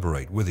to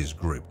collaborate with his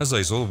group.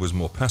 Azazel was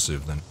more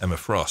passive than Emma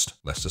Frost,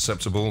 less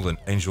susceptible than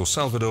Angel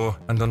Salvador,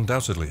 and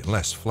undoubtedly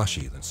less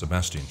flashy than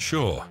Sebastian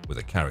Shaw, with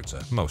a character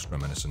most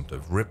reminiscent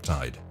of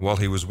Riptide. While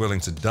he was willing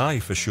to die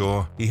for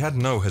Shaw, he had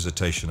no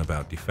hesitation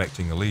about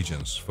defecting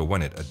allegiance for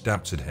when it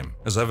adapted him,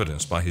 as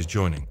evidenced by his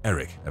joining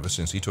Eric ever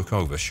since he took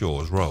over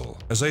Shaw's role.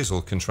 Azazel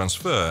can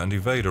transfer and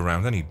evade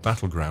around any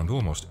battleground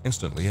almost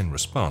instantly in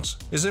response.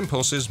 His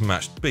impulses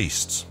matched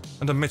Beast's,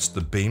 and amidst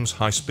the beam's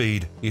high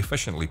speed, he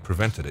efficiently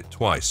prevented it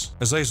twice.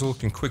 Azazel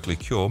can quickly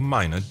cure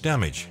minor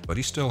damage, but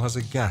he still has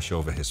a gash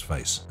over his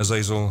face.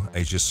 Azazel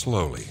ages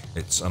slowly.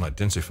 It's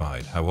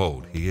unidentified how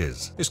old he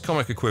is. His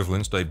comic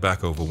equivalents date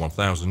back over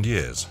 1,000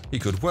 years. He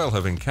could well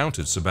have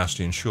encountered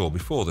Sebastian Shaw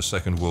before the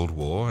Second World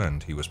War,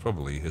 and he was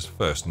probably his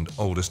first and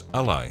oldest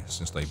ally,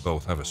 since they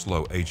both have a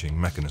slow aging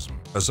mechanism.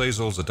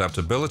 Azazel's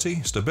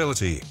adaptability,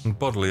 stability, and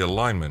bodily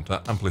alignment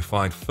are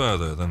amplified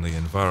further than the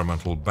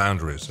environmental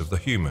boundaries of the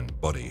human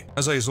body.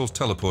 Azazel's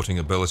teleporting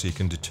ability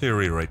can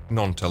deteriorate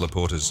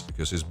non-teleporters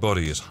because his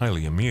body is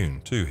highly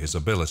immune to his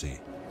ability.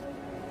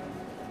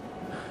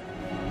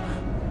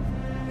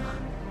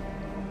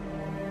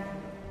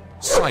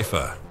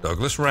 Cypher.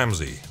 Douglas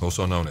Ramsey,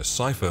 also known as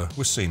Cypher,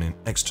 was seen in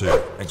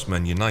X2,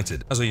 X-Men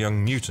United, as a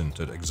young mutant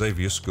at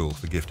Xavier School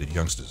for Gifted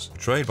Youngsters.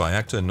 Portrayed by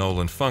actor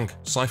Nolan Funk,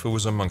 Cypher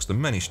was amongst the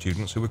many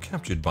students who were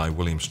captured by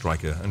William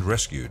Stryker and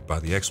rescued by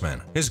the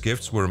X-Men. His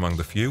gifts were among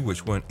the few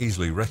which weren't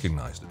easily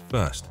recognized at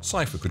first.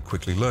 Cypher could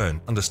quickly learn,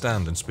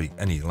 understand, and speak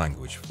any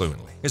language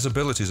fluently. His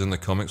abilities in the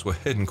comics were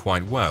hidden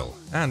quite well,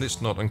 and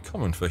it's not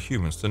uncommon for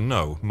humans to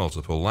know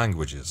multiple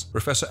languages.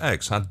 Professor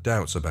X had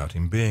doubts about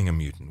him being a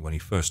mutant when he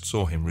first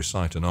saw him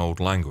recite an old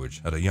language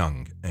at a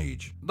young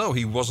age. Though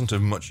he wasn't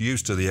of much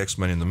use to the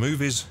X-Men in the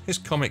movies, his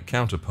comic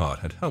counterpart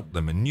had helped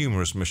them in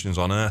numerous missions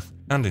on Earth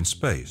and in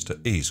space to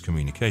ease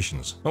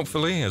communications.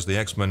 Hopefully, as the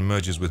X-Men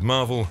merges with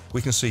Marvel,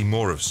 we can see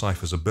more of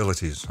Cypher's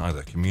abilities,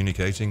 either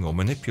communicating or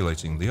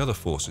manipulating the other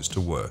forces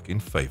to work in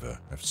favor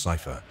of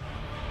Cypher.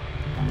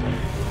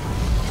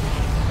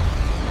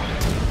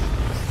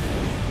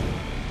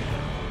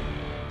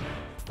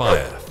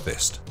 Fire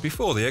Fist.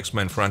 Before the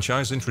X-Men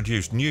franchise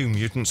introduced New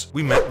Mutants,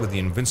 we met with the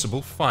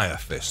invincible Fire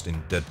Fist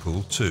in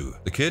Deadpool 2.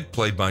 The kid,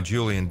 played by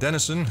Julian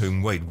Dennison,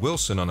 whom Wade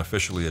Wilson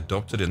unofficially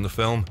adopted in the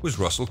film, was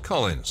Russell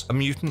Collins, a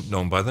mutant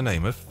known by the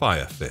name of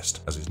Fire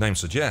Fist. As his name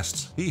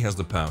suggests, he has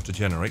the power to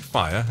generate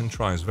fire and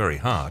tries very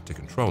hard to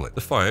control it.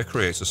 The fire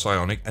creates a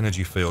psionic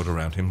energy field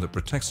around him that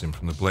protects him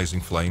from the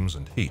blazing flames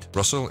and heat.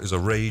 Russell is a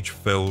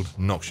rage-filled,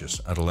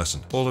 noxious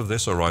adolescent. All of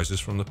this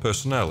arises from the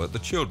personnel at the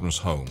children's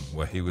home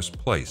where he was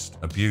placed,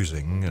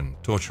 abusing and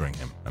torturing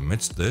him.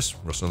 Amidst this,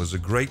 Russell is a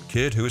great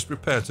kid who is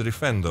prepared to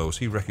defend those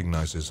he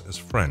recognizes as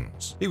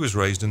friends. He was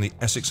raised in the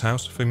Essex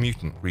House for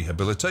Mutant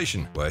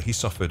Rehabilitation, where he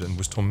suffered and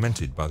was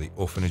tormented by the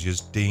orphanage's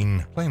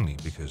dean, plainly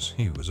because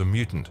he was a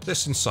mutant.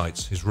 This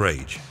incites his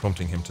rage,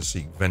 prompting him to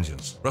seek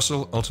vengeance.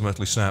 Russell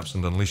ultimately snaps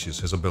and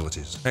unleashes his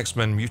abilities.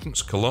 X-Men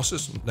Mutants,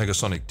 Colossus,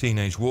 Negasonic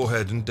Teenage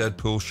Warhead, and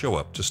Deadpool show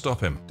up to stop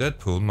him.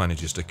 Deadpool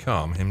manages to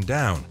calm him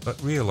down, but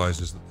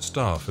realizes that the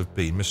staff have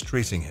been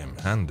mistreating him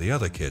and the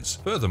other kids.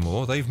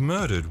 Furthermore, they've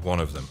murdered one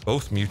of them.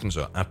 Both mutants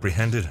are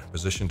apprehended,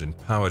 positioned in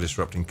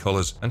power-disrupting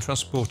collars, and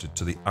transported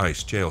to the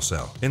ICE jail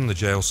cell. In the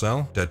jail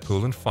cell,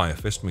 Deadpool and Fire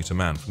Fist meet a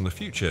man from the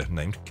future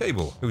named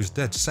Cable, who is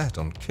dead set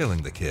on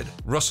killing the kid.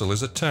 Russell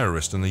is a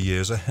terrorist in the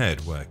years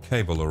ahead where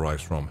Cable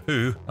arrives from,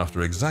 who,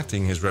 after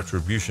exacting his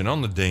retribution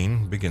on the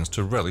Dean, begins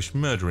to relish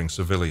murdering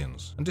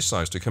civilians and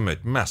decides to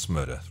commit mass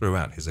murder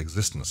throughout his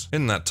existence.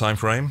 In that time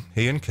frame,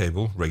 he and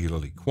Cable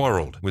regularly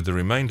quarreled, with the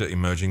remainder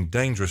emerging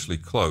dangerously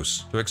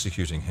close to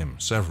executing him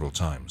several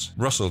times.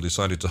 Russell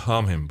decided to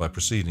harm him by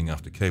proceeding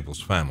after Cable's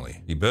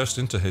family. He burst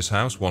into his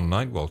house one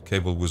night while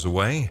Cable was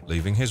away,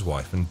 leaving his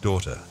wife and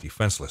daughter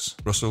defenseless.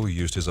 Russell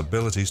used his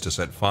abilities to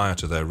set fire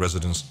to their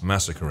residence,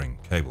 massacring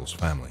Cable's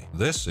family.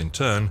 This, in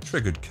turn,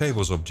 triggered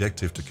Cable's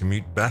objective to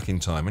commute back in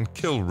time and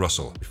kill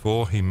Russell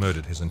before he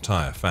murdered his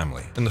entire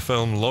family. In the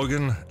film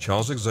Logan,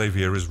 Charles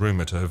Xavier is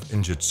rumored to have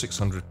injured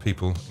 600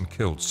 people and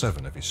killed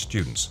 7 of his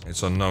students.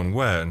 It's unknown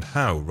where and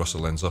how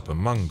Russell ends up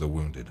among the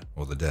wounded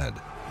or the dead.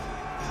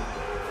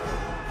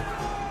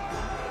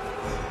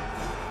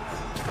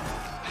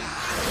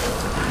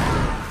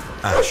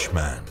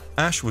 Ash-Man.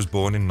 Ash was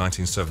born in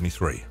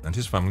 1973, and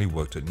his family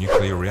worked at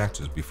nuclear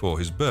reactors before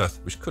his birth,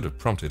 which could have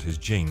prompted his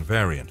gene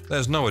variant.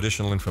 There's no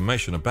additional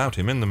information about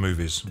him in the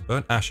movies,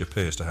 but Ash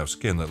appears to have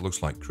skin that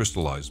looks like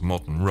crystallized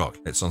molten rock.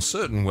 It's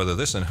uncertain whether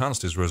this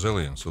enhanced his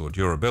resilience or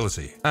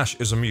durability. Ash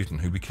is a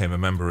mutant who became a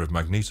member of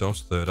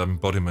Magneto's third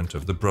embodiment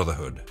of the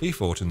Brotherhood. He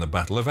fought in the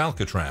Battle of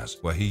Alcatraz,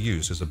 where he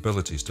used his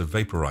abilities to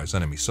vaporize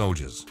enemy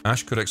soldiers.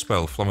 Ash could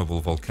expel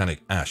flammable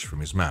volcanic ash from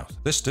his mouth.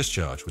 This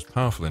discharge was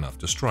powerful enough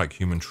to strike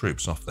human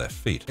troops off their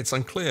feet. It's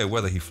unclear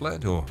whether he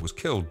fled or was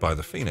killed by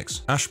the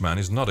Phoenix. Ash-Man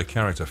is not a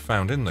character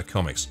found in the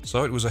comics,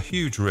 so it was a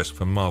huge risk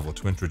for Marvel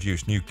to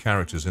introduce new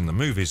characters in the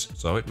movies,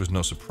 so it was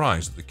no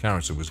surprise that the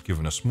character was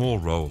given a small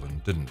role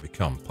and didn't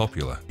become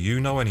popular. Do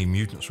you know any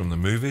mutants from the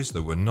movies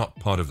that were not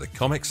part of the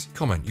comics?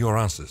 Comment your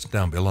answers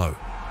down below.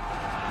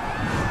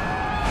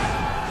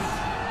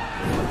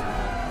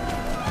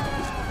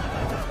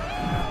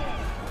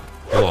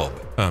 Glob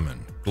Herman.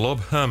 Glob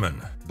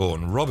Herman,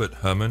 born Robert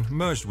Herman,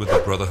 merged with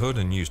the Brotherhood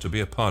and used to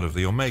be a part of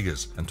the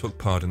Omegas and took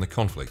part in the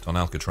conflict on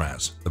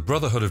Alcatraz. The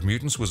Brotherhood of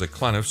Mutants was a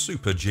clan of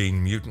super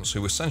gene mutants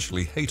who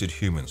essentially hated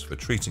humans for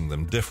treating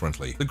them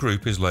differently. The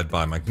group is led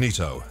by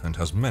Magneto and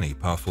has many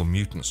powerful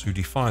mutants who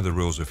defy the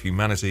rules of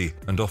humanity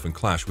and often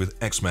clash with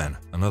X-Men,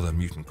 another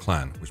mutant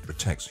clan which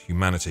protects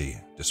humanity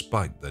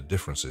despite their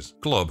differences.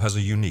 Glob has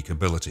a unique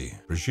ability,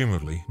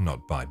 presumably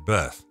not by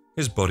birth.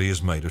 His body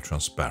is made of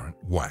transparent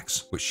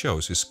wax, which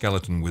shows his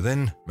skeleton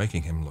within,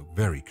 making him look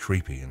very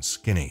creepy and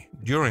skinny.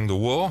 During the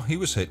war, he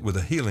was hit with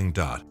a healing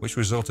dart, which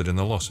resulted in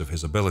the loss of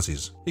his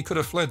abilities. He could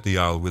have fled the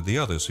Isle with the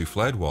others who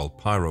fled while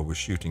Pyro was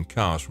shooting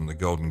cars from the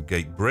Golden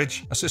Gate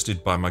Bridge,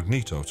 assisted by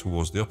Magneto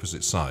towards the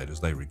opposite side as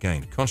they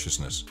regained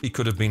consciousness. He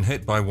could have been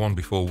hit by one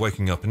before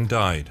waking up and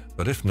died,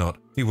 but if not,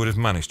 he would have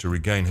managed to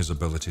regain his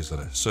abilities at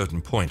a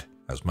certain point,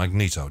 as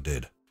Magneto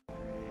did.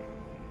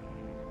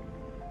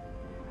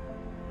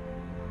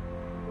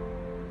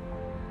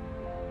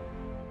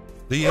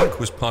 The Ink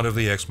was part of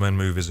the X-Men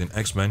movies in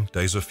X-Men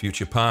Days of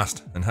Future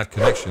Past and had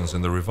connections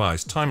in the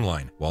revised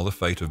timeline, while the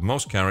fate of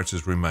most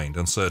characters remained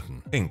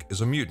uncertain. Ink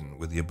is a mutant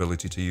with the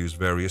ability to use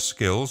various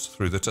skills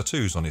through the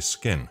tattoos on his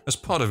skin. As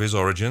part of his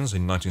origins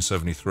in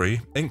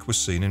 1973, Ink was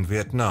seen in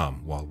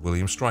Vietnam, while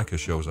William Stryker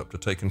shows up to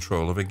take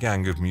control of a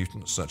gang of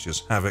mutants such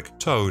as Havoc,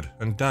 Toad,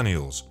 and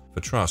Daniels, for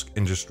Trask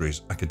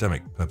Industries'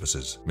 academic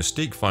purposes.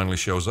 Mystique finally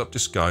shows up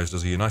disguised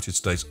as a United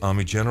States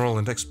Army general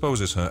and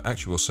exposes her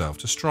actual self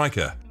to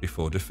Stryker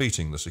before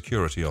defeating the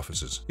security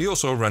officers. He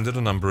also rendered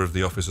a number of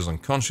the officers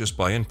unconscious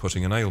by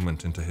inputting an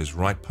ailment into his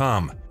right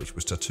palm, which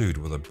was tattooed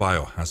with a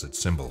biohazard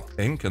symbol.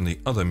 Ink and the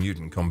other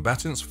mutant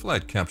combatants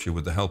fled capture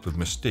with the help of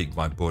Mystique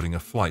by boarding a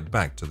flight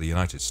back to the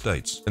United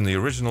States. In the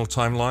original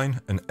timeline,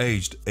 an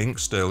aged Ink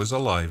still is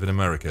alive in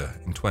America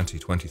in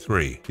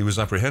 2023. He was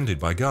apprehended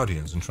by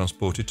Guardians and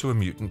transported to a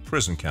mutant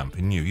prison camp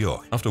in New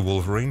York. After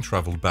Wolverine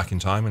traveled back in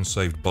time and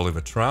saved Bolivar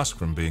Trask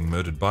from being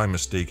murdered by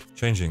Mystique,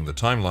 changing the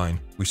timeline,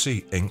 we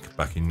see Ink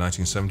back in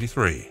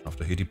 1973,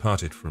 after he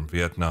departed from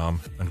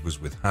Vietnam and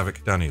was with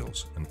Havoc,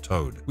 Daniels, and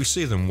Toad. We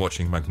see them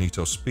watching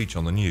Magneto's speech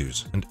on the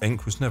news, and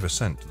Ink was never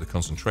sent to the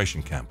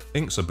concentration camp.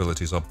 Ink's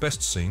abilities are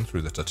best seen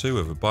through the tattoo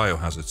of a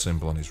biohazard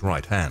symbol on his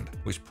right hand,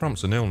 which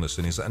prompts an illness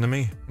in his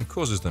enemy and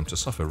causes them to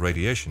suffer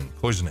radiation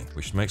poisoning,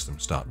 which makes them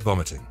start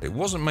vomiting. It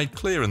wasn't made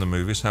clear in the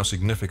movies how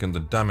significant the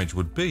damage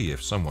would be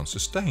if someone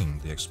sustained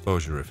the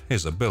exposure of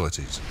his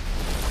abilities.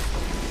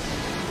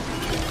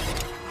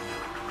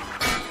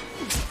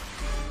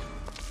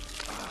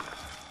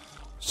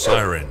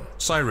 Siren.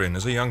 Siren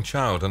is a young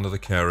child under the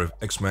care of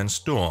X-Men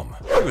Storm.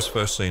 She was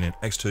first seen in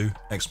X2,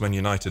 X-Men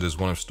United as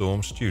one of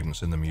Storm's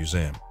students in the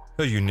museum.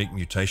 Her unique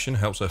mutation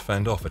helps her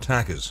fend off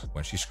attackers.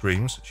 When she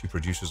screams, she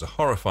produces a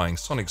horrifying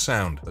sonic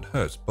sound that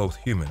hurts both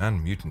human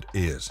and mutant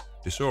ears.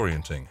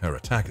 disorienting her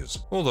attackers.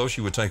 Although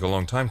she would take a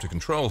long time to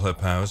control her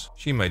powers,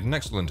 she made an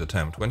excellent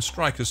attempt when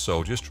Stryker's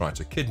soldiers tried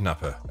to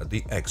kidnap her at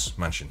the X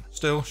mansion.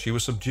 Still, she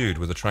was subdued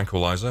with a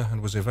tranquilizer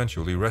and was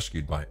eventually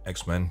rescued by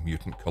X-Men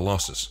Mutant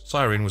Colossus.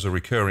 Siren was a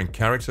recurring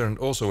character and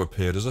also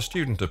appeared as a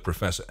student of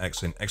Professor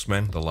X in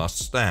X-Men The Last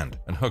Stand,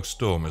 and hugged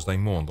Storm as they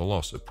mourned the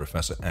loss of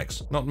Professor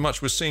X. Not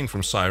much was seen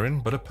from Siren,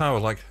 but a power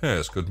like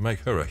hers could make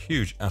her a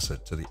huge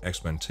asset to the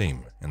X-Men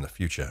team in the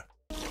future.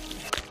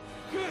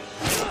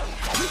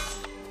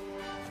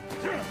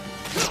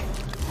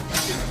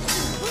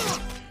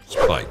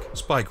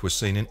 Spike was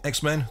seen in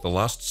X-Men The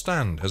Last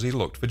Stand as he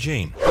looked for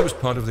Jean. He was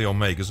part of the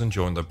Omegas and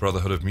joined the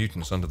Brotherhood of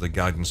Mutants under the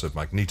guidance of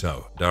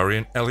Magneto.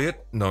 Darian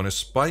Elliott, known as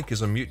Spike,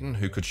 is a mutant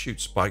who could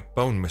shoot Spike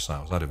bone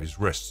missiles out of his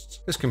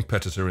wrists. His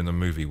competitor in the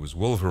movie was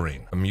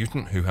Wolverine, a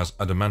mutant who has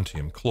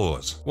adamantium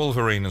claws.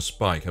 Wolverine and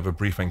Spike have a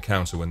brief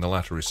encounter when the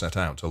latter is set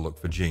out to look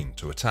for Jean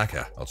to attack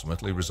her,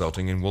 ultimately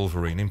resulting in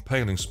Wolverine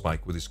impaling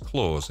Spike with his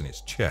claws in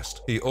its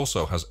chest. He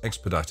also has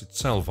expedited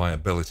cell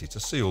viability to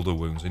seal the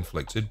wounds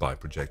inflicted by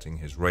projecting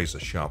his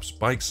razor-sharp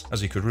spikes, as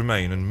he could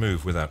remain and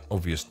move without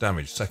obvious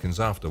damage seconds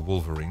after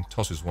Wolverine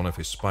tosses one of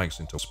his spikes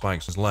into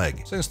Spike's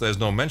leg. Since there's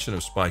no mention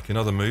of Spike in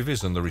other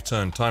movies and the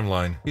return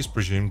timeline, he's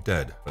presumed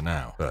dead for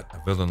now, but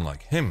a villain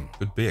like him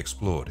could be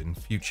explored in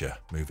future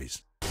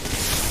movies.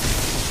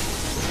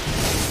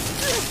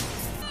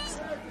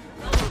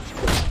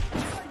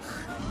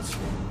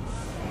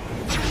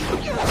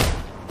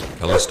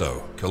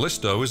 Callisto.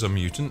 Callisto is a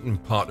mutant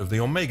and part of the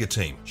Omega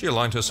team. She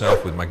aligned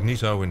herself with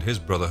Magneto and his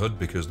Brotherhood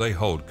because they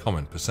hold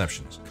common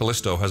perceptions.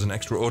 Callisto has an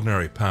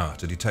extraordinary power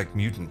to detect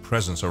mutant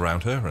presence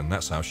around her, and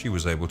that's how she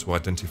was able to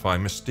identify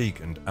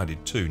Mystique and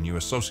added 2 new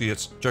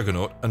associates,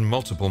 Juggernaut and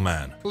Multiple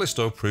Man.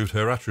 Callisto proved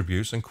her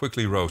attributes and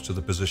quickly rose to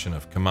the position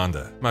of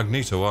commander.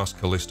 Magneto asked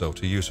Callisto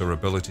to use her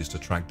abilities to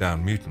track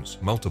down mutants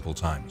multiple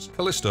times.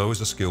 Callisto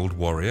is a skilled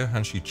warrior,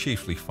 and she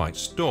chiefly fights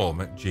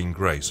Storm at Jean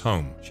Grey's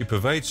home. She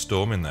pervades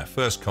Storm in their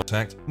first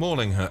contact,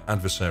 mauling her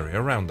adversary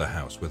around the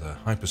house with her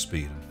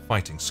hyperspeed and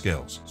fighting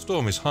skills.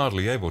 Storm is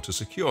hardly able to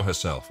secure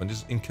herself and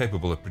is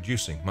incapable of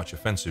producing much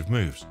offensive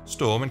moves.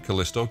 Storm and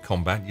Callisto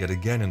combat yet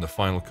again in the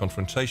final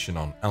confrontation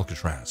on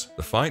Alcatraz.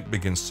 The fight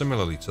begins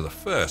similarly to the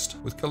first,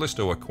 with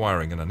Callisto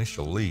acquiring an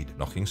initial lead,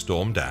 knocking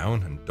Storm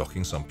down and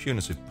docking some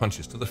punitive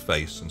punches to the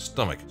face and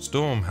stomach.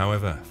 Storm,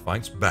 however,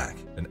 fights back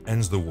and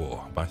ends the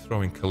war by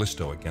throwing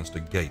Callisto against a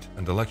gate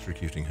and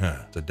electrocuting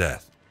her to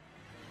death.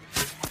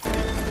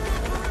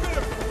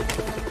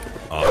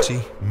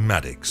 Artie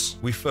Maddox.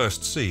 We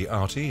first see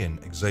Artie in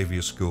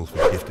Xavier's School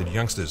for Gifted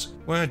Youngsters,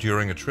 where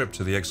during a trip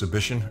to the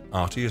exhibition,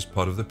 Artie is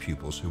part of the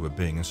pupils who were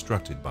being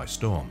instructed by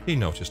Storm. He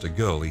noticed a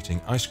girl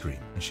eating ice cream,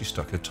 and she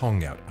stuck her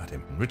tongue out at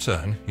him. In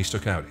return, he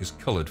stuck out his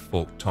colored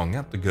forked tongue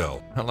at the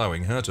girl,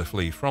 allowing her to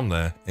flee from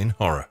there in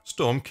horror.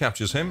 Storm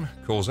captures him,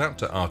 calls out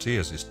to Artie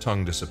as his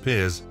tongue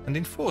disappears, and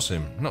enforces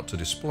him not to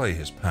display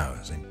his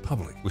powers in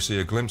public. We see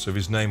a glimpse of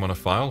his name on a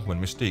file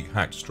when Mystique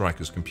hacked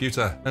Stryker's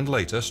computer, and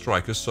later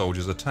Stryker's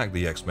soldiers attacked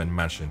the X-Men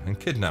mansion and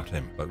kidnapped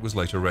him, but was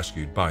later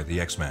rescued by the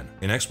X-Men.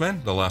 In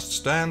X-Men The Last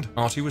Stand,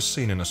 Artie was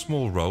seen in a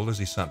small role as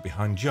he sat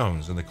behind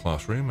Jones in the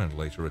classroom and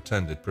later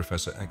attended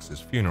Professor X's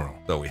funeral.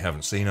 Though we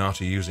haven't seen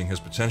Artie using his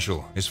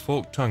potential, his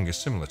forked tongue is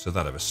similar to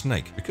that of a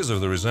snake. Because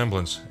of the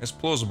resemblance, it's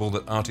plausible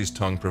that Artie's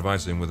tongue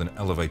provides him with an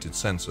elevated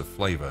sense of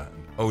flavor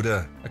and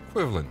odor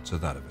equivalent to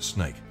that of a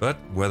snake. But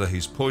whether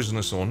he's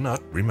poisonous or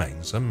not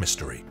remains a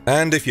mystery.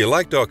 And if you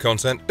liked our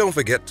content, don't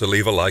forget to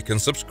leave a like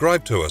and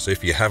subscribe to us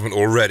if you haven't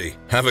already.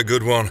 Have a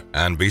good one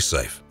and be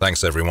safe.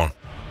 Thanks everyone.